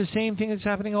 It's the same thing that's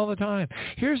happening all the time.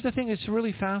 Here's the thing that's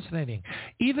really fascinating.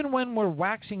 Even when we're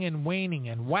waxing and waning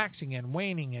and waxing and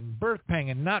waning and birth pang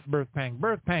and not birth pang,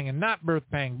 birth pang and not birth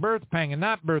pang, birth pang and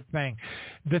not birth pang,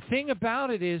 the thing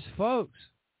about it is, folks,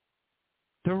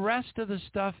 the rest of the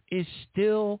stuff is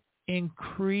still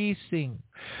increasing.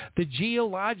 The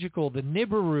geological, the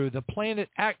Nibiru, the Planet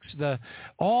X,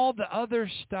 all the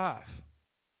other stuff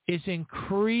is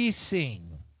increasing.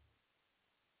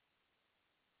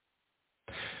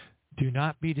 Do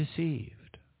not be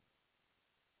deceived.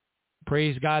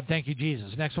 Praise God. Thank you,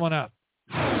 Jesus. Next one up.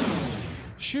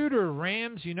 Shooter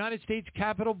rams United States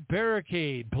Capitol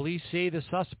barricade. Police say the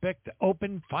suspect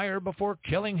opened fire before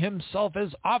killing himself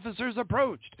as officers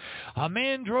approached. A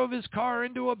man drove his car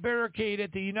into a barricade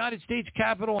at the United States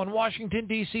Capitol in Washington,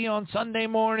 D.C. on Sunday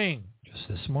morning. Just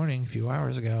this morning, a few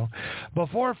hours ago,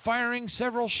 before firing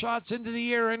several shots into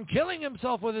the air and killing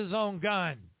himself with his own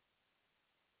gun.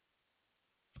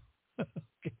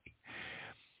 Okay.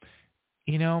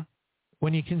 You know,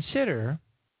 when you consider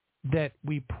that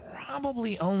we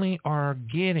probably only are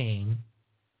getting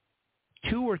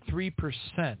 2 or 3%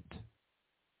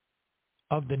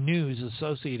 of the news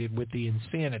associated with the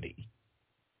insanity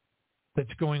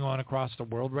that's going on across the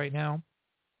world right now,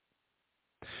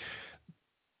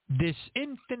 this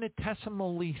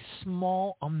infinitesimally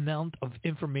small amount of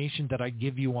information that I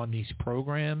give you on these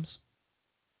programs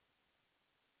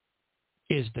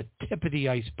is the tip of the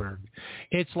iceberg.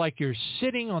 It's like you're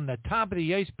sitting on the top of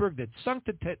the iceberg that sunk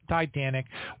the Titanic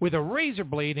with a razor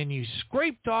blade and you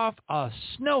scraped off a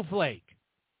snowflake.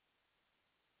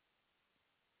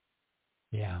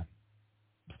 Yeah,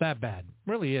 it's that bad.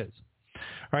 It really is.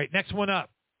 All right, next one up.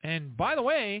 And by the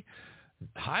way,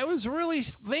 I was really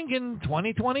thinking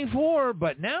 2024,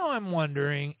 but now I'm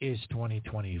wondering, is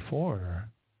 2024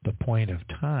 the point of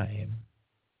time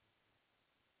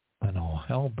when all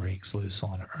hell breaks loose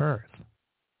on Earth?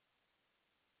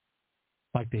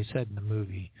 Like they said in the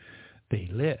movie They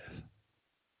Live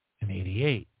in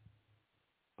 88.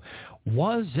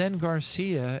 Was Zen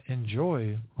Garcia and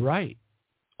Joye right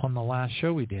on the last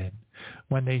show we did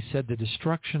when they said the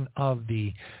destruction of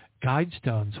the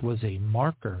Guidestones was a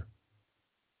marker?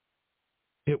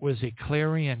 It was a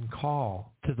clarion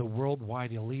call to the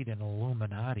worldwide elite and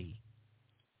Illuminati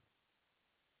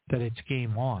that it's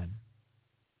game on.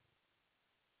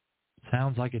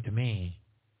 Sounds like it to me.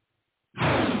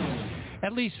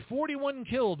 At least 41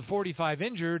 killed, 45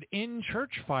 injured in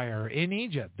church fire in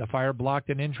Egypt. The fire blocked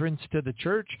an entrance to the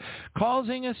church,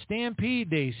 causing a stampede,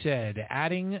 they said,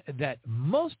 adding that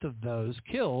most of those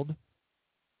killed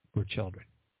were children.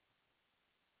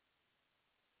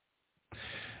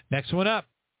 Next one up.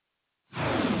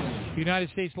 United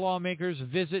States lawmakers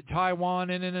visit Taiwan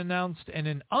in an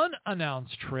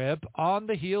unannounced trip on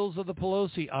the heels of the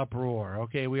Pelosi uproar.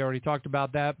 Okay, we already talked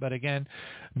about that, but again,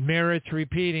 merits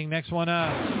repeating. Next one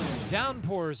up.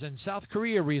 Downpours in South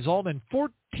Korea result in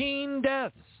 14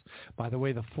 deaths. By the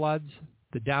way, the floods,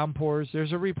 the downpours,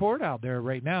 there's a report out there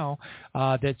right now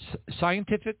that's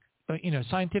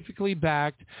scientifically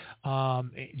backed,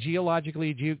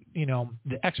 geologically,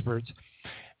 the experts,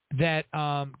 that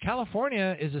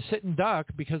California is a sitting duck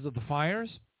because of the fires.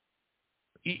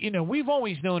 we've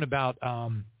always known about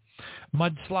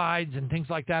mudslides and things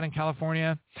like that in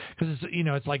California because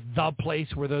it's like the place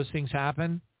where those things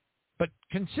happen. But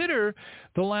consider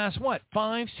the last,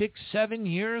 5, 6, 7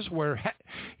 years where,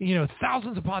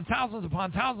 thousands upon thousands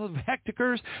upon thousands of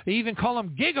hectares, they even call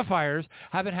them gigafires,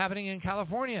 have been happening in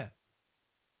California.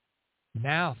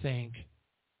 Now think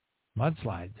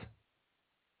mudslides.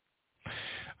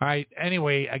 All right.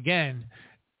 Anyway, again,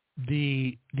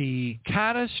 the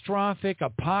catastrophic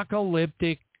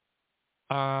apocalyptic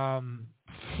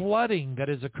flooding that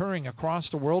is occurring across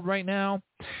the world right now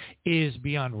is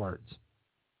beyond words.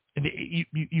 And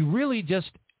you really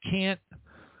just can't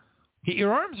get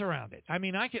your arms around it. I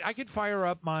mean, I could fire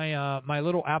up my my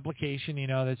little application,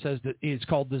 that says that it's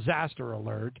called Disaster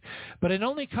Alert, but it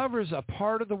only covers a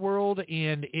part of the world,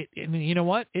 and you know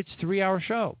what? It's a 3-hour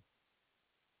show.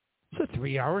 It's a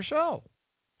 3-hour show.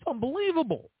 It's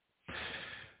unbelievable.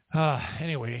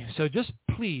 Anyway, so just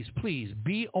please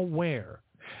be aware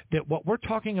that what we're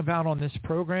talking about on this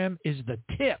program is the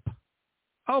tip.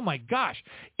 Oh my gosh,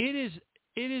 it is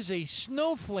a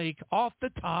snowflake off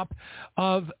the top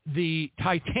of the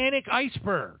Titanic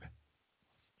iceberg.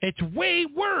 It's way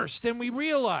worse than we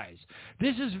realize.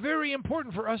 This is very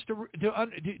important for us to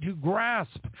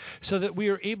grasp so that we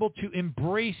are able to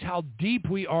embrace how deep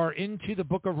we are into the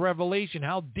book of Revelation,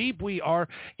 how deep we are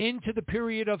into the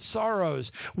period of sorrows.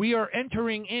 We are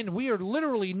entering in. We are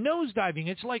literally nosediving.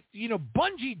 It's like,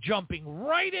 bungee jumping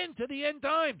right into the end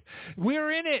times.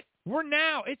 We're in it. We're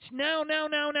now. It's now.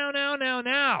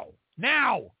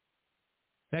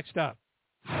 Next up.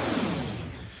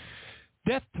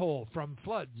 Death toll from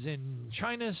floods in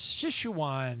China's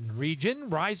Sichuan region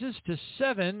rises to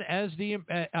 7 as the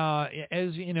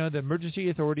emergency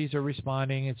authorities are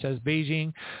responding. It says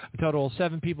Beijing, a total of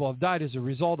 7 people have died as a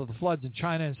result of the floods in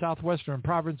China and southwestern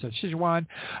province of Sichuan.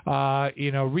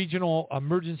 Regional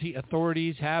emergency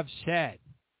authorities have said.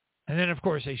 And then, of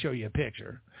course, they show you a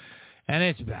picture. And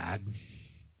it's bad.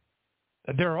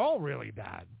 They're all really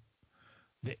bad.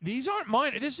 These aren't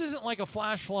mine. This isn't like a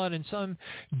flash flood and some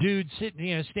dude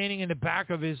sitting, standing in the back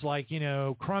of his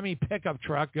crummy pickup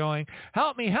truck going,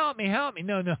 "Help me, help me, help me."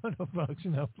 No, folks,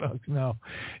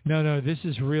 no. This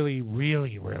is really,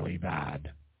 really, really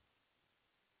bad.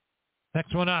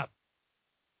 Next one up.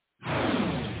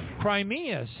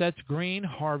 Crimea sets grain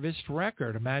harvest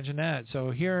record. Imagine that.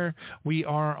 So here we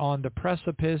are on the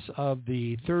precipice of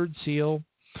the third seal,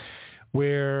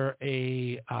 where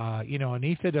an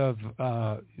ephod of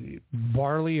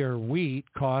barley or wheat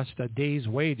cost a day's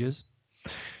wages.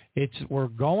 We're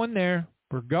going there.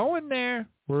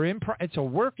 It's a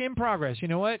work in progress. You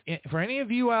know what? For any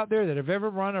of you out there that have ever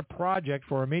run a project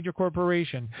for a major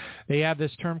corporation, they have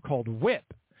this term called WIP.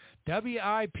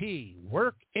 WIP,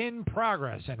 work in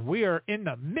progress, and we are in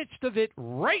the midst of it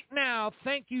right now.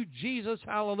 Thank you, Jesus.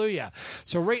 Hallelujah.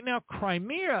 So right now,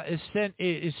 Crimea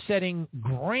is setting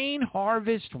grain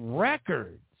harvest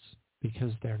records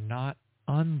because they're not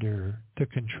under the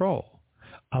control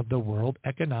of the World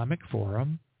Economic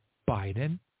Forum,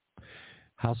 Biden,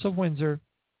 House of Windsor,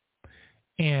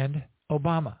 and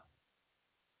Obama.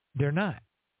 They're not.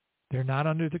 They're not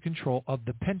under the control of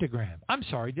the pentagram. I'm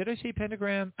sorry, did I say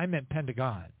pentagram? I meant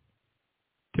Pentagon.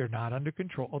 They're not under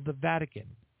control of the Vatican.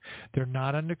 They're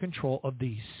not under control of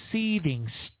the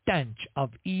seething stench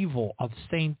of evil of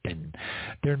Satan.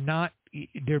 Now,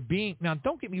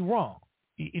 don't get me wrong.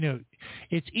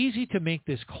 It's easy to make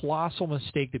this colossal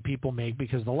mistake that people make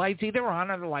because the light's either on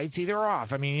or the light's either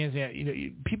off. I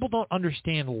mean, people don't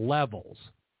understand levels.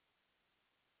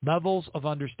 Levels of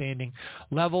understanding,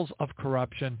 levels of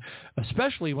corruption,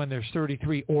 especially when there's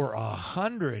 33 or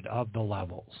 100 of the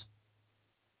levels.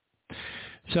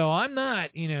 So I'm not,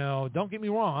 don't get me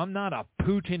wrong, I'm not a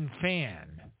Putin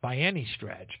fan by any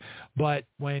stretch. But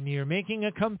when you're making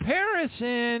a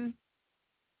comparison,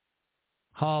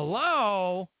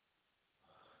 hello,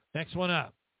 next one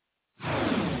up.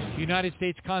 United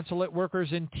States consulate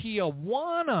workers in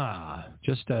Tijuana,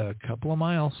 just a couple of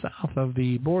miles south of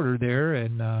the border there.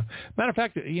 And matter of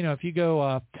fact, if you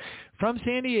go from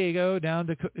San Diego down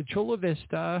to Chula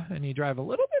Vista and you drive a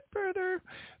little bit further,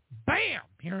 bam,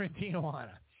 you're in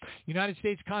Tijuana. United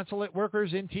States consulate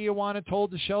workers in Tijuana told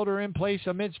to shelter in place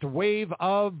amidst a wave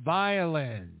of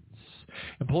violence.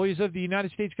 Employees of the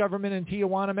United States government in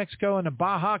Tijuana, Mexico, and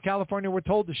Baja, California were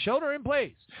told to shelter in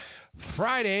place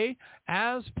Friday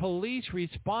as police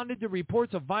responded to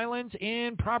reports of violence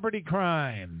and property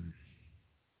crime.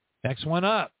 Next one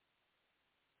up.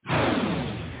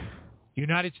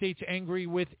 United States angry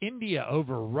with India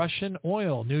over Russian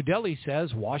oil. New Delhi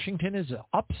says Washington is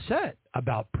upset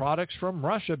about products from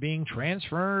Russia being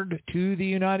transferred to the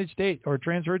United States, or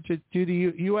transferred to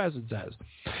the U.S., it says.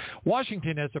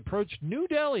 Washington has approached New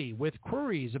Delhi with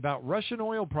queries about Russian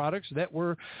oil products that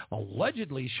were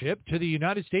allegedly shipped to the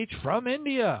United States from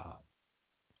India.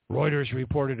 Reuters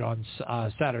reported on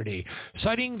Saturday,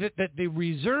 citing that the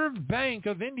Reserve Bank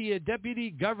of India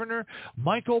Deputy Governor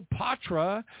Michael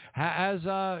Patra has,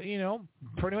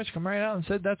 pretty much come right out and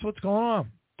said that's what's going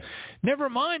on. Never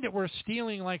mind that we're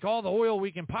stealing like all the oil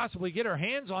we can possibly get our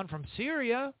hands on from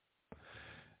Syria.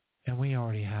 And we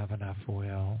already have enough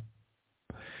oil.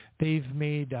 They've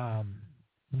made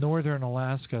northern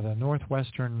Alaska, the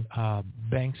northwestern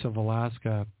banks of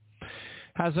Alaska,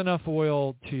 has enough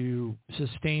oil to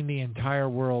sustain the entire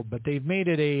world, but they've made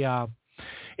it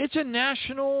it's a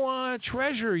national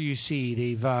treasure, you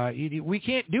see. We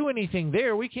can't do anything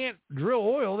there. We can't drill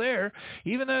oil there,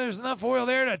 even though there's enough oil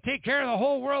there to take care of the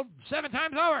whole world 7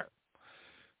 times over.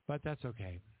 But that's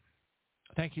okay.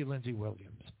 Thank you, Lindsey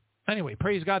Williams. Anyway,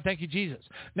 praise God. Thank you, Jesus.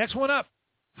 Next one up.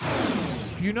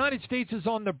 United States is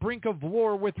on the brink of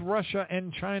war with Russia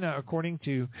and China, according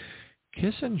to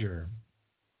Kissinger.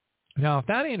 Now, if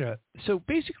that ain't so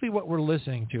basically what we're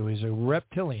listening to is a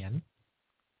reptilian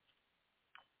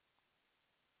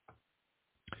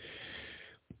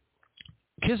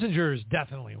Kissinger is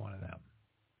definitely one of them.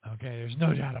 Okay, there's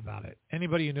no doubt about it.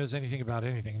 Anybody who knows anything about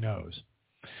anything knows.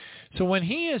 So when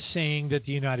he is saying that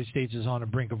the United States is on the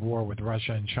brink of war with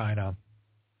Russia and China,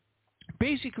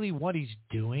 basically what he's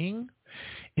doing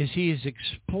is he is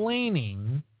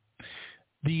explaining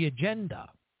the agenda.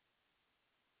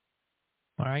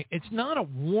 All right? It's not a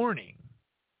warning.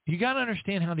 You got to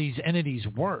understand how these entities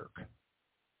work.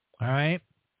 All right?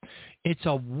 It's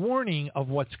a warning of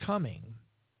what's coming,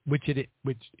 which it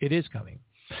is coming.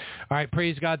 All right,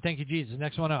 praise God. Thank you, Jesus.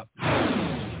 Next one up.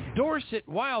 Dorset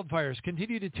wildfires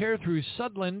continue to tear through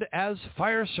Sutherland as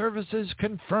fire services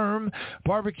confirm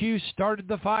barbecue started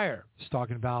the fire. It's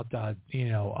talking about, the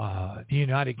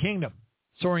United Kingdom.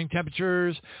 Soaring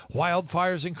temperatures,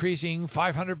 wildfires increasing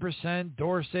 500%,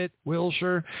 Dorset,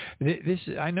 Wiltshire.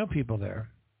 I know people there.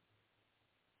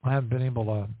 I haven't been able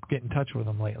to get in touch with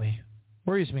them lately.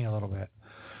 Worries me a little bit.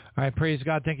 All right, praise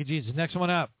God. Thank you, Jesus. Next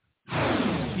one up.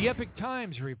 The Epic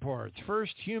Times reports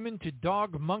first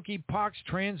human-to-dog monkeypox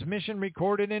transmission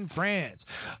recorded in France.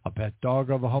 A pet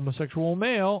dog of a homosexual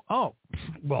male. Oh,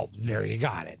 well, there you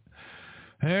got it.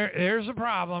 There's a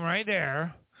problem right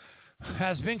there.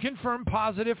 Has been confirmed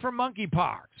positive for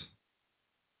monkeypox.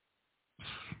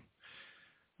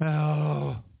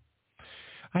 Oh.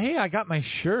 Hey, I got my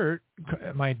shirt,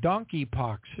 my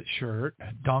donkeypox shirt.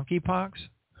 Donkeypox?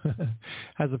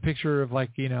 Has a picture of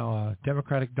a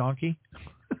Democratic donkey.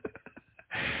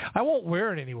 I won't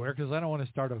wear it anywhere because I don't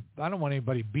want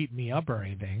anybody beating me up or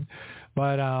anything.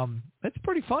 But it's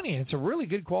pretty funny. It's a really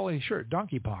good quality shirt,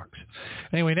 Donkeypox.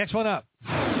 Anyway, next one up.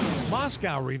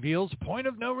 Moscow reveals point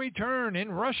of no return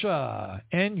in Russia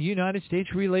and United States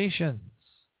relations.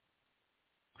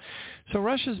 So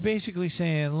Russia's basically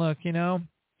saying, look,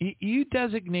 you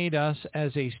designate us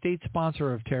as a state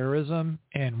sponsor of terrorism,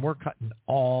 and we're cutting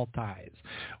all ties.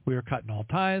 We are cutting all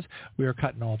ties. We are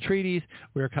cutting all treaties.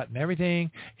 We are cutting everything.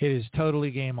 It is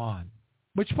totally game on,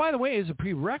 which, by the way, is a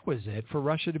prerequisite for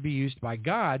Russia to be used by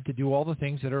God to do all the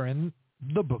things that are in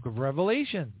the book of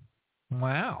Revelation.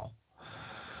 Wow.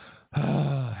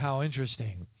 How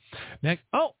interesting. Next.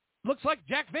 Oh, looks like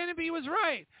Jack Vanderby was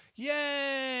right.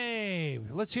 Yay.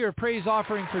 Let's hear a praise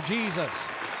offering for Jesus.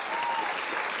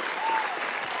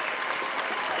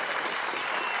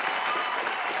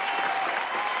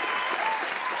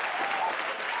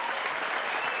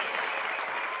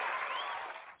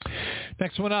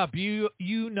 Next one up,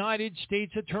 United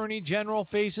States Attorney General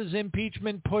faces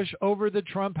impeachment push over the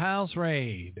Trump house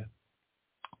raid.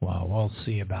 Well, we'll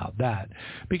see about that.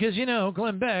 Because,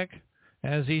 Glenn Beck,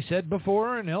 as he said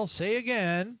before, and he'll say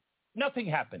again, nothing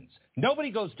happens. Nobody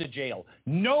goes to jail.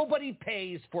 Nobody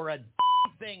pays for a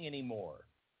thing anymore.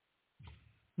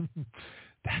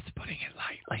 That's putting it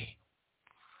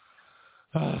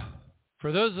lightly.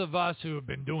 For those of us who have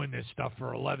been doing this stuff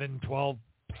for 11, 12,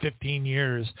 15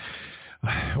 years,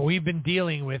 we've been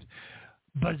dealing with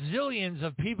bazillions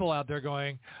of people out there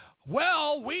going,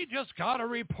 well, we just got a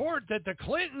report that the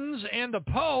Clintons and the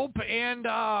Pope and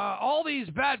all these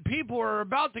bad people are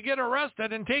about to get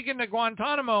arrested and taken to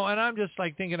Guantanamo. And I'm just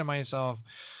thinking to myself,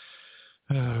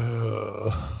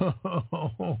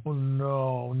 oh,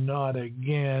 no, not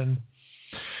again.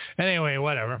 Anyway,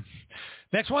 whatever.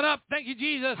 Next one up. Thank you,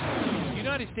 Jesus.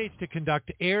 United States to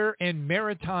conduct air and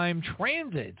maritime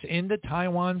transits in the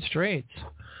Taiwan Straits.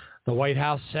 The White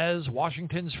House says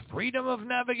Washington's freedom of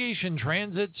navigation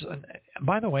transits. And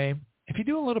by the way, if you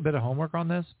do a little bit of homework on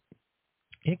this,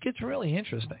 it gets really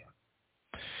interesting.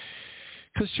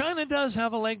 Because China does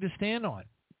have a leg to stand on.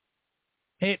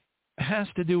 It has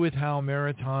to do with how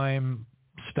maritime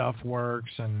stuff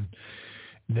works, and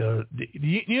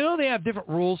they have different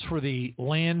rules for the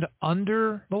land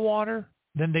under the water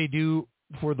than they do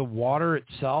for the water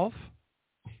itself.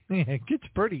 It gets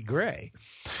pretty gray.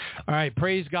 All right,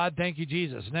 praise God, thank you,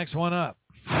 Jesus. Next one up.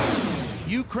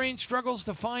 Ukraine struggles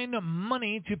to find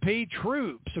money to pay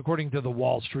troops, according to the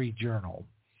Wall Street Journal.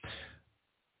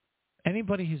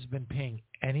 Anybody who's been paying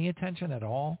any attention at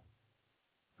all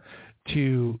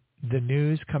to the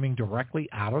news coming directly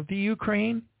out of the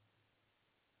Ukraine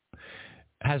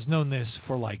has known this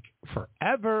for like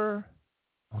forever.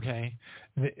 Okay,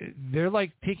 they're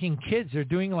like taking kids. They're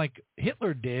doing like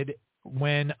Hitler did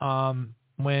when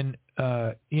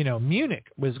Munich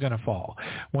was going to fall,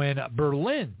 when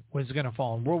Berlin was going to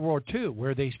fall in World War II,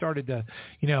 where they started to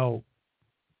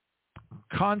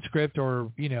conscript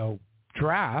or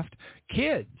draft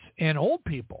kids and old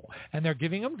people, and they're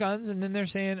giving them guns, and then they're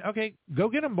saying, okay, go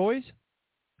get them, boys.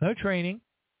 No training.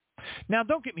 Now,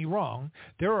 don't get me wrong.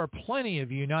 There are plenty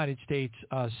of United States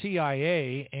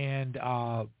CIA and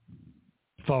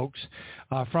folks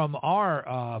from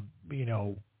our,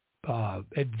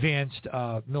 advanced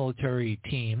military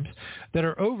teams that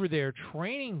are over there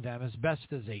training them as best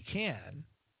as they can.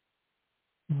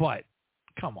 But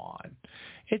come on,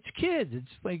 it's kids. It's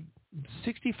like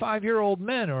 65-year-old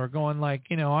men who are going like,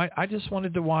 I just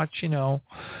wanted to watch,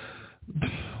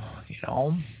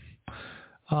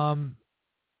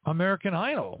 American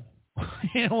Idol.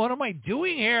 What am I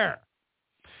doing here?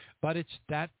 But it's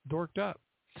that dorked up.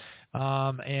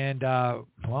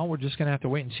 We're just going to have to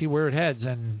wait and see where it heads,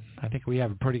 and I think we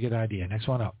have a pretty good idea. Next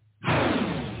one up.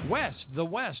 The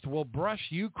West will brush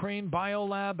Ukraine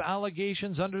biolab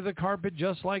allegations under the carpet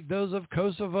just like those of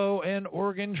Kosovo and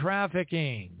organ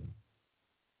trafficking.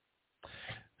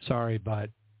 Sorry, but...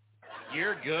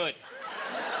 You're good.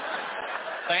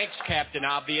 Thanks, Captain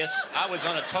Obvious. I was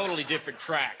on a totally different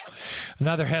track.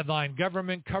 Another headline,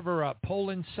 government cover-up,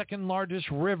 Poland's second largest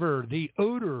river, the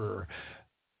Oder.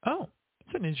 Oh,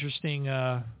 that's an interesting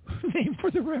name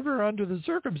for the river under the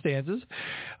circumstances.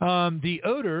 The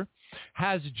Oder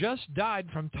has just died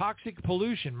from toxic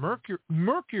pollution,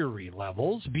 mercury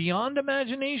levels beyond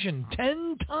imagination.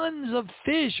 10 tons of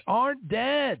fish are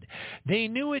dead. They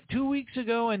knew it 2 weeks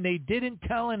ago, and they didn't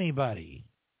tell anybody.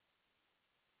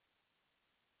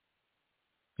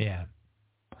 Yeah.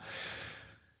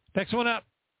 Next one up.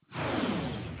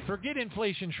 Forget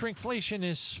inflation. Shrinkflation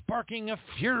is sparking a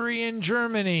fury in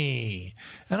Germany.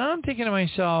 And I'm thinking to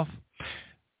myself,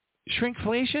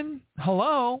 shrinkflation?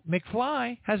 Hello,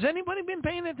 McFly. Has anybody been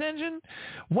paying attention?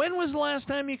 When was the last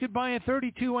time you could buy a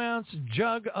 32-ounce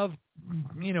jug of,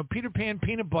 Peter Pan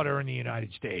peanut butter in the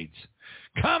United States?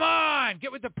 Come on,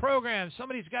 get with the program.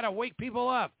 Somebody's got to wake people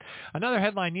up. Another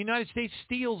headline, the United States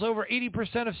steals over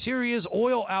 80% of Syria's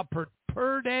oil output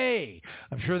per day.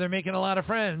 I'm sure they're making a lot of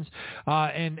friends.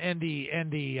 And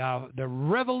the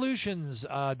revolutions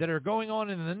that are going on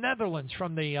in the Netherlands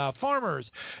from the farmers.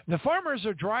 The farmers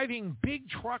are driving big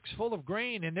trucks full of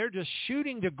grain, and they're just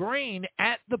shooting the grain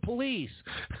at the police.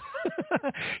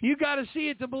 You got to see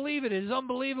it to believe it. It is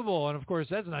unbelievable. And, of course,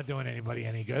 that's not doing anybody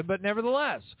any good. But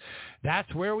nevertheless,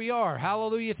 that's where we are.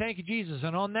 Hallelujah. Thank you, Jesus.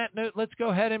 And on that note, let's go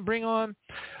ahead and bring on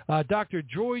Dr.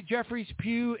 Joye, Jeffries,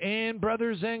 Pugh, and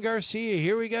Brother Zen Garcia.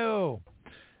 Here we go.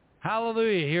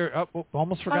 Hallelujah. Here,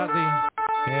 almost forgot the...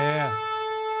 Yeah.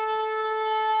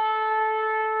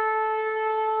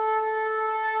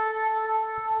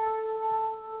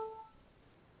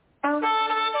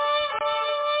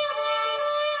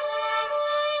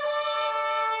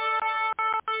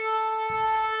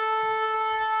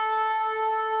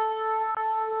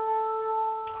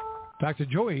 Dr.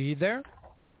 Joye, are you there?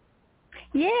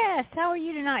 Yes. How are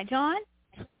you tonight, John?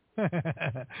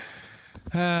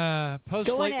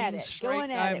 Post-lightning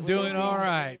strike, I'm doing all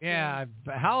right. Yeah,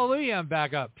 hallelujah, I'm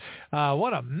back up.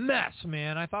 What a mess,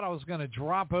 man. I thought I was going to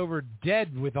drop over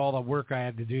dead with all the work I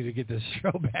had to do to get this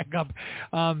show back up.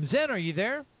 Zen, are you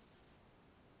there?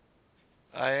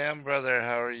 I am, brother.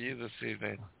 How are you this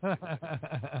evening?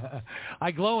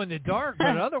 I glow in the dark,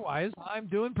 but otherwise, I'm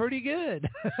doing pretty good.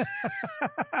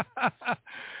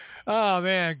 Oh,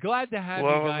 man. Glad to have you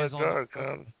guys in the dark,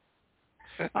 huh?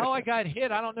 Oh, I got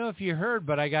hit. I don't know if you heard,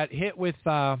 but I got hit with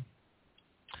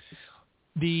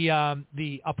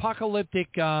the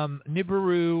apocalyptic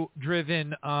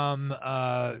Nibiru-driven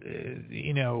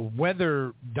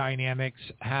weather dynamics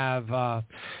have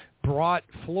brought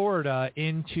Florida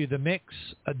into the mix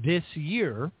this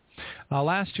year.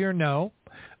 Last year, no,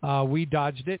 we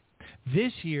dodged it.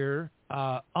 This year,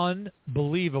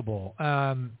 unbelievable.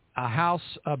 A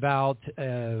house about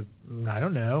I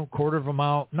don't know, quarter of a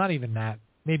mile, not even that,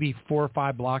 maybe 4 or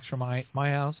 5 blocks from my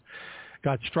house,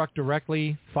 got struck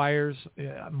directly, fires,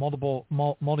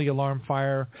 multi-alarm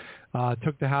fire,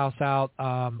 took the house out.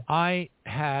 I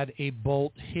had a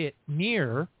bolt hit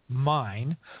near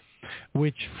mine,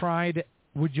 which fried,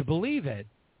 would you believe it,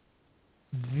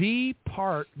 the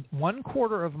part,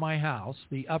 1/4 of my house,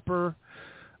 the upper,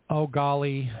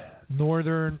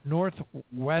 northeastern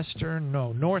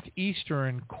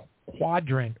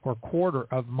quadrant or quarter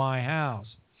of my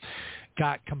house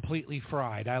got completely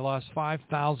fried. I lost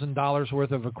 $5,000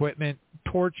 worth of equipment,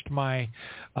 torched my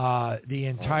the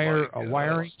entire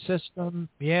wiring system.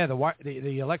 Yeah,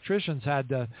 the electricians had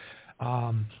to.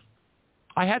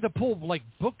 I had to pull like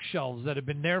bookshelves that have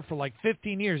been there for like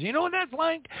 15 years. You know what that's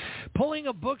like? Pulling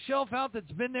a bookshelf out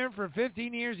that's been there for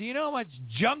 15 years. You know how much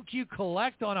junk you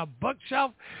collect on a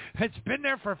bookshelf that's been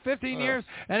there for 15 years?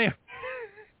 And it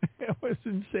was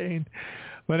insane.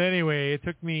 But anyway, it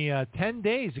took me 10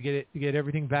 days to get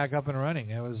everything back up and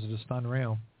running. It was just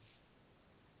unreal.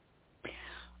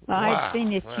 Well, Wow, I've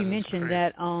seen this. You is mentioned crazy.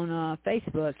 that on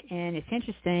Facebook, and it's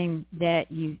interesting that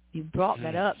you brought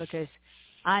that up because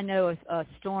I know a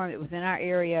storm that was in our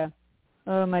area,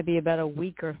 maybe about a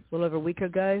little over a week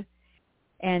ago,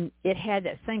 and it had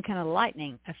that same kind of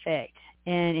lightning effect.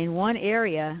 And in one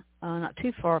area, not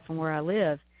too far from where I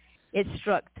live, it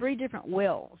struck 3 different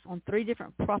wells on 3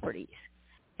 different properties.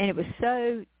 And it was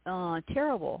so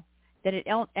terrible that it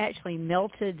actually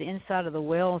melted the inside of the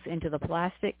wells into the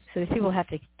plastic. So these people have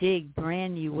to dig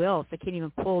brand new wells. They can't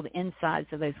even pull the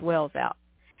insides of those wells out.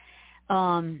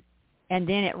 And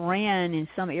then it ran in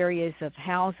some areas of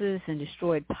houses and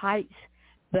destroyed pipes.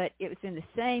 But it was in the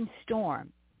same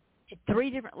storm, at 3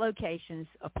 different locations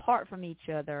apart from each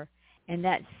other, and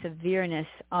that severeness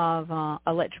of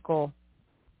electrical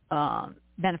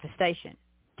manifestation.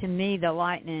 To me, the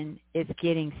lightning is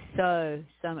getting so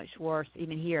much worse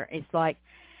even here. It's like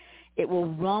it will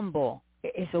rumble.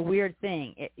 It's a weird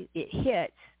thing. It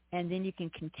hits, and then you can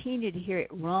continue to hear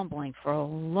it rumbling for a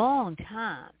long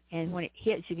time. And when it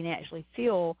hits, you can actually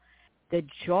feel the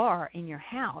jar in your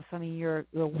house. I mean, your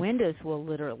windows will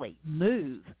literally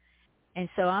move. And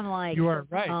so I'm like, you are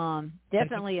right.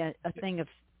 Definitely a thing of,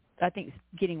 I think, it's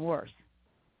getting worse.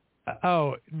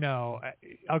 Oh, no.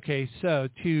 Okay, so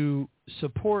to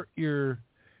support your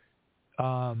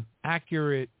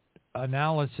accurate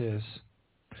analysis,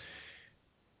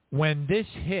 when this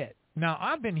hit, now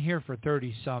I've been here for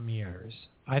 30-some years.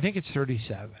 I think it's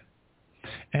 37.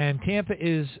 And Tampa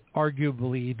is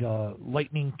arguably the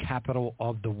lightning capital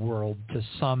of the world to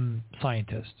some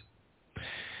scientists.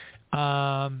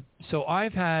 So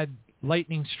I've had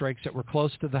lightning strikes that were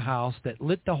close to the house that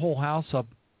lit the whole house up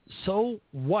so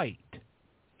white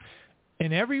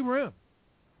in every room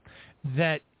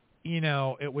that,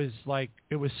 it was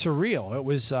surreal. It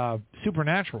was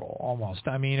supernatural almost.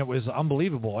 I mean, it was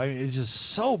unbelievable. It was just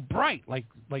so bright, like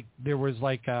there was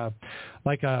like a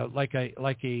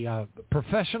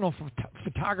professional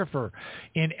photographer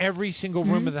in every single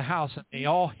room of the house, and they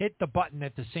all hit the button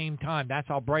at the same time. That's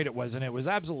how bright it was, and it was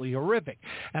absolutely horrific.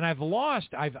 And I've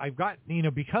got,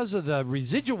 because of the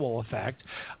residual effect,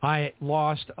 I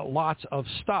lost lots of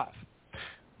stuff.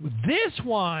 This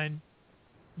one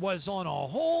was on a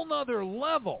whole nother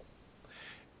level.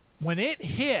 When it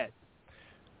hit,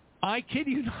 I kid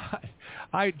you not,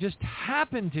 I just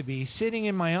happened to be sitting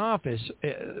in my office.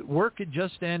 Work had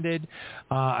just ended.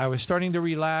 I was starting to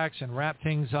relax and wrap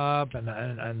things up, and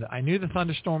I knew the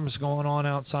thunderstorm was going on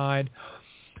outside.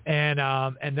 And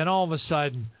then all of a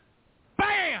sudden,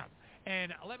 bam!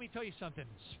 And let me tell you something.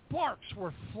 Sparks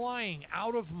were flying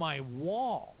out of my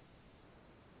wall.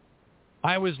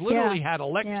 I was literally had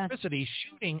electricity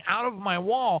shooting out of my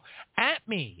wall at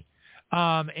me.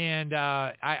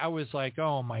 I was like,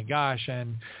 oh my gosh.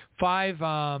 And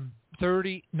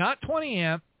 530, not 20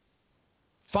 amp,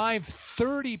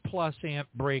 530 plus amp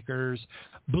breakers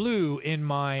blew in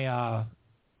my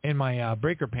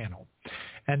breaker panel.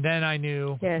 And then I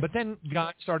knew, but then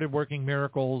God started working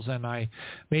miracles, and I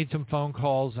made some phone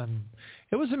calls, and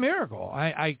it was a miracle.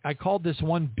 I called this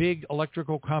one big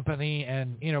electrical company,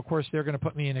 and, of course, they're going to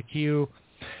put me in a queue.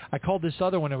 I called this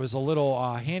other one. It was a little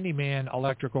handyman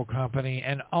electrical company,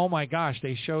 and, oh, my gosh,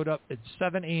 they showed up at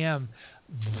 7 a.m.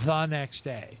 the next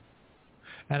day.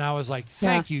 And I was like,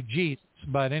 thank you, Jesus.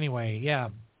 But anyway, yeah.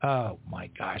 Oh, my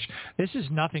gosh. This is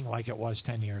nothing like it was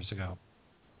 10 years ago.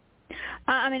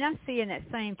 I mean, I'm seeing that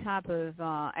same type of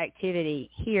activity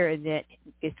here that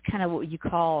is kind of what you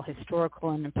call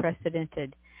historical and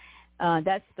unprecedented.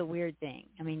 That's the weird thing.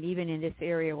 I mean, even in this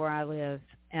area where I live,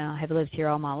 have lived here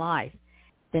all my life,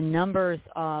 the numbers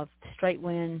of straight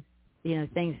wind,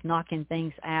 things knocking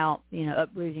things out,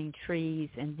 uprooting trees,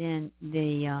 and then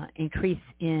the increase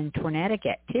in tornadic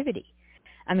activity.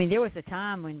 I mean, there was a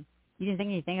time when you didn't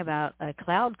think anything about a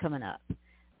cloud coming up.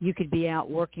 You could be out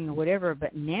working or whatever,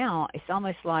 but now it's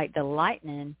almost like the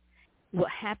lightning will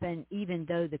happen even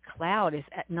though the cloud is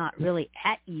not really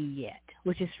at you yet,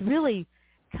 which is really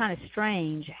kind of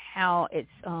strange how it's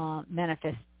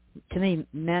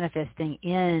manifesting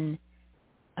in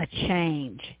a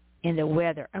change in the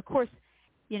weather. Of course,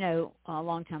 a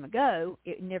long time ago,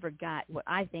 it never got what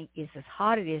I think is as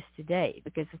hot it is today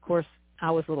because, of course,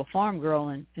 I was a little farm girl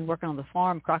and working on the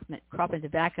farm, cropping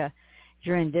tobacco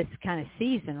during this kind of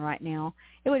season right now.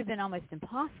 It would have been almost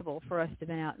impossible for us to have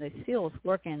been out in those fields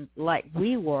working like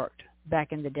we worked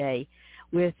back in the day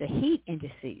with the heat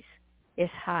indices as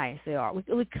high as they are.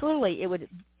 It would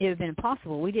have been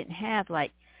impossible. We didn't have,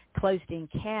 like, closed-in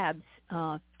cabs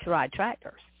to ride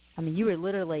tractors. I mean, you were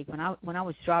literally, when I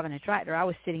was driving a tractor, I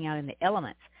was sitting out in the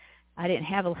elements. I didn't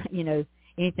have,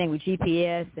 anything with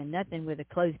GPS and nothing with a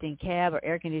closed-in cab or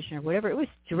air conditioner or whatever. It was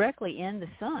directly in the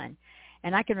sun.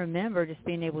 And I can remember just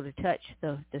being able to touch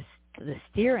the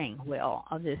steering wheel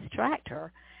of this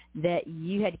tractor that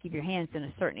you had to keep your hands in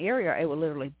a certain area or it would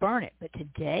literally burn it. But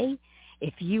today,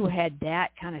 if you had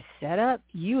that kind of setup,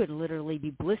 you would literally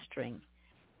be blistering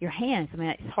your hands. I mean,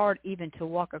 it's hard even to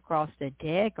walk across the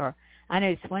deck. Or I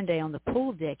noticed one day on the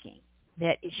pool decking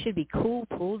that it should be cool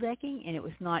pool decking, and it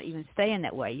was not even staying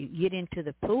that way. You get into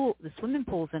the swimming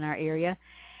pools in our area,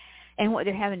 and what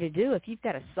they're having to do, if you've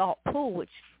got a salt pool, which,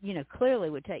 clearly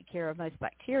would take care of most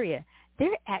bacteria,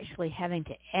 they're actually having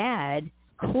to add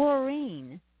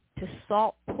chlorine to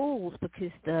salt pools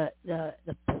because the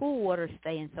pool water is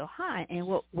staying so high. And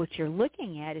what you're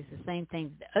looking at is the same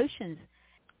thing the oceans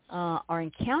are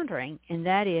encountering, and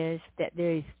that is that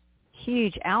there's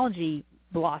huge algae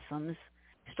blossoms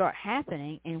start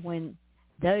happening, and when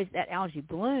that algae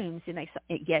blooms, it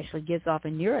actually gives off a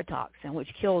neurotoxin, which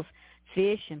kills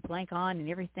fish and plankton and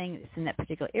everything that's in that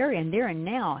particular area. And there are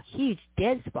now huge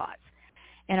dead spots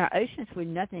in our oceans where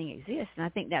nothing exists. And I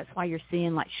think that's why you're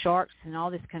seeing like sharks and all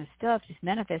this kind of stuff just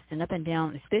manifesting up and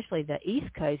down, especially the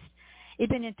East Coast.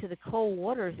 Even into the cold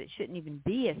waters, it shouldn't even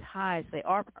be as high as they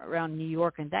are around New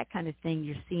York and that kind of thing.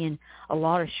 You're seeing a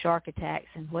lot of shark attacks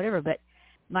and whatever. But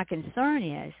my concern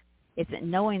is that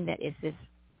knowing that if this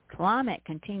climate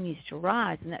continues to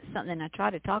rise, and that's something I try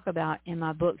to talk about in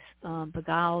my books,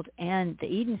 Beguiled and the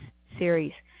Eden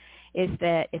series, is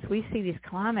that if we see these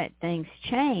climate things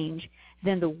change,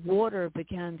 then the water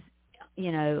becomes,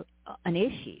 an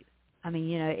issue. I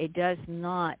mean, it does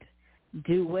not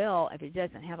do well if it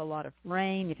doesn't have a lot of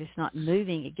rain. If it's not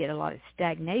moving, you get a lot of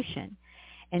stagnation.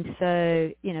 And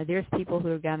so, there's people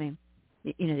who are going,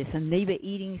 this amoeba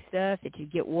eating stuff that you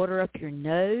get water up your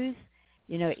nose,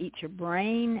 it eats your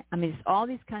brain. I mean, it's all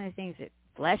these kind of things, that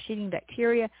flesh-eating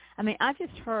bacteria. I mean, I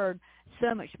just heard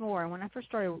so much more. And when I first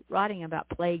started writing about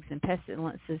plagues and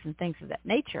pestilences and things of that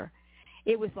nature,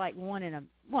 it was like one in a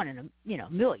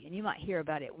million. You might hear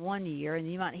about it 1 year, and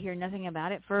you might hear nothing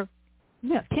about it for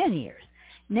 10 years.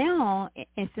 Now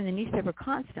it's in the newspaper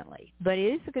constantly. But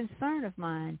it is a concern of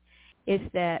mine is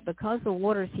that because the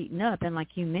water is heating up, and like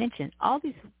you mentioned, all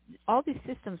these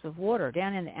systems of water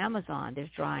down in the Amazon, there's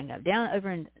drying up. Down over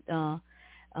in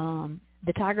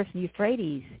the Tigris and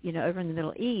Euphrates, over in the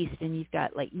Middle East, and you've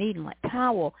got Lake Mead and Lake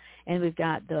Powell, and we've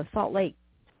got the Salt Lake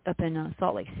up in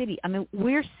Salt Lake City. I mean,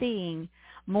 we're seeing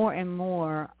more and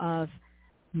more of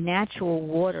natural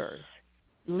waters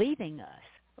leaving us,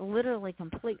 literally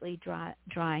completely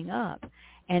drying up.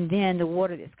 And then the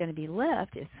water that's going to be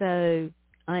left is so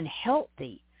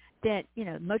unhealthy that,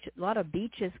 a lot of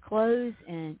beaches close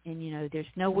and there's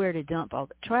nowhere to dump all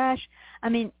the trash. I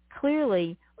mean,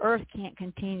 clearly Earth can't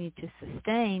continue to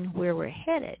sustain where we're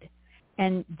headed.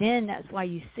 And then that's why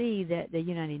you see that the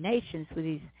United Nations with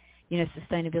these,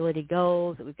 sustainability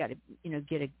goals that we've got to,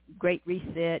 get a great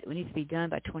reset. We need to be done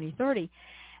by 2030.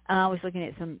 I was looking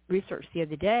at some research the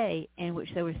other day in which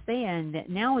they were saying that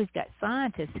now we've got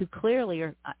scientists who clearly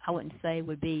are, I wouldn't say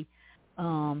would be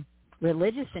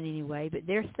religious in any way, but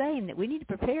they're saying that we need to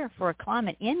prepare for a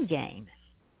climate end game.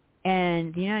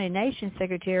 And the United Nations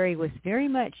Secretary was very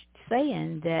much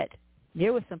saying that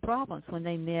there was some problems when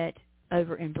they met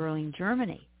over in Berlin,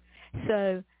 Germany.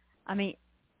 So, I mean,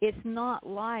 it's not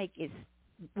like it's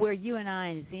where you and I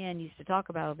and Zen used to talk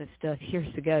about all this stuff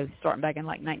years ago, starting back in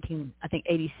like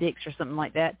 86 or something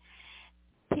like that,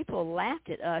 people laughed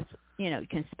at us,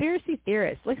 conspiracy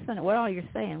theorists. Listen to what all you're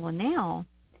saying. Well, now,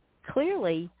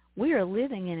 clearly, we are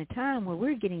living in a time where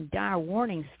we're getting dire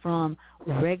warnings from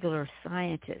regular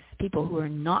scientists, people who are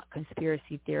not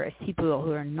conspiracy theorists, people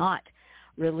who are not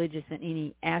religious in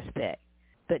any aspect.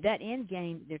 But that end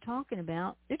game they're talking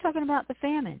about the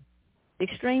famine, the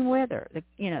extreme weather,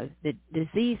 the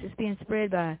disease that's being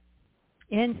spread by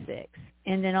insects,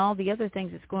 and then all the other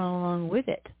things that's going along with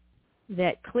it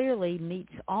that clearly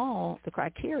meets all the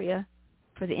criteria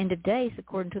for the end of days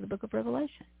according to the book of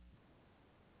Revelation.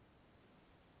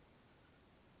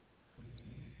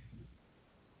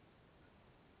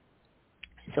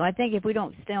 So I think if we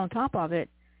don't stay on top of it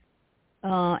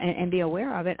and be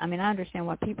aware of it, I understand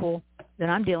why people that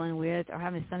I'm dealing with are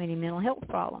having so many mental health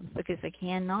problems, because they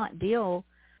cannot deal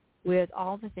with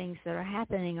all the things that are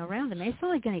happening around them. It's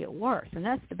only going to get worse, and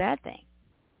that's the bad thing,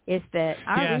 is that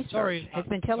our research has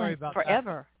been telling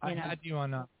forever. I had you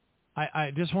on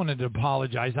I just wanted to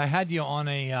apologize. I had you on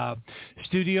a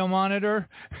studio monitor,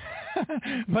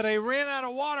 but I ran out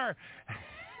of water.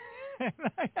 And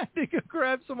I had to go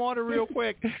grab some water real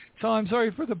quick. So I'm sorry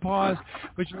for the pause,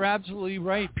 but you're absolutely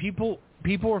right. People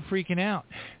are freaking out.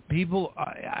 People,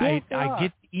 I get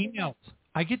the emails.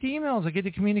 I get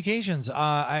the communications.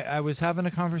 I was having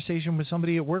a conversation with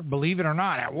somebody at work, believe it or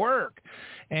not, at work.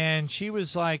 And she was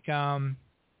like,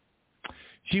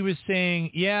 she was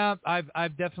saying, yeah,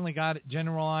 I've definitely got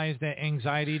generalized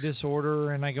anxiety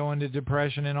disorder, and I go into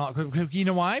depression and all. You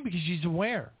know why? Because she's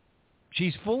aware.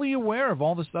 She's fully aware of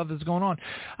all the stuff that's going on.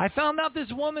 I found out this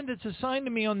woman that's assigned to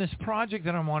me on this project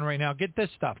that I'm on right now, get this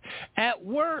stuff, at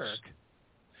work,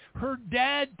 her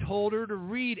dad told her to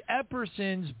read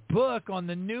Epperson's book on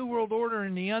the New World Order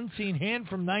and the Unseen Hand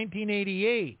from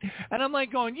 1988. And I'm like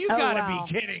going, you got to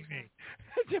be kidding me.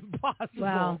 It's impossible.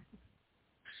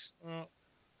 Wow.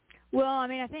 Well,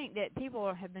 I think that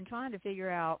people have been trying to figure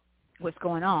out what's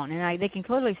going on. And they can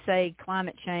clearly say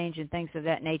climate change and things of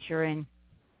that nature, and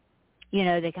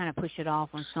they kind of push it off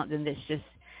on something that's just,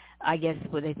 I guess,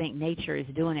 what they think nature is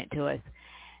doing it to us.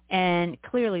 And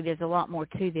clearly there's a lot more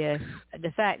to this.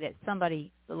 The fact that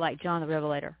somebody like John the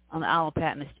Revelator on the Isle of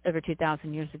Patmos over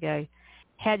 2,000 years ago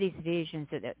had these visions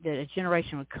that a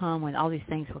generation would come when all these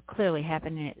things were clearly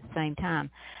happening at the same time.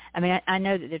 I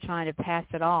know that they're trying to pass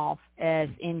it off as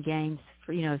end games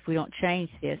for, if we don't change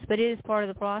this. But it is part of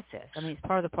the process. It's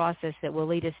part of the process that will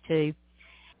lead us to,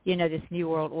 this new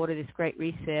world order, this great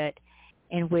reset,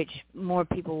 in which more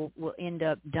people will end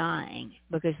up dying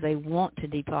because they want to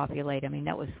depopulate.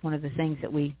 That was one of the things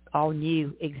that we all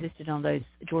knew existed on those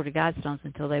Georgia Guidestones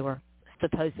until they were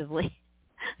supposedly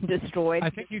destroyed. I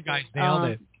think you guys nailed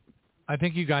it.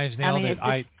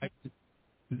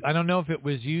 I don't know if it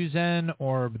was you, Zen,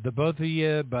 or the both of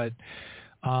you, but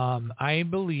I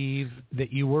believe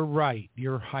that you were right.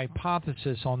 Your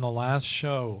hypothesis on the last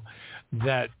show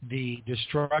that the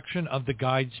destruction of the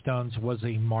Guidestones was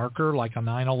a marker, like a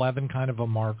 9/11 kind of a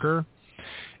marker,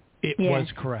 it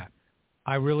was correct.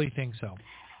 I really think so.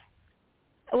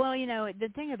 Well, the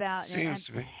thing about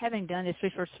having done this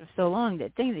research for so long, the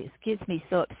thing that gets me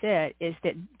so upset is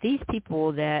that these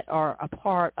people that are a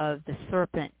part of the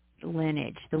serpent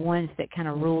lineage, the ones that kind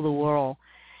of rule the world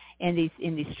in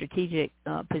these strategic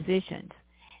positions,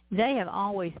 they have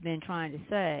always been trying to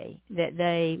say that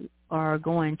they are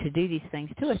going to do these things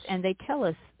to us, and they tell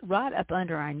us right up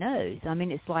under our nose.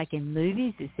 It's like in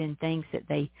movies, it's in things that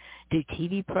they do,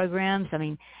 TV programs.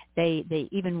 They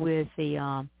even with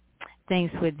the things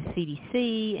with the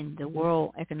CDC and the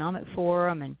World Economic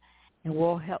Forum and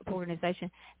World Health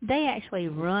Organization, they actually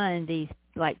run these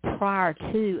like prior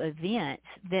to events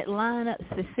that line up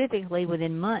specifically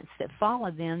within months that follow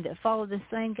the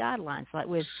same guidelines, like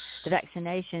with the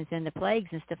vaccinations and the plagues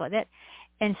and stuff like that.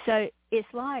 And so it's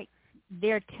like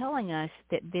they're telling us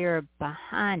that they're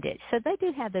behind it. So they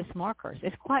do have those markers.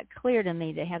 It's quite clear to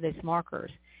me they have those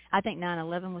markers. I think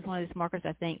 9/11 was one of those markers.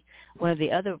 I think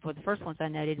the first ones I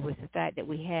noted was the fact that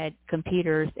we had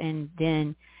computers, and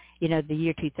then, the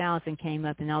year 2000 came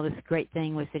up, and all this great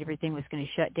thing was that everything was going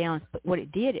to shut down. But what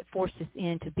it did, it forced us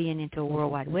into a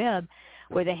World Wide Web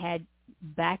where they had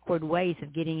backward ways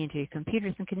of getting into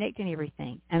computers and connecting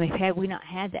everything. Had we not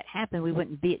had that happen, we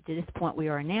wouldn't be at this point we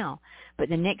are now. But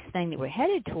the next thing that we're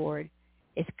headed toward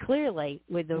is clearly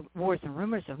with the wars and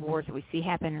rumors of wars that we see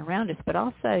happening around us, but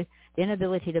also the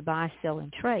inability to buy, sell,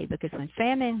 and trade. Because when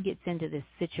famine gets into this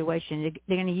situation,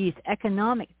 they're going to use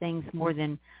economic things more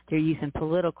than they're using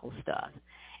political stuff.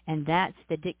 And that's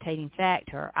the dictating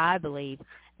factor, I believe,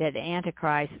 that the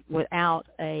Antichrist, without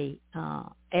a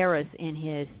arrows in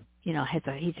his,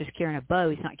 he's just carrying a bow.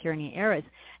 He's not carrying any arrows.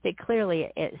 That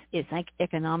clearly it's like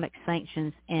economic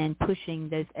sanctions and pushing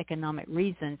those economic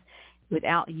reasons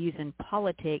without using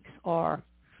politics or,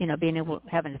 being able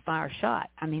having to fire a shot.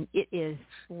 I mean, it is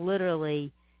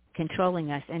literally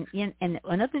controlling us. And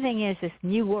another thing is this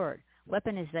new word,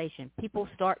 weaponization. People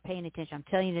start paying attention. I'm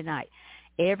telling you tonight,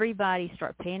 everybody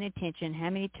start paying attention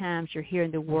how many times you're hearing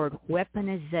the word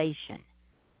weaponization.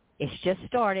 It's just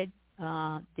started.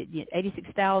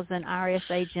 86,000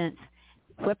 IRS agents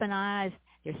weaponized.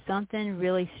 There's something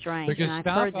really strange. And I've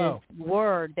heard this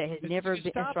word that has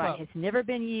never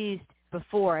been used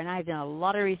before, and I've done a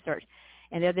lot of research.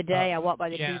 And the other day I walked by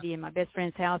the TV in my best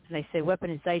friend's house, and they said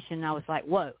weaponization, and I was like,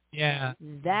 whoa. Yeah.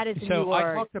 That is a new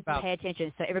word. Pay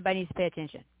attention. So everybody needs to pay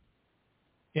attention.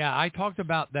 Yeah, I talked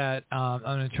about that. I'm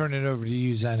going to turn it over to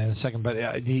you, Zen, in a second. But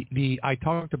I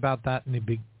talked about that in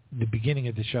the beginning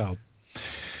of the show.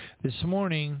 This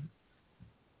morning,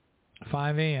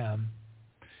 5 a.m.,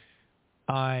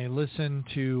 I listened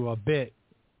to a bit.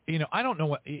 I don't know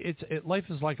what life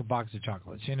is like a box of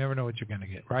chocolates. You never know what you're going to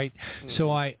get, right? Mm-hmm. So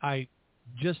I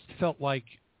just felt like,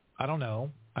 I don't know.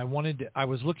 I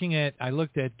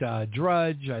looked at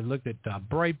Drudge. I looked at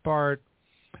Breitbart.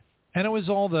 And it was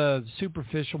all the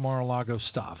superficial Mar-a-Lago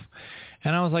stuff.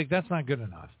 And I was like, that's not good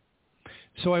enough.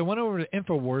 So I went over to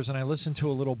InfoWars and I listened to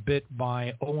a little bit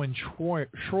by Owen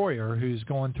Schroyer, who's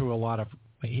going through a lot of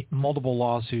multiple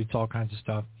lawsuits, all kinds of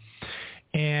stuff.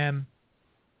 And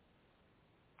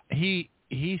he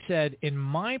said, in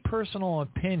my personal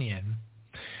opinion,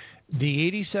 the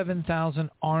 87,000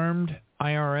 armed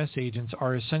IRS agents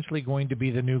are essentially going to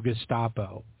be the new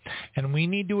Gestapo. And we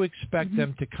need to expect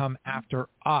them to come after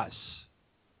us.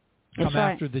 Come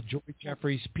after the Joy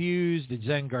Jeffries Pughs, the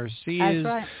Zen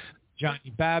Garcias,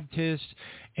 Johnny Baptist.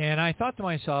 And I thought to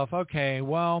myself, okay,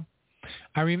 well,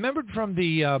 I remembered from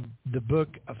the book,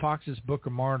 Fox's Book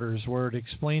of Martyrs, where it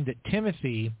explained that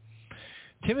Timothy's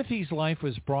life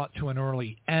was brought to an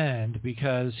early end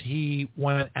because he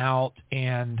went out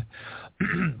and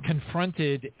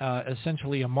confronted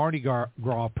essentially a Mardi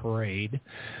Gras parade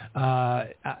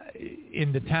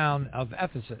in the town of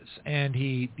Ephesus. And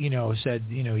he, said,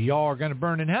 y'all are going to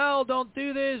burn in hell. Don't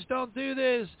do this. Don't do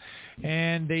this.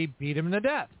 And they beat him to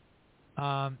death.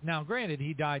 Now, granted,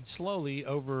 he died slowly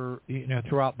over,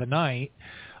 throughout the night.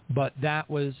 But that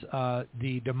was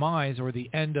the demise or the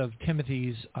end of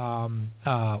Timothy's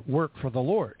work for the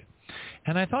Lord.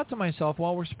 And I thought to myself,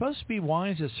 well, we're supposed to be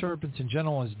wise as serpents and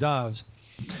gentle as doves.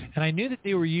 And I knew that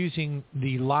they were using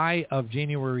the lie of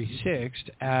January 6th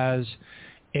as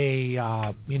a,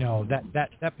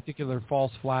 that particular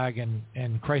false flag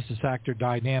and crisis actor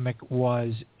dynamic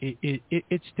was,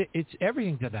 it's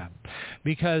everything to them.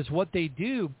 Because what they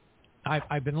do,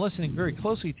 I've been listening very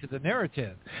closely to the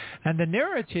narrative. And the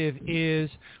narrative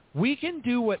is we can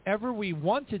do whatever we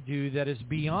want to do that is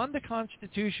beyond the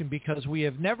Constitution because we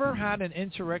have never had an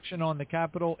insurrection on the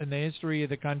Capitol in the history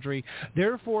of the country.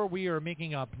 Therefore, we are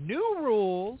making up new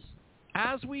rules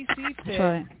as we see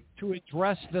fit to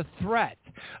address the threat.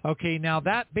 Okay, now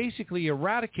that basically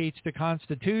eradicates the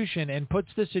Constitution and puts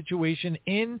the situation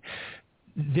in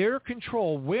their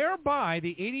control, whereby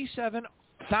the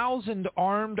 87,000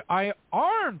 armed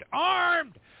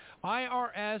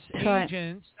IRS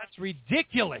agents. That's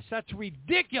ridiculous.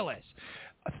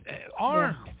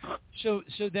 Armed. Yeah.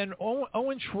 So then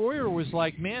Owen Schroyer was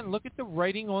like, man, look at the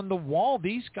writing on the wall.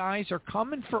 These guys are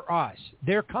coming for us.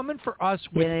 They're coming for us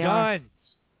with guns.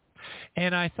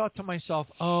 And I thought to myself,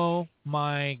 oh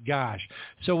my gosh.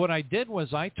 So what I did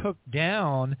was I took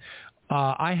down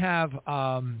I have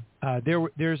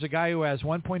there's a guy who has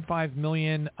 1.5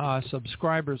 million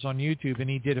subscribers on YouTube, and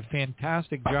he did a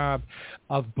fantastic job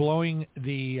of blowing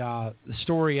the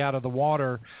story out of the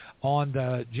water on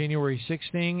the January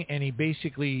 6th thing, and he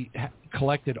basically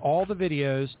collected all the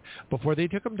videos before they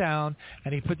took them down,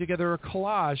 and he put together a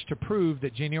collage to prove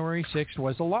that January 6th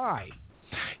was a lie.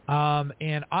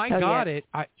 And I got it.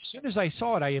 As soon as I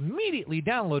saw it, I immediately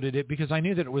downloaded it because I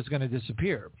knew that it was going to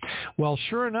disappear. Well,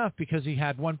 sure enough, because he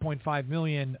had 1.5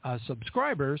 million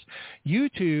subscribers,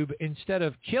 YouTube, instead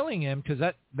of killing him, because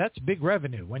that's big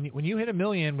revenue. When you hit 1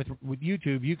 million with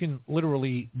YouTube, you can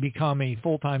literally become a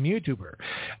full-time YouTuber.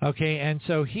 Okay, and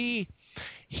so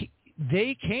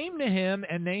they came to him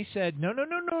and they said,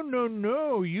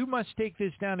 no, you must take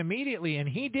this down immediately. And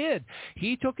he did.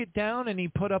 He took it down and he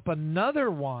put up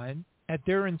another one at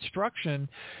their instruction,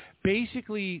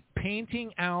 basically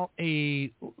painting out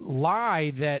a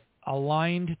lie that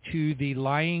aligned to the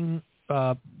lying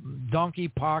donkey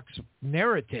pox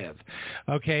narrative.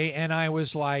 Okay, and I was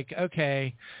like,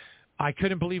 okay, I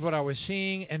couldn't believe what I was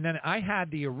seeing. And then I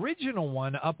had the original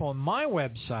one up on my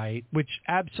website, which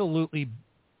absolutely,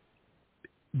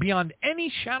 beyond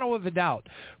any shadow of a doubt,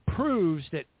 proves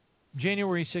that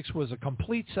January 6th was a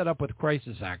complete setup with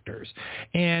crisis actors.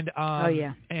 And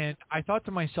and I thought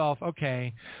to myself,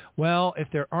 okay, well, if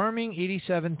they're arming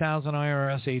 87,000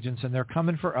 IRS agents and they're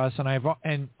coming for us,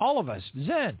 and all of us,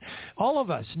 Zen, all of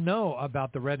us know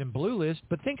about the red and blue list,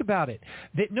 but think about it,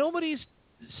 that nobody's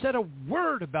said a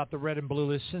word about the red and blue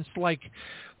list since like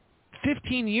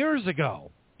 15 years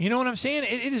ago. You know what I'm saying?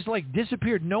 It is like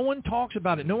disappeared. No one talks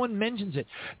about it. No one mentions it.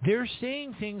 They're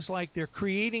saying things like they're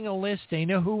creating a list. They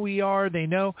know who we are. They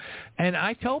know. And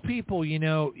I tell people, you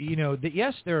know that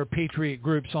yes, there are patriot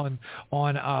groups on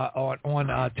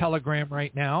Telegram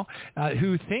right now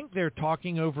who think they're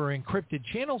talking over encrypted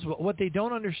channels. But what they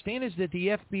don't understand is that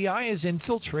the FBI has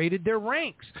infiltrated their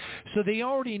ranks, so they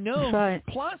already know. Right.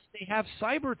 Plus, they have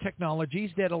cyber technologies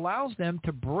that allows them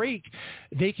to break.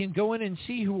 They can go in and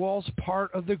see who all's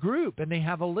part of the group, and they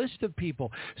have a list of people.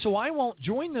 So I won't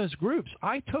join those groups.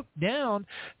 I took down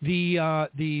the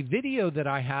video that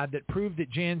I had that proved that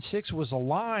Jan 6 was a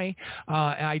lie.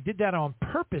 And I did that on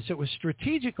purpose. It was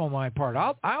strategic on my part.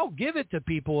 I'll give it to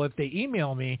people if they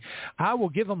email me. I will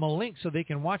give them a link so they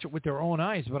can watch it with their own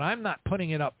eyes, but I'm not putting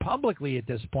it up publicly at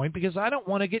this point because I don't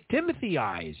want to get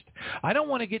Timothyized. I don't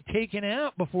want to get taken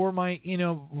out before my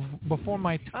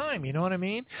time. You know what I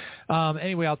mean?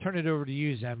 Anyway, I'll turn it over to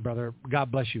you, Zen, brother. God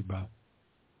bless you, bro.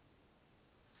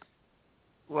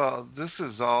 Well, this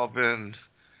has all been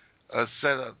a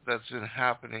setup that's been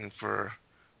happening for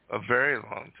a very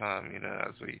long time,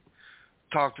 as we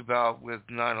talked about with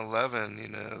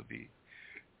 9/11, the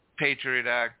Patriot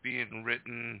Act being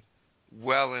written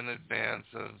well in advance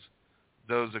of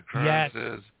those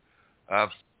occurrences,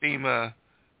 FEMA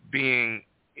being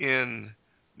in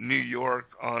New York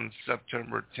on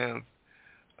September 10th,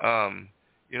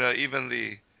 even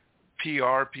the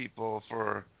PR people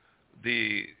for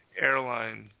the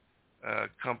airline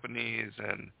companies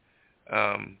and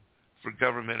for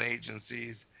government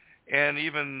agencies, and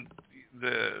even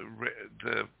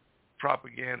the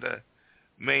propaganda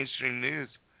mainstream news,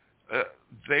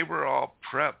 they were all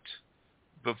prepped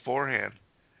beforehand.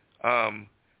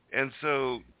 And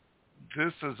so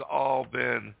this has all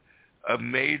been a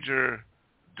major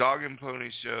dog and pony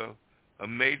show, a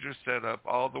major setup,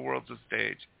 all the world's a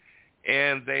stage.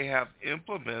 And they have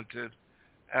implemented,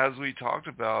 as we talked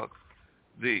about,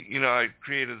 I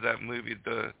created that movie,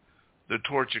 The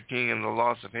Torture King and the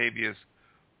Loss of Habeas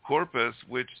Corpus,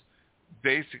 which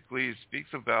basically speaks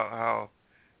about how,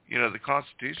 the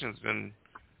Constitution's been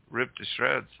ripped to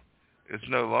shreds. It's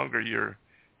no longer you're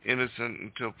innocent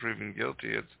until proven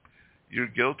guilty. It's you're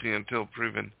guilty until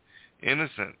proven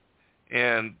innocent.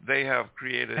 And they have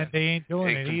created and they ain't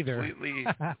doing it either.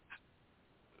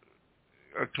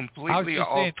 A completely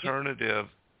alternative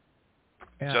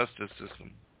justice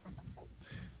system.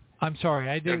 I'm sorry,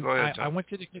 I didn't. Go ahead, I want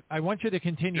you to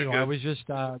continue. I was just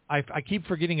I keep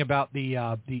forgetting about the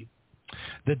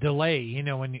delay,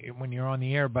 when you're on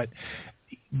the air. But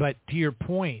to your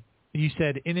point, you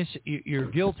said innocent. You're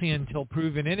guilty until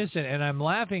proven innocent, and I'm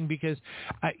laughing because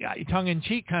I tongue in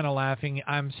cheek, kind of laughing.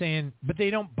 I'm saying, but they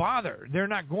don't bother. They're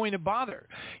not going to bother.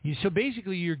 So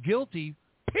basically, you're guilty.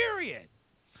 Period.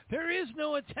 There is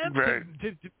no attempt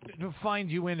to find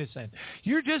you innocent.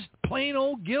 You're just plain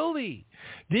old guilty.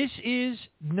 This is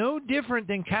no different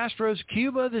than Castro's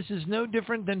Cuba. This is no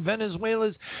different than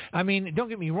Venezuela's. I mean, don't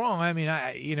get me wrong. I mean,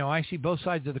 I see both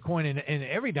sides of the coin in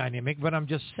every dynamic, but I'm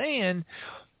just saying,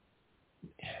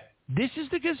 this is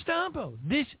the Gestapo.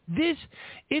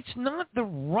 It's not the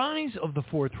rise of the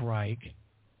Fourth Reich.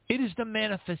 It is the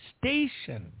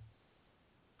manifestation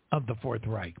of the Fourth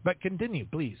Reich. But continue,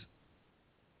 please.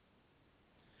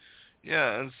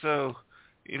 Yeah, and so,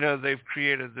 they've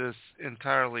created this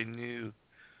entirely new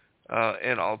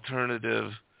and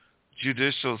alternative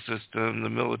judicial system, the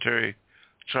military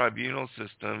tribunal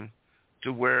system,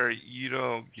 to where you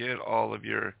don't get all of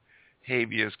your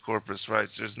habeas corpus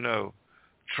rights. There's no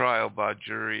trial by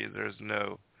jury. There's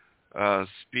no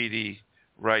speedy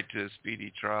right to a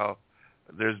speedy trial.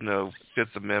 There's no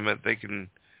Fifth Amendment. They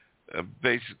can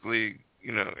basically,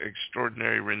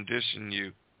 extraordinary rendition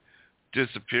you,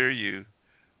 disappear you,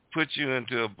 put you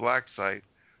into a black site,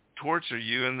 torture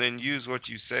you, and then use what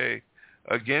you say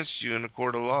against you in a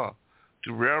court of law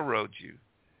to railroad you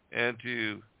and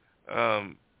to,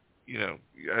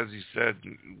 as you said,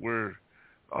 we're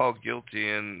all guilty,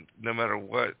 and no matter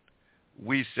what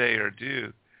we say or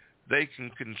do, they can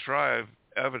contrive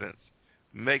evidence,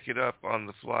 make it up on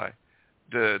the fly,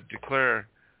 to declare,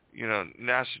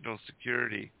 national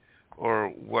security or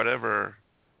whatever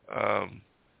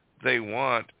they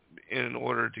want in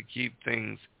order to keep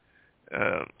things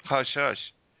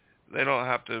hush-hush. They don't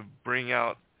have to bring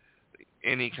out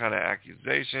any kind of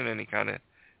accusation, any kind of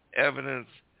evidence.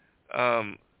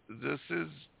 This is,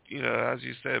 as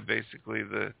you said, basically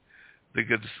the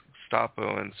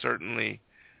Gestapo, and certainly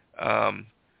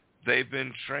they've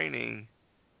been training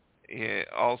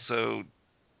also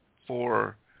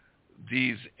for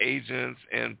these agents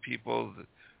and people,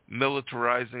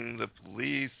 militarizing the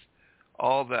police,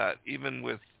 all that, even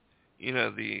with,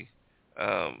 the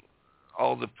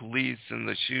all the police and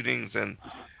the shootings and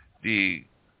the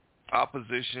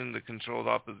opposition, the controlled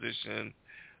opposition,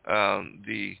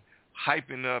 the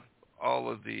hyping up all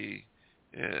of the,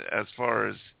 as far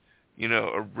as,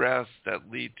 arrests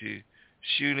that lead to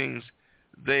shootings.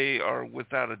 They are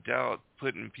without a doubt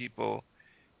putting people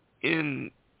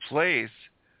in place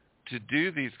to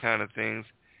do these kind of things,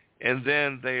 and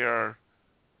then they are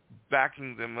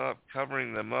backing them up,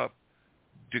 covering them up,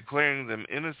 declaring them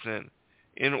innocent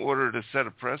in order to set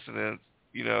a precedent,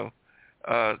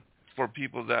 for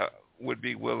people that would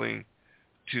be willing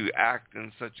to act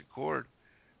in such a court.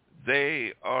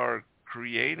 They are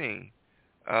creating,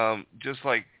 just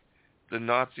like the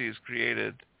Nazis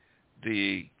created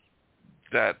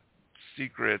that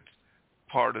secret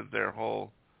part of their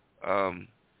whole,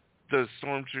 the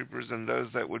stormtroopers and those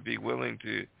that would be willing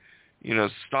to,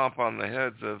 stomp on the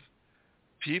heads of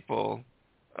people,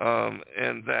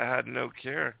 and that had no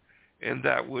care, and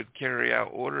that would carry out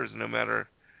orders no matter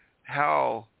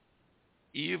how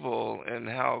evil and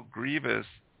how grievous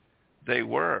they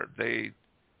were. They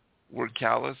were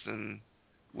callous and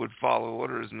would follow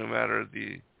orders no matter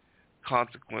the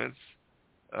consequence.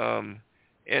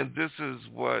 And this is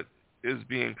what is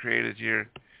being created here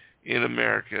in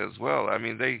America as well. I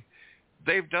mean,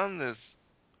 they've done this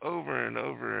over and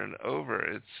over and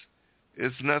over.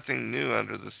 It's nothing new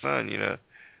under the sun.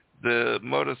 The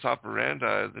modus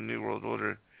operandi of the New World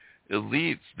Order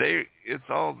elites, it's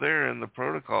all there in the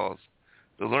protocols.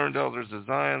 The Learned Elders of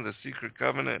Zion, the Secret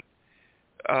Covenant.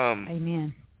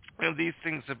 Amen. And these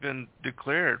things have been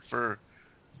declared for a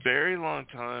very long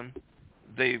time.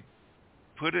 They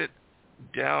put it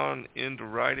down into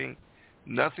writing.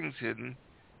 Nothing's hidden.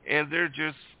 And they're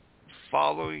just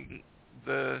following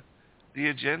the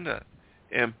agenda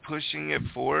and pushing it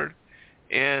forward.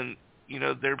 And,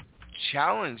 they're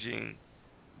challenging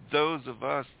those of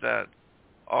us that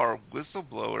are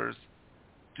whistleblowers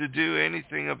to do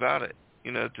anything about it,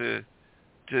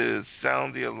 to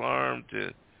sound the alarm,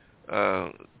 to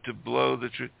blow the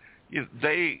truth.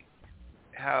 They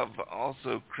have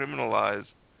also criminalized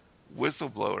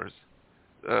whistleblowers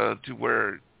to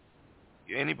where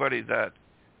anybody that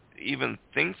even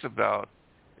thinks about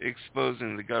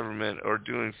exposing the government or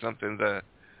doing something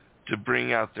to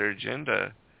bring out their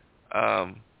agenda,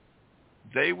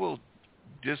 they will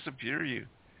disappear you.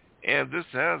 And this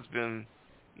has been,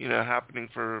 happening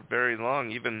for very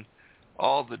long. Even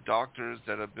all the doctors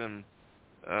that have been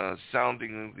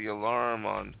sounding the alarm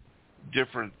on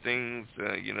different things,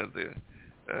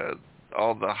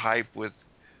 all the hype with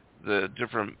the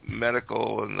different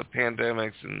medical and the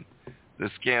pandemics and the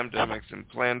scamdemics and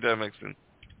plandemics and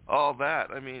all that.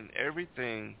 I mean,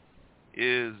 everything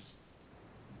is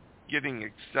getting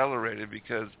accelerated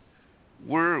because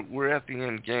we're at the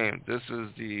end game. This is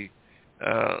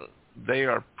they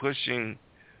are pushing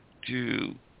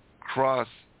to cross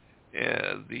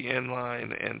the end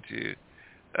line and to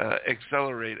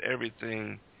accelerate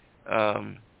everything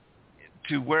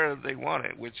to where they want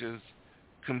it, which is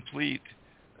complete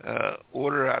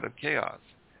order out of chaos.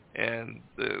 And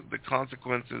the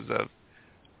consequences of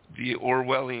the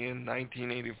Orwellian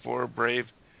 1984 Brave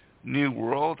New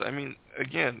World, I mean,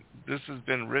 again, this has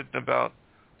been written about,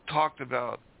 talked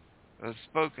about,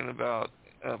 spoken about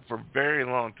for a very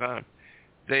long time.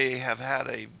 They have had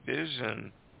a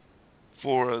vision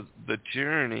for the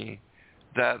tyranny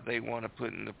that they want to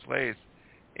put into place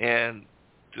and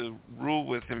to rule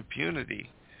with impunity,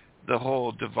 the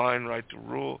whole divine right to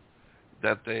rule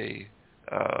that they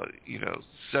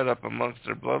set up amongst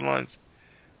their bloodlines.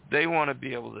 They want to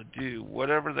be able to do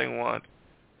whatever they want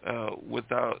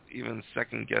without even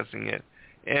second guessing it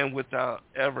and without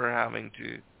ever having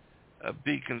to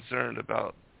be concerned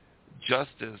about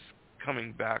justice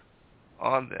coming back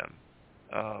on them.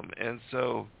 And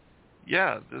so,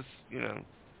 this,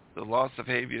 the loss of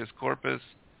habeas corpus,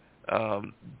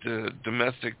 the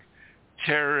domestic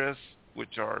terrorists,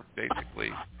 which are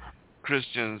basically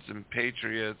Christians and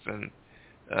patriots and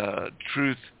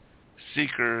truth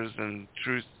seekers and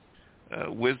truth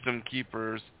wisdom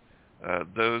keepers,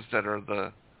 those that are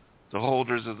the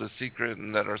holders of the secret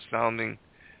and that are sounding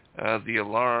the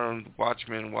alarm,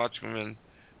 watchmen,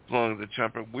 blowing the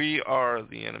trumpet. We are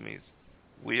the enemies.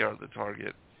 We are the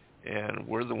target, and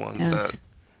we're the ones that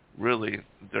really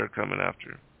they're coming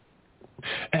after.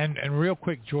 And real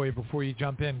quick, Joy, before you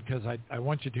jump in, because I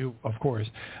want you to, of course,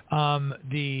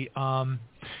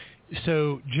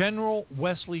 so General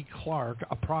Wesley Clark,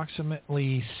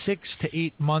 approximately 6 to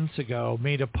 8 months ago,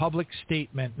 made a public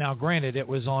statement. Now, granted, it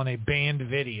was on a banned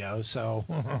video, so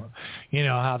you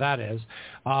know how that is.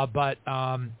 But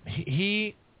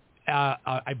he,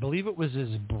 I believe it was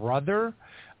his brother.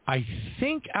 I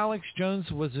think Alex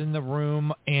Jones was in the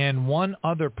room, and one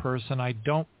other person. I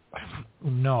don't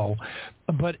know.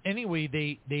 But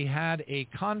anyway, they had a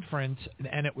conference,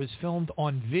 and it was filmed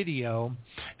on video,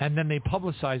 and then they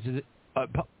publicized it.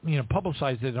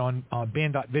 Publicized it on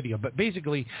band.video. But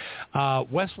basically,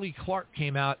 Wesley Clark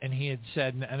came out and he had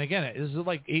said, and again, this is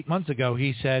like 8 months ago,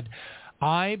 he said,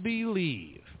 I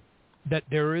believe that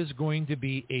there is going to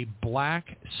be a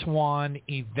black swan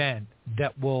event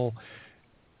that will,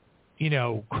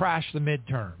 crash the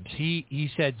midterms.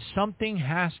 He said something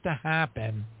has to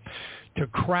happen to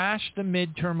crash the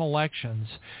midterm elections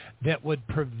that would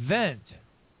prevent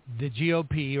the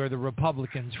GOP or the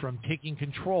Republicans from taking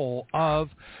control of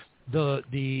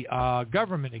the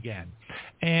government again.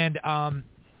 And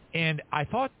I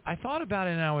thought about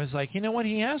it, and I was like, you know what,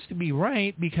 he has to be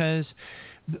right, because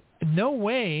no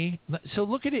way. So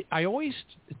look at it. I always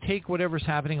take whatever's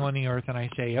happening on the earth and I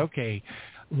say, okay,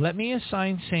 let me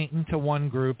assign Satan to one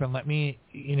group and let me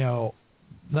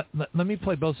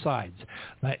play both sides.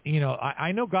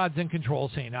 I know God's in control,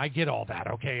 Satan. I get all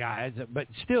that, okay? But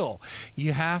still,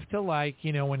 you have to,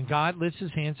 when God lifts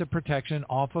his hands of protection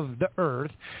off of the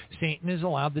earth, Satan is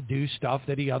allowed to do stuff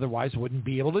that he otherwise wouldn't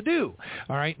be able to do.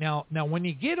 All right? Now, when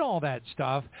you get all that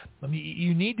stuff,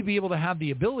 you need to be able to have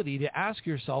the ability to ask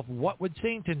yourself, what would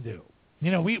Satan do?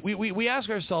 We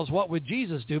ask ourselves, what would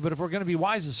Jesus do? But if we're going to be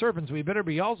wise as serpents, we better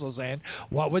be also saying,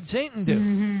 what would Satan do?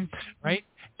 Mm-hmm. Right?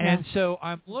 Yeah. And so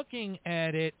I'm looking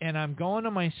at it and I'm going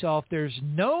to myself, there's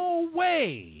no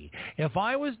way, if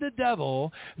I was the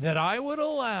devil, that I would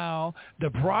allow the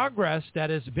progress that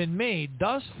has been made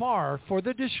thus far for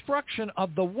the destruction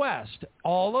of the West,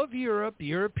 all of Europe, the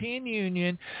European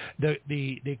Union,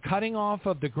 the cutting off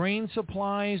of the grain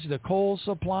supplies, the coal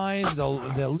supplies, the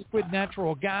liquid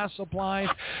natural gas supplies.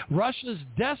 Russia's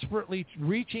desperately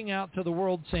reaching out to the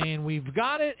world saying, we've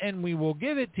got it and we will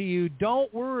give it to you.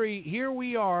 Don't worry. Here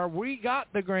we are. We got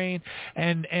the grain.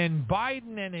 And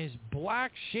Biden and his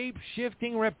black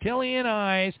shape-shifting reptilian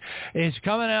eyes is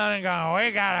coming out and going,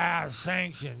 we got to have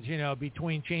sanctions,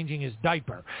 between changing his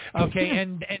diaper. Okay.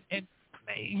 and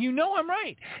I'm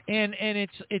right. And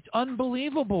it's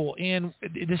unbelievable. And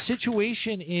the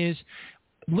situation is,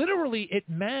 literally, it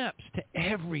maps to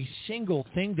every single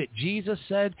thing that Jesus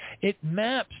said. It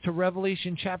maps to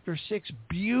Revelation chapter 6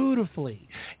 beautifully.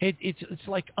 It's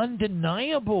like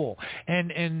undeniable.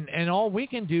 And all we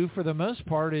can do for the most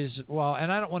part is, well,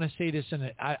 and I don't want to say this in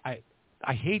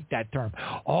I hate that term.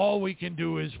 All we can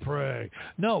do is pray.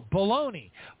 No, baloney.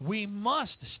 We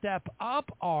must step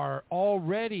up our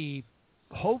already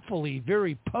hopefully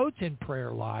very potent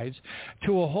prayer lives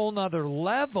to a whole nother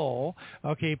level,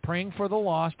 okay, praying for the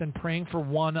lost and praying for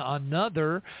one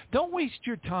another. Don't waste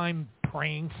your time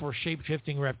praying for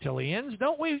shape-shifting reptilians.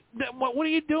 What are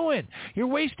you doing? You're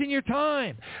wasting your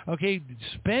time. Okay,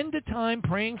 spend the time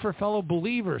praying for fellow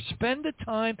believers. Spend the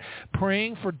time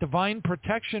praying for divine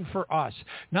protection for us.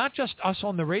 Not just us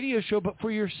on the radio show, but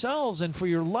for yourselves and for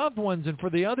your loved ones and for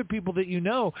the other people that you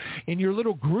know in your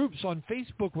little groups on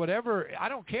Facebook, whatever. I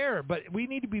don't care, but we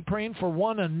need to be praying for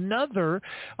one another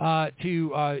well,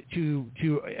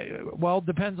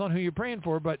 depends on who you're praying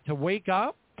for, but to wake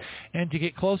up and to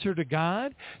get closer to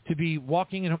God, to be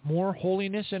walking in more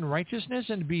holiness and righteousness,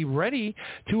 and to be ready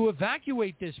to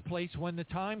evacuate this place when the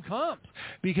time comes.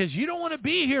 Because you don't want to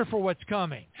be here for what's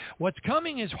coming. What's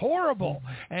coming is horrible.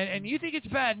 And you think it's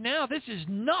bad now. This is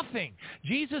nothing.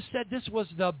 Jesus said this was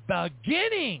the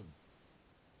beginning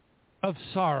of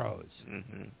sorrows.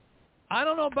 Mm-hmm. I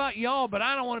don't know about y'all, but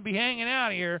I don't want to be hanging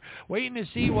out here waiting to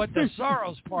see what the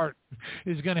sorrows part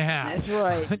is going to have. That's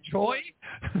right. Joy?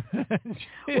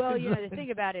 Well, the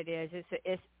thing about it is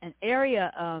it's an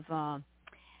area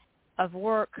of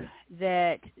work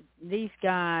that these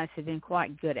guys have been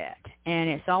quite good at. And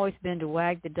it's always been to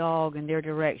wag the dog in their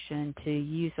direction, to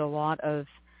use a lot of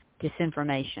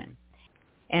disinformation.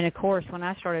 And, of course, when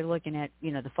I started looking at,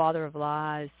 the father of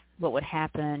lies, what would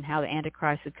happen, how the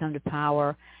Antichrist would come to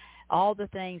power, all the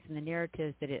things and the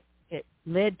narratives that it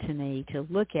led to me to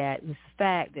look at was the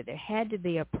fact that there had to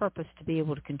be a purpose to be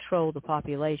able to control the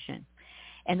population.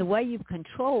 And the way you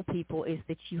control people is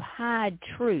that you hide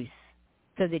truth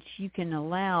so that you can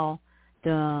allow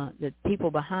the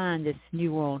people behind this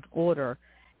New World Order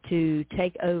to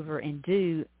take over and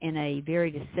do in a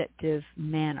very deceptive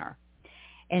manner.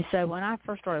 And so when I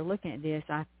first started looking at this,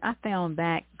 I found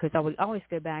back, because I would always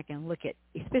go back and look at,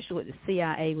 especially what the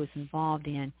CIA was involved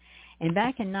in. And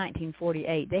back in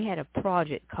 1948, they had a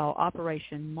project called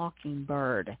Operation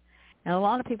Mockingbird. Now, a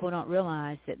lot of people don't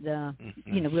realize that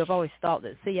we've always thought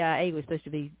that CIA was supposed to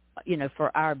be,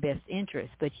 for our best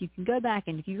interest. But you can go back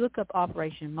and if you look up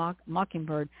Operation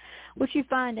Mockingbird, what you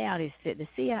find out is that the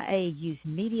CIA used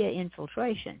media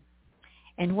infiltration.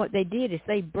 And what they did is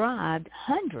they bribed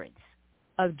hundreds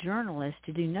of journalists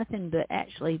to do nothing but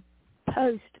actually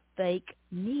post fake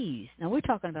news. Now, we're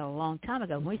talking about a long time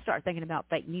ago. When we start thinking about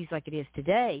fake news like it is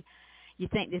today, you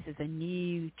think this is a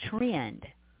new trend.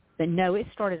 But no, it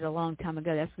started a long time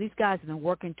ago. These guys have been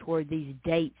working toward these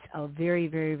dates a very,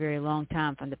 very, very long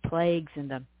time, from the plagues and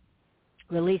the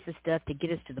release of stuff to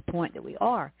get us to the point that we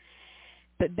are.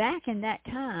 But back in that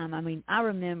time, I mean, I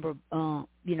remember,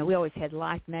 we always had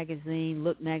Life magazine,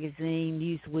 Look magazine,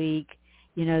 Newsweek,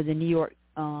 the New York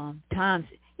Times.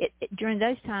 During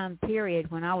those time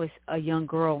period when I was a young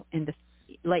girl in the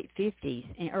late 50s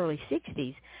and early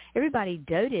 60s, everybody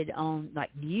doted on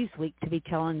like Newsweek to be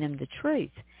telling them the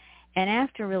truth. And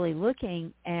after really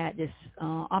looking at this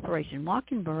Operation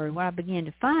Mockingbird, what I began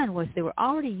to find was they were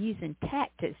already using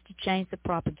tactics to change the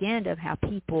propaganda of how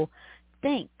people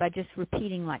think by just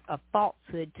repeating like a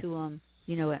falsehood to them,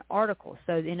 an article.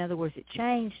 So in other words, it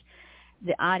changed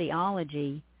the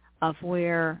ideology of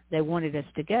where they wanted us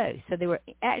to go. So they were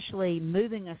actually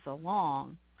moving us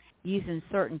along using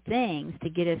certain things to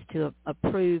get us to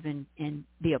approve and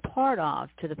be a part of,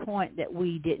 to the point that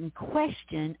we didn't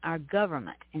question our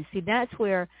government. And see, that's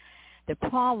where the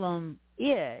problem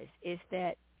is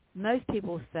that most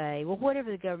people say, well,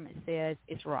 whatever the government says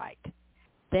is right.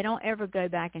 They don't ever go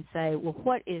back and say, well,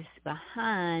 what is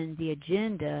behind the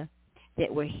agenda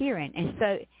that we're hearing? And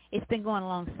so it's been going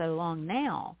along so long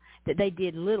now that they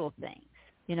did little things.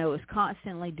 It was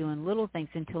constantly doing little things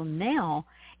until now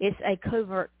it's a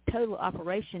covert, total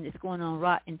operation that's going on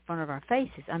right in front of our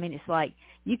faces. I mean, it's like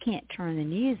you can't turn the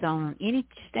news on any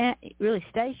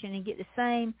station and get the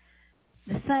same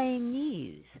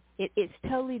news. It's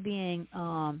totally being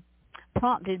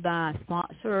prompted by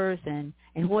sponsors and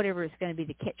whatever is going to be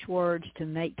the catchwords to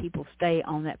make people stay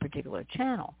on that particular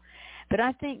channel. But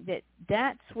I think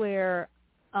that's where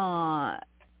Hollywood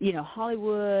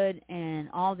and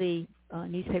all the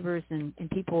newspapers and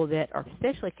people that are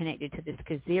especially connected to this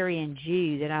Khazarian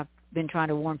Jew that I've been trying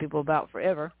to warn people about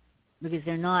forever, because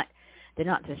they're not the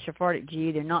Sephardic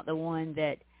Jew. They're not the one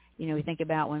that we think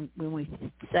about when we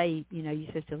say you're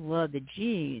supposed to love the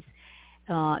Jews.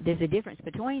 There's a difference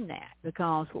between that,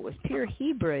 because what was pure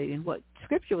Hebrew and what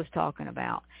Scripture was talking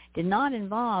about did not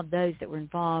involve those that were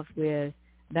involved with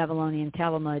Babylonian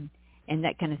Talmud and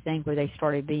that kind of thing, where they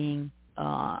started bringing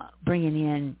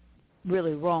in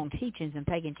really wrong teachings and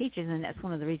pagan teachings. And that's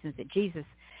one of the reasons that Jesus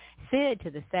said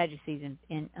to the Sadducees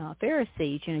and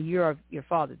Pharisees, you're your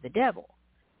father the devil.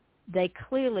 They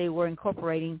clearly were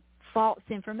incorporating false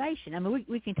information. I mean,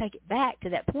 we can take it back to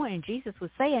that point, and Jesus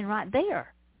was saying right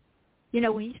there,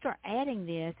 when you start adding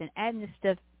this and adding this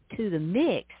stuff to the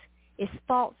mix, it's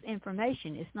false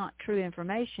information. It's not true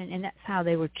information, and that's how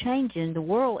they were changing the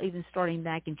world, even starting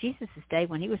back in Jesus' day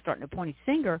when he was starting to point his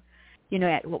finger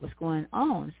at what was going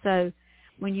on. So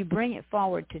when you bring it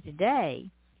forward to today,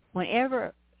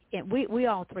 whenever, and we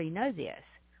all three know this,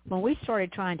 when we started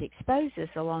trying to expose this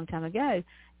a long time ago,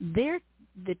 the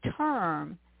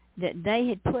term that they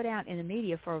had put out in the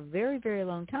media for a very, very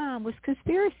long time was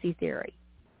conspiracy theory.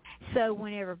 So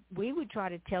whenever we would try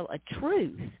to tell a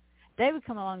truth, they would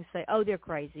come along and say, oh, they're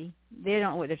crazy. They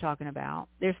don't know what they're talking about.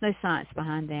 There's no science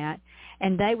behind that.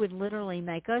 And they would literally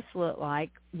make us look like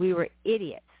we were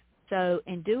idiots. So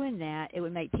in doing that, it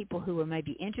would make people who were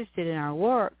maybe interested in our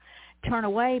work turn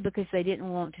away, because they didn't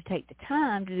want to take the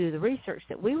time to do the research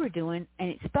that we were doing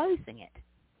and exposing it,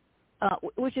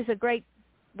 which is a great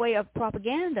way of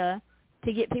propaganda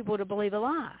to get people to believe a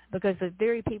lie, because the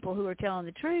very people who are telling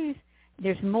the truth,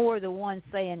 there's more the ones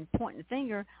saying, pointing the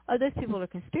finger, oh, those people are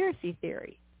conspiracy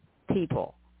theory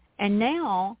people. And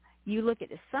now you look at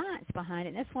the science behind it,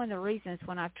 and that's one of the reasons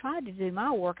when I've tried to do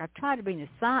my work, I've tried to bring the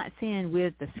science in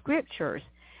with the Scriptures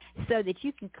so that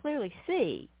you can clearly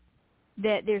see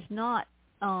that there's not,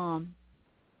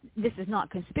 this is not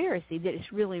conspiracy, that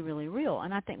it's really, really real.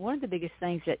 And I think one of the biggest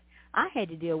things that I had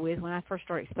to deal with when I first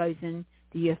started exposing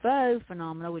the UFO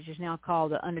phenomena, which is now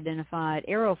called the unidentified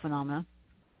aerial phenomena,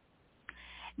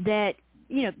 that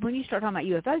when you start talking about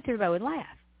UFOs, everybody would laugh.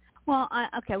 Well,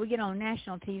 we get on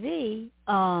national TV,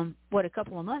 a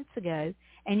couple of months ago,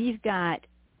 and you've got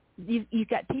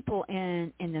people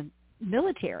in the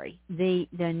military, the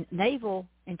naval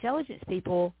intelligence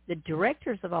people, the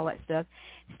directors of all that stuff,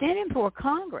 standing before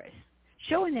Congress,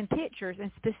 showing them pictures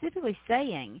and specifically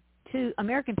saying to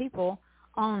American people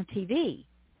on TV,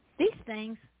 these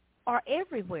things are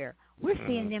everywhere. We're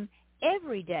seeing them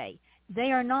every day.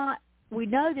 They are not. We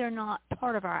know they're not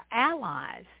part of our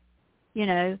allies.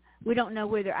 We don't know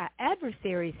whether our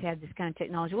adversaries have this kind of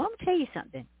technology. Well, I'm going to tell you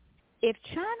something. If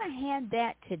China had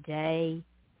that today,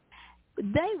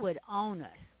 they would own us.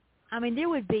 I mean, there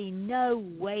would be no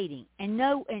waiting, and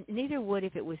neither would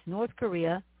if it was North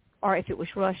Korea or if it was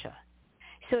Russia.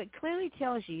 So it clearly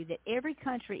tells you that every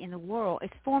country in the world is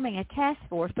forming a task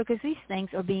force because these things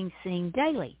are being seen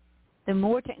daily. The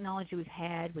more technology we've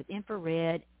had with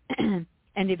infrared and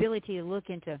the ability to look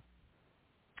into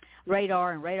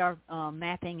radar and radar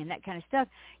mapping and that kind of stuff,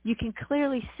 you can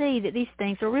clearly see that these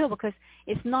things are real because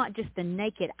it's not just the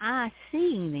naked eye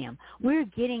seeing them. We're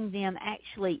getting them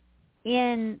actually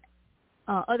in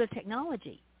other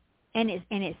technology, and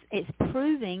it's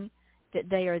proving that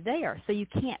they are there. So you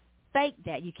can't fake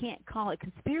that. You can't call it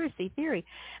conspiracy theory.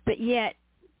 But yet,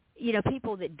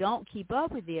 people that don't keep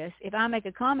up with this, if I make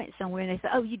a comment somewhere and they say,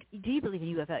 "Oh, do you believe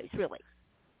in UFOs, really?"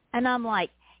 And I'm like,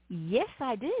 yes,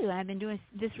 I do. I've been doing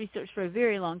this research for a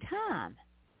very long time.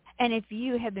 And if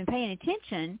you have been paying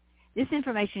attention, this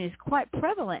information is quite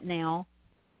prevalent now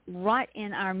right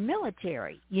in our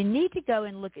military. You need to go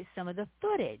and look at some of the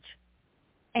footage.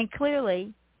 And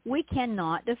clearly, we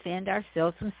cannot defend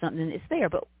ourselves from something that's there.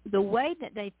 But the way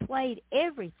that they played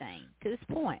everything to this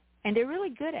point, and they're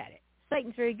really good at it.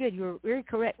 Satan's very good. You were very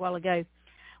correct a while ago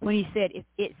when you said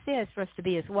it says for us to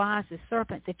be as wise as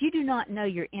serpents. If you do not know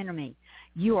your enemy,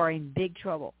 you are in big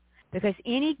trouble. Because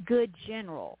any good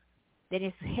general that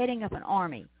is heading up an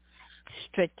army,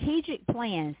 strategic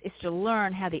plans is to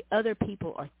learn how the other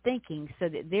people are thinking so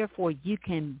that therefore you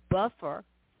can buffer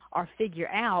or figure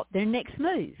out their next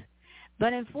move.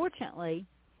 But unfortunately,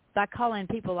 by calling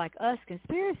people like us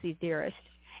conspiracy theorists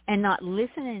and not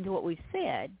listening to what we've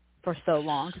said for so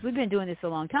long, because we've been doing this a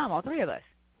long time, all three of us,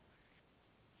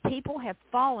 people have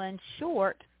fallen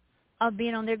short of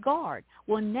being on their guard.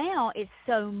 Well, now it's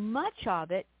so much of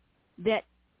it that,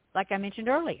 like I mentioned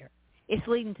earlier, it's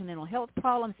leading to mental health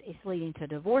problems. It's leading to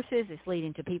divorces. It's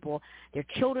leading to people, their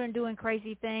children doing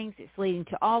crazy things. It's leading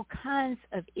to all kinds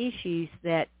of issues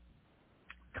that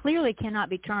clearly cannot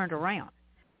be turned around.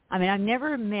 I mean, I've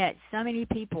never met so many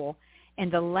people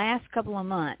in the last couple of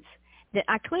months that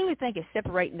I clearly think is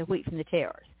separating the wheat from the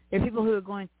tares. There are people who are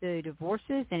going through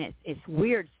divorces, and it's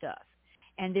weird stuff,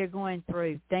 and they're going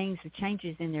through things,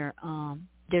 changes in their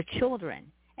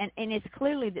children, and it's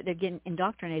clearly that they're getting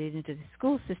indoctrinated into the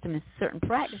school system and certain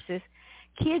practices.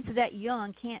 Kids that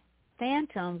young can't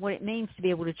fathom what it means to be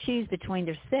able to choose between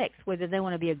their sex, whether they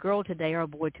want to be a girl today or a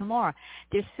boy tomorrow.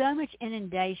 There's so much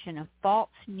inundation of false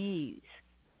news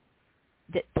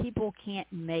that people can't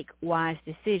make wise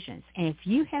decisions. And if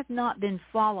you have not been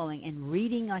following and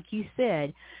reading, like you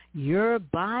said, your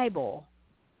Bible,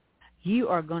 you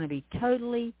are going to be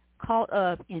totally caught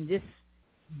up in this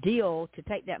deal to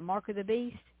take that mark of the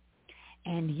beast,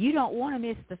 and you don't want to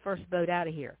miss the first boat out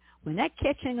of here. When that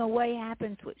catching away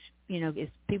happens, which, is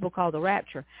people call the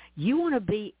rapture, you want to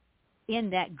be in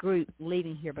that group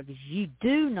leaving here because you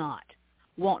do not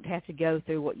want to have to go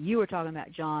through what you were talking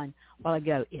about, John, a while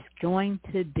ago. It's going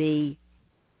to be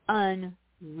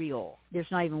unreal. There's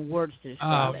not even words to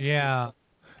describe it. Oh, yeah.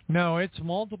 No, it's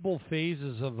multiple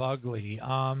phases of ugly.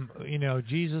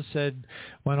 Jesus said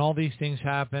when all these things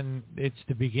happen, it's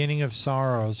the beginning of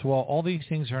sorrows. Well, all these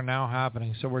things are now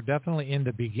happening, so we're definitely in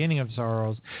the beginning of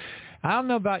sorrows. I don't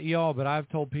know about y'all, but I've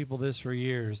told people this for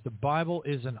years. The Bible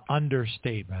is an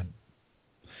understatement.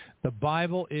 The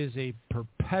Bible is a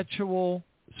perpetual,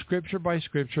 scripture by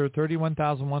scripture,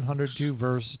 31,102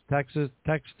 verse, Textus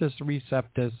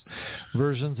Receptus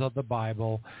versions of the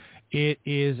Bible. It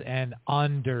is an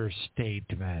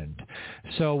understatement.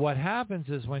 So what happens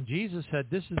is when Jesus said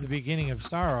this is the beginning of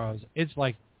sorrows, it's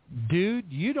like, dude,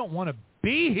 you don't want to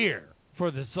be here for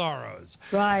the sorrows.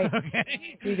 Right.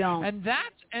 Okay? You don't.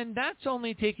 And that's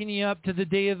only taking you up to the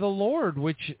day of the Lord,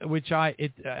 which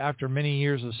after many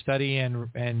years of study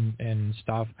and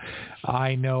stuff,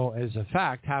 I know as a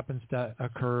fact happens to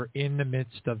occur in the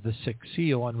midst of the sixth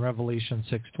seal in Revelation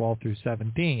 6:12 through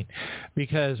 17,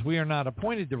 because we are not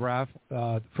appointed to wrath,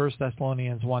 1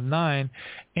 Thessalonians 1:9,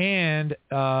 and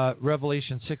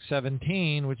Revelation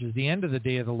 6:17, which is the end of the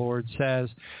day of the Lord, says,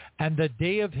 and the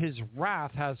day of his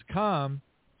wrath has come,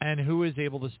 and who is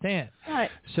able to stand. Right.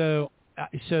 So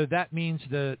that means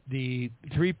the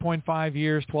 3.5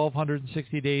 years,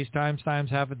 1,260 days times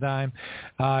half a dime,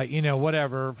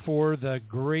 whatever, for the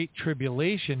Great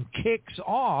Tribulation kicks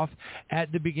off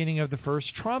at the beginning of the first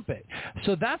trumpet.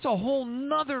 So that's a whole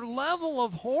nother level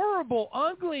of horrible,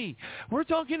 ugly. We're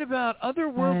talking about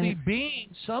otherworldly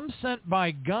beings, some sent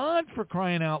by God, for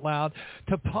crying out loud,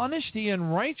 to punish the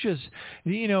unrighteous.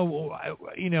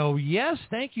 Yes,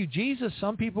 thank you, Jesus.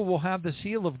 Some people will have the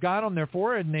seal of God on their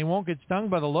forehead and they won't get stung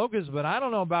by the locusts, but I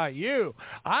don't know about you.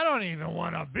 I don't even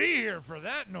want to be here for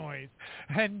that noise.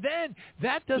 And then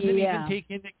that doesn't even take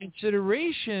into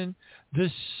consideration the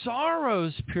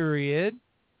sorrows period,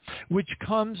 which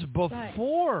comes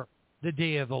before the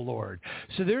day of the Lord.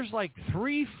 So there's like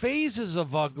 3 phases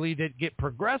of ugly that get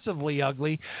progressively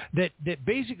ugly that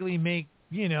basically make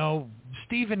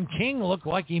Stephen King look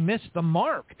like he missed the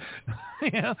mark.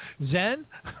 Zen,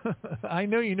 I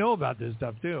know you know about this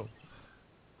stuff too.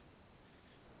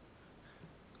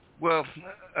 Well,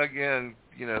 again,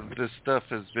 this stuff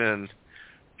has been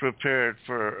prepared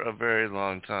for a very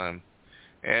long time,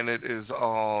 and it is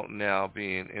all now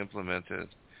being implemented.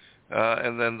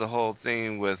 And then the whole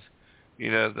thing with,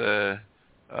 the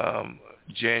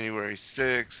January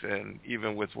 6th, and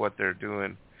even with what they're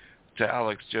doing to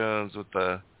Alex Jones with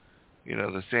the,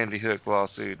 the Sandy Hook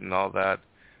lawsuit and all that,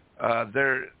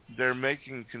 they're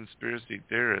making conspiracy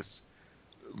theorists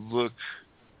look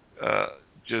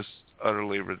just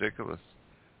utterly ridiculous.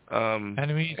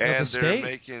 Enemies and of the they're state.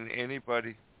 making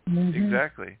anybody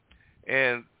exactly,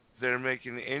 and they're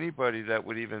making anybody that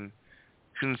would even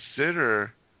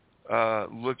consider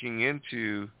looking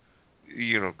into,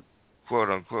 quote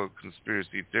unquote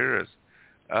conspiracy theorists.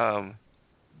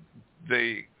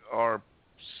 They are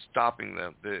stopping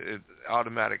them. The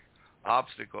automatic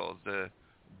obstacles, the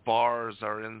bars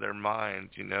are in their mind.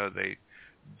 They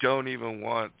don't even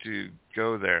want to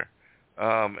go there.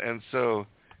 And so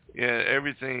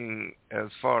everything as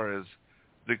far as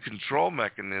the control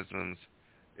mechanisms,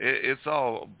 it's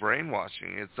all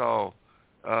brainwashing. It's all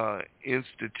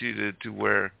instituted to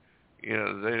where,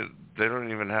 they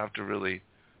don't even have to really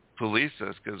police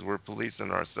us because we're policing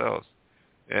ourselves.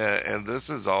 And this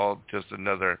is all just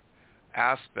another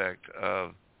aspect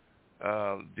of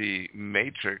the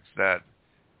matrix that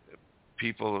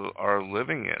people are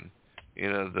living in.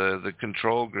 The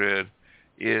control grid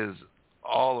is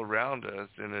all around us,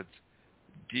 and it's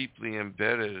deeply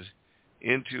embedded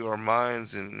into our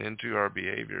minds and into our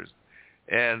behaviors.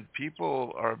 And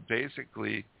people are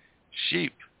basically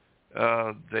sheep.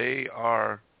 They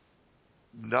are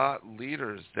not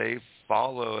leaders. They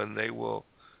follow, and they will,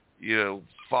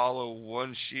 follow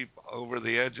one sheep over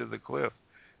the edge of the cliff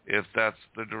if that's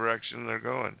the direction they're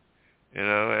going.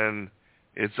 And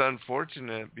it's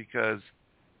unfortunate because,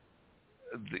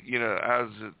 as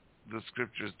the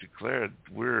scriptures declared,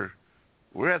 we're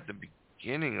at the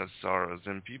beginning of sorrows,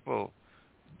 and people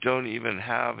don't even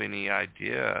have any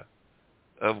idea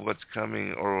of what's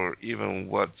coming or even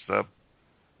what's up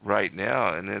right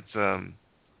now. And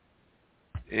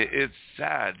it's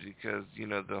sad because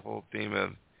the whole theme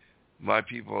of my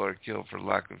people are killed for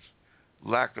lack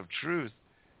of truth.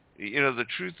 The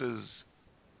truth is,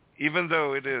 even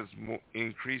though it is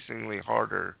increasingly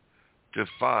harder to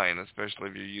find, especially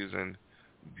if you're using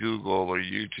Google or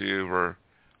YouTube or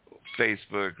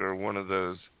Facebook or one of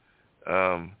those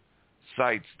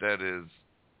sites that is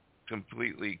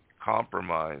completely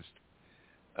compromised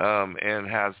and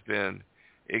has been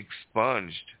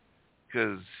expunged,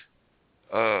 because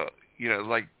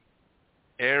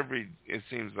it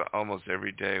seems that almost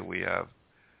every day we have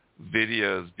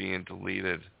videos being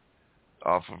deleted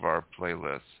off of our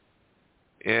playlists,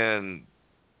 and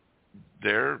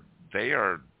they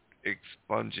are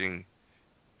expunging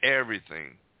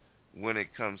everything when it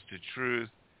comes to truth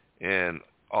and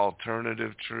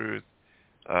alternative truth.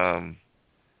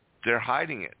 They're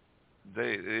hiding it.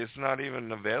 It's not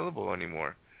even available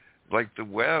anymore. Like the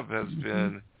web has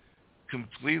been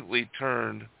completely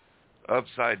turned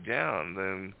upside down.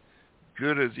 Then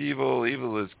good is evil,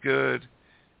 evil is good.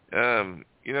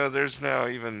 There's now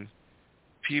even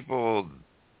people,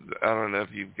 I don't know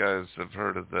if you guys have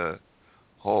heard of the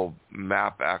whole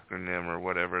MAP acronym or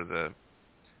whatever, the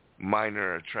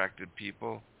minor attracted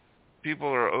people. People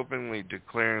are openly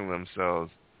declaring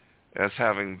themselves as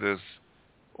having this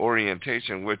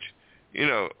orientation, which,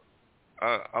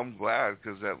 I'm glad,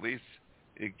 because at least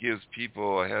it gives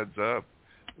people a heads up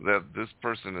that this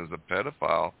person is a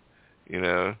pedophile,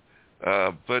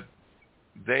 but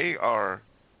they are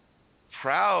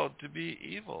proud to be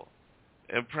evil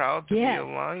and proud to be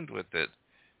aligned with it.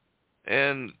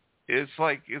 And it's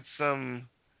like it's some,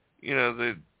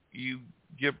 the you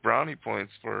get brownie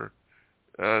points for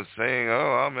saying,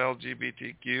 "Oh, I'm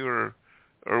LGBTQ"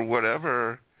 or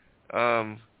whatever.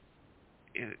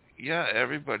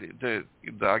 Everybody.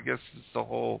 I guess it's the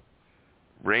whole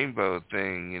rainbow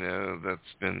thing,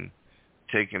 that's been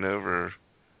taken over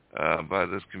by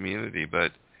this community.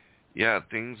 But yeah,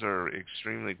 things are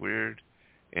extremely weird,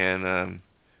 and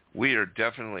we are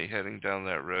definitely heading down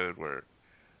that road where,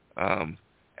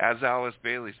 as Alice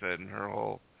Bailey said in her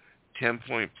whole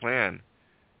 10-point plan,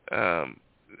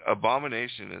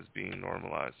 abomination is being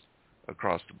normalized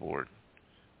across the board,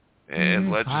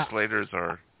 and legislators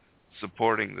are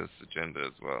supporting this agenda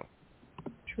as well.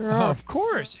 Sure. Of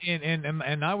course,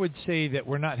 and I would say that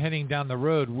we're not heading down the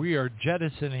road. We are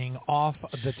jettisoning off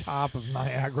the top of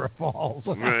Niagara Falls.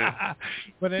 Right.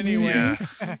 But anyway,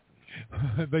 yeah.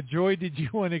 But Joy, did you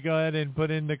want to go ahead and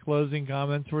put in the closing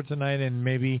comments for tonight, and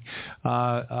maybe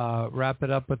wrap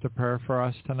it up with a prayer for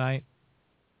us tonight?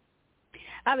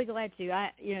 I'd be glad to.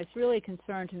 It's really a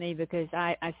concern to me because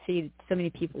I see so many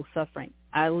people suffering.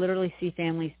 I literally see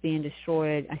families being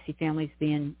destroyed. I see families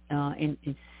being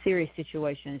in serious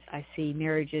situations. I see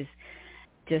marriages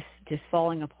just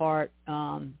falling apart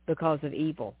because of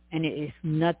evil, and it is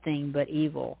nothing but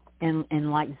evil.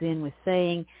 And like Zen was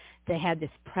saying, they have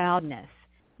this proudness,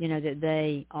 that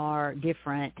they are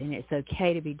different, and it's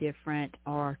okay to be different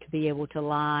or to be able to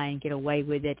lie and get away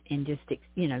with it and just,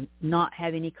 not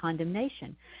have any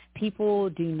condemnation. People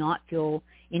do not feel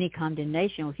any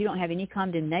condemnation. If you don't have any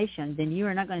condemnation, then you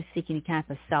are not going to seek any type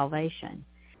of salvation.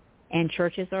 And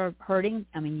churches are hurting.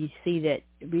 I mean, you see that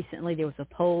recently there was a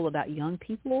poll about young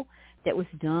people that was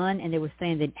done, and they were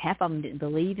saying that half of them didn't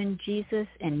believe in Jesus,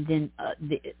 and then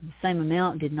the same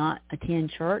amount did not attend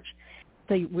church.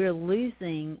 So we're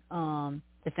losing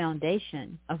the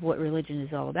foundation of what religion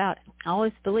is all about. I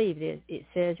always believe that it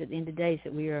says at the end of the days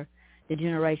that we are the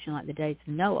generation like the days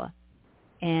of Noah.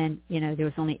 And, there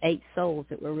was only 8 souls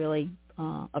that were really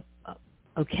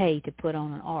okay to put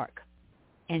on an ark.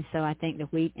 And so I think the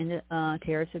wheat and the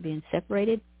tares are being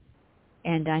separated.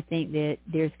 And I think that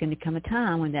there's going to come a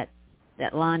time when that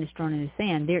line is drawn in the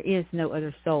sand. There is no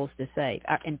other souls to save.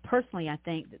 And personally, I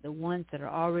think that the ones that are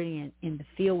already in the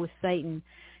field with Satan,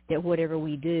 that whatever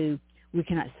we do, we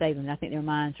cannot save them. I think their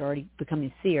minds are already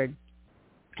becoming seared.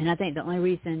 And I think the only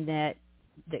reason that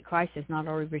Christ has not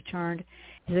already returned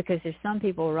is because there's some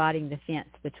people riding the fence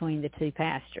between the two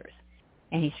pastures.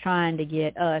 And he's trying to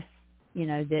get us,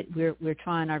 that we're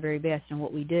trying our very best in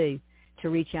what we do to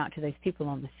reach out to those people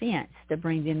on the fence, to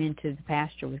bring them into the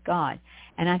pasture with God.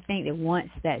 And I think that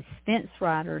once that fence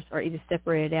riders are either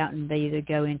separated out and they either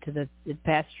go into the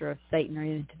pasture of Satan or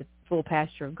into the full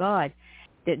pasture of God,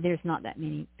 that there's not that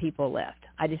many people left.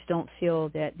 I just don't feel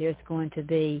that there's going to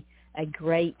be a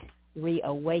great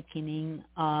reawakening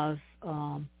of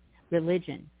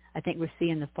religion. I think we're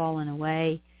seeing the falling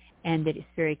away, and that it's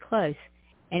very close.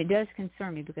 And it does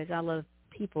concern me because I love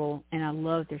people and I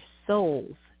love their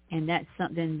souls. And that's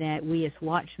something that we as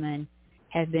watchmen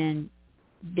have been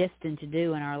destined to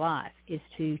do in our life, is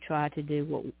to try to do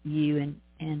what you and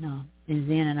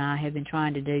Zen and I have been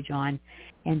trying to do, John,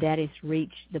 and that is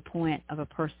reach the point of a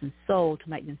person's soul to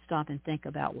make them stop and think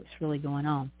about what's really going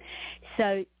on.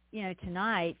 So,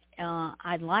 tonight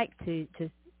I'd like to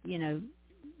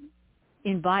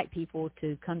invite people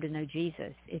to come to know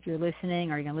Jesus. If you're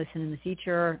listening, or you're going to listen in the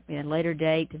future, at a later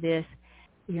date to this,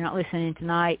 if you're not listening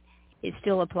tonight, it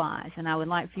still applies. And I would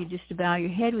like for you just to bow your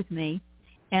head with me,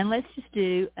 and let's just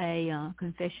do a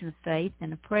confession of faith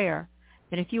and a prayer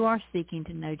that if you are seeking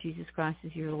to know Jesus Christ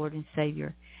as your Lord and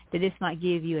Savior, that this might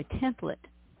give you a template,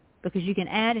 because you can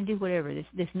add and do whatever.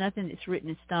 There's nothing that's written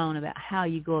in stone about how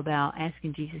you go about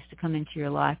asking Jesus to come into your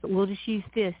life, but we'll just use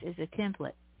this as a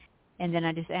template. And then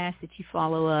I just ask that you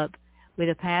follow up with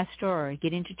a pastor or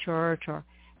get into church or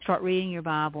start reading your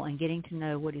Bible and getting to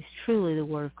know what is truly the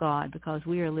Word of God, because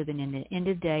we are living in the end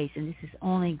of days, and this is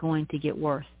only going to get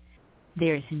worse.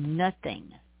 There is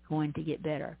nothing going to get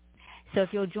better. So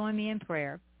if you'll join me in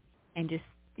prayer, and just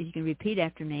you can repeat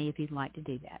after me if you'd like to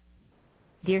do that.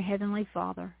 Dear Heavenly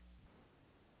Father,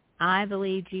 I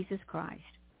believe Jesus Christ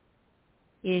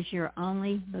is your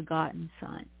only begotten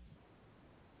Son.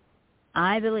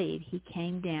 I believe he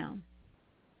came down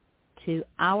to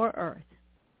our earth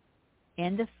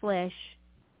in the flesh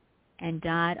and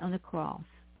died on the cross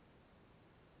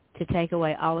to take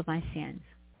away all of my sins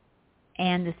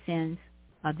and the sins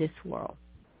of this world.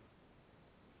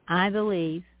 I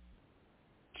believe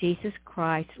Jesus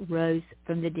Christ rose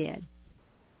from the dead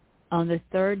on the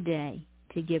third day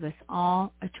to give us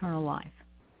all eternal life.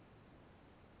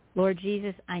 Lord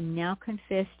Jesus, I now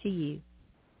confess to you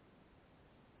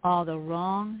all the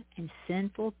wrong and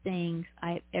sinful things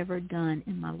I have ever done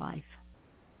in my life.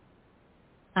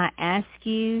 I ask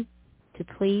you to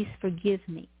please forgive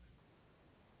me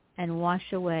and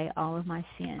wash away all of my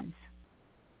sins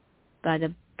by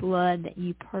the blood that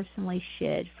you personally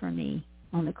shed for me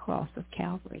on the cross of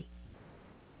Calvary.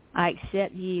 I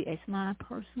accept you as my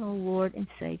personal Lord and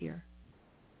Savior.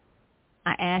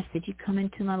 I ask that you come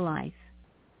into my life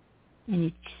and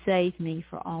you save me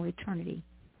for all eternity.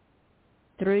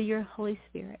 Through your Holy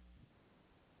Spirit,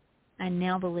 I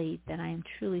now believe that I am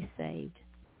truly saved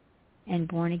and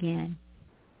born again.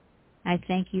 I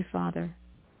thank you, Father,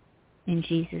 in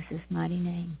Jesus' mighty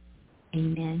name.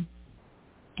 Amen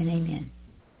and amen.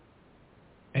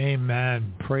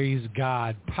 Amen. Praise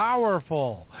God.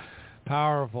 Powerful.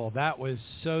 Powerful. That was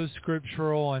so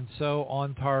scriptural and so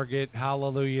on target.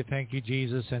 Hallelujah. Thank you,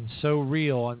 Jesus. And so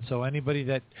real. And so anybody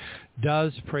that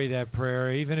does pray that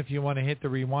prayer, even if you want to hit the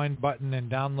rewind button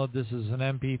and download this as an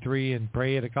MP3 and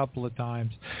pray it a couple of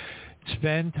times,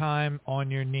 spend time on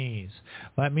your knees.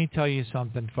 Let me tell you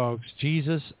something, folks.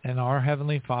 Jesus and our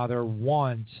Heavenly Father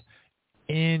wants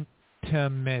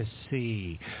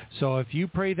intimacy. So if you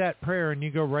pray that prayer and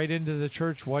you go right into the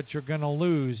church, what you're going to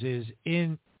lose is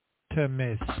intimacy.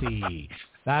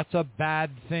 That's a bad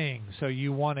thing. So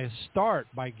you want to start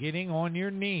by getting on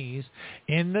your knees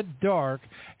in the dark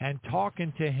and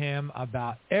talking to him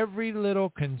about every little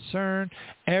concern,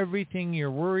 everything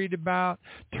you're worried about.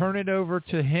 Turn it over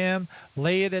to him.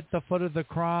 Lay it at the foot of the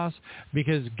cross,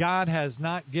 because God has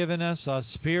not given us a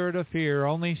spirit of fear.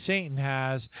 Only Satan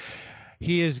has.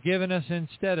 He has given us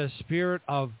instead a spirit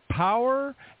of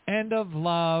power and of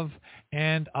love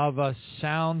and of a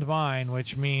sound mind,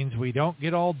 which means we don't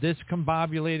get all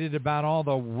discombobulated about all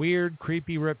the weird,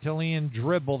 creepy reptilian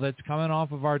dribble that's coming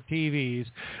off of our TVs.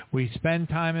 We spend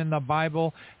time in the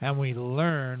Bible and we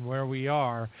learn where we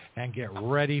are and get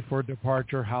ready for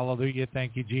departure. Hallelujah.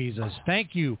 Thank you, Jesus.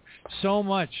 Thank you so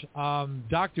much,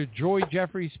 Dr. Joye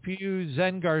Jeffries Pugh,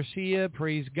 Zen Garcia.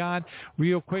 Praise God.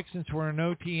 Real quick, since we're an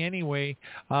OT anyway,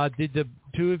 did the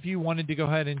two of you wanted to go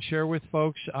ahead and share with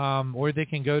folks where they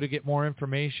can go to get more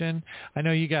information? I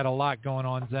know you got a lot going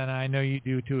on, Zen. I know you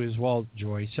do too as well,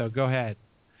 Joy. So go ahead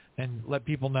and let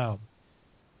people know.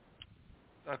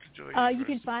 Dr. Joye, you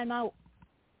can find my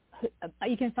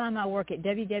work at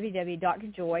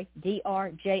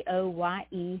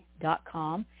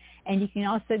www.drjoye.com, and you can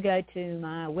also go to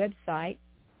my website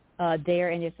there,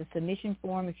 and there's a submission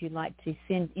form if you'd like to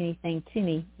send anything to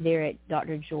me there at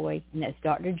Dr. Joye, and that's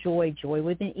Dr. Joye,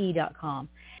 joy.com.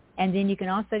 And then you can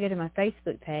also go to my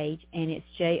Facebook page, and it's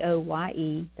Joye.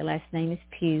 The last name is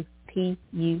Pugh,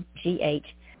 P-U-G-H.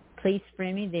 Please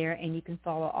friend me there, and you can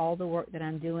follow all the work that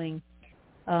I'm doing,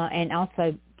 and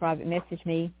also private message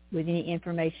me with any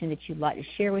information that you'd like to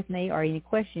share with me or any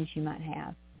questions you might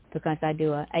have, because I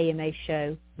do an AMA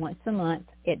show once a month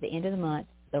at the end of the month,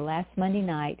 the last Monday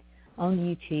night, on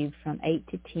YouTube from 8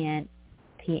 to 10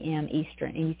 p.m.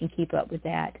 Eastern, and you can keep up with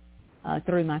that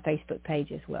through my Facebook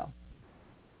page as well.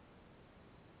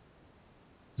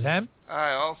 Zem?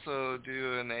 I also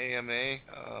do an AMA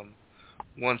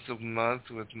once a month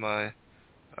with my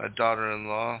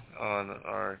daughter-in-law on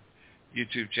our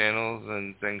YouTube channels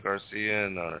and Zen Garcia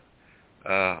and our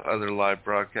other live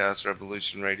broadcasts,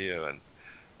 Revolution Radio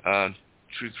and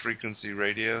Truth Frequency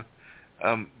Radio.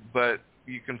 But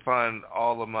you can find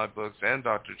all of my books and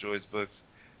Dr. Joye's books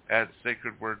at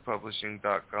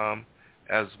sacredwordpublishing.com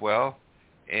as well.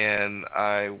 And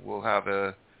I will have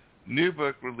a new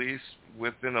book released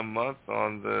within a month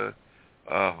on the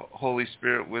Holy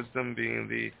Spirit wisdom being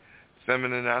the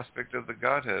feminine aspect of the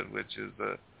Godhead, which is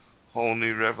a whole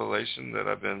new revelation that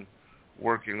I've been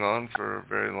working on for a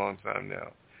very long time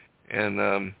now.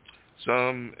 And so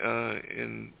I'm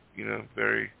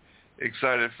very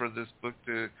excited for this book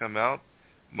to come out.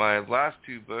 My last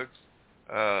two books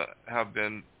have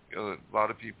been, a lot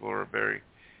of people are very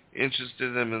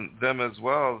interested in them as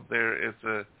well. It's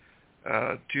a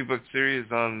two-book series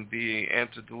on the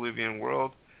antediluvian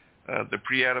world, the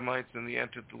pre-Adamites in the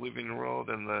antediluvian world,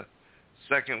 and the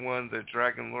second one, the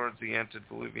Dragon Lords, the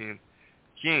antediluvian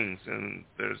kings. And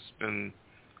there's been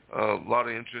a lot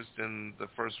of interest in the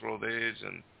First World Age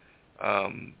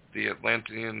and the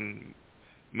Atlantean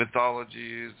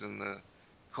mythologies and the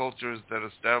cultures that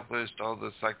established all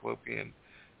the Cyclopean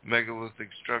megalithic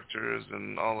structures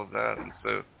and all of that. And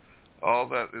so all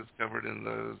that is covered in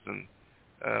those. And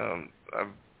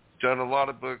I've done a lot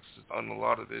of books on a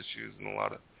lot of issues and a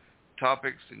lot of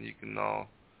topics, and you can all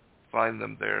find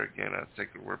them there again at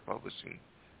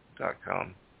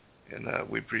sacredwordpublishing.com. And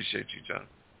we appreciate you, John.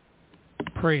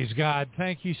 Praise God.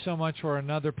 Thank you so much for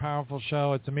another powerful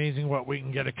show. It's amazing what we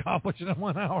can get accomplished in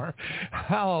 1 hour.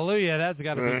 Hallelujah. That's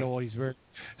got to be the Holy Spirit.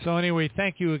 So anyway,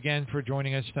 thank you again for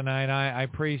joining us tonight. I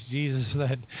praise Jesus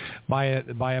that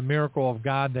by a miracle of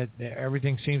God that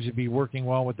everything seems to be working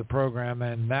well with the program,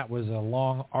 and that was a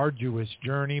long, arduous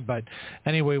journey. But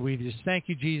anyway, we just thank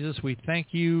you, Jesus. We thank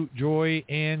you, Joy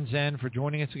and Zen, for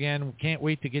joining us again. We can't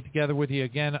wait to get together with you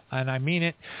again, and I mean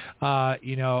it,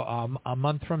 a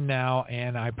month from now,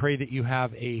 and I pray that you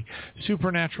have a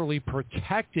supernaturally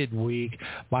protected week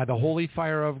by the holy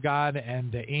fire of God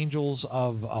and the angels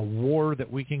of war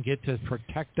that we can get to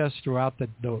protect us throughout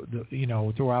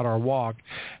throughout our walk.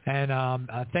 And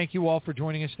thank you all for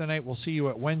joining us tonight. We'll see you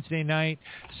at Wednesday night,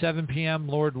 7 p.m.,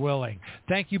 Lord willing.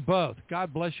 Thank you both.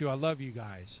 God bless you. I love you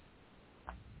guys.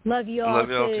 Love you all,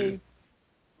 too.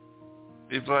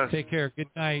 Be blessed. Take care. Good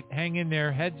night. Hang in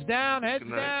there. Heads down. Heads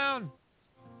down.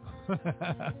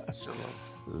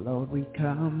 Lord, we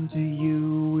come to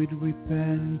you with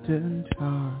repentant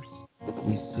hearts.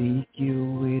 We seek you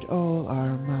with all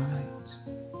our might.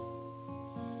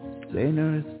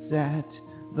 Sinners at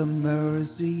the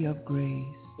mercy of grace,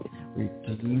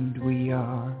 redeemed we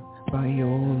are by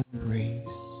your embrace.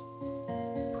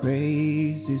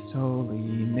 Praise his holy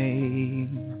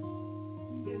name.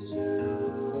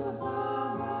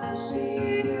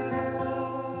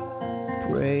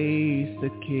 Praise the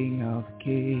King of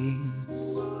Kings.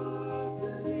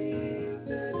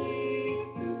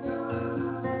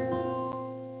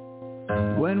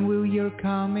 When will your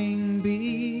coming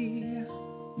be?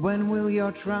 When will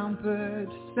your trumpet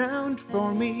sound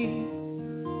for me?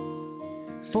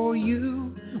 For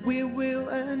you we will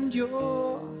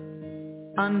endure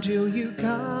until you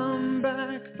come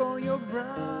back for your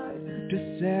bride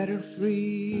to set her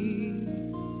free.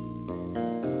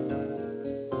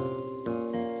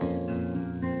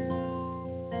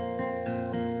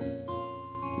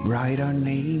 Write our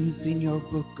names in your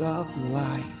book of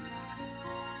life.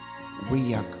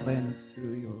 We are cleansed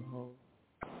through your hope.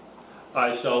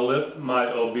 I shall lift my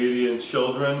obedient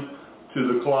children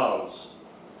to the clouds,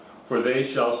 for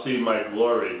they shall see my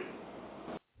glory.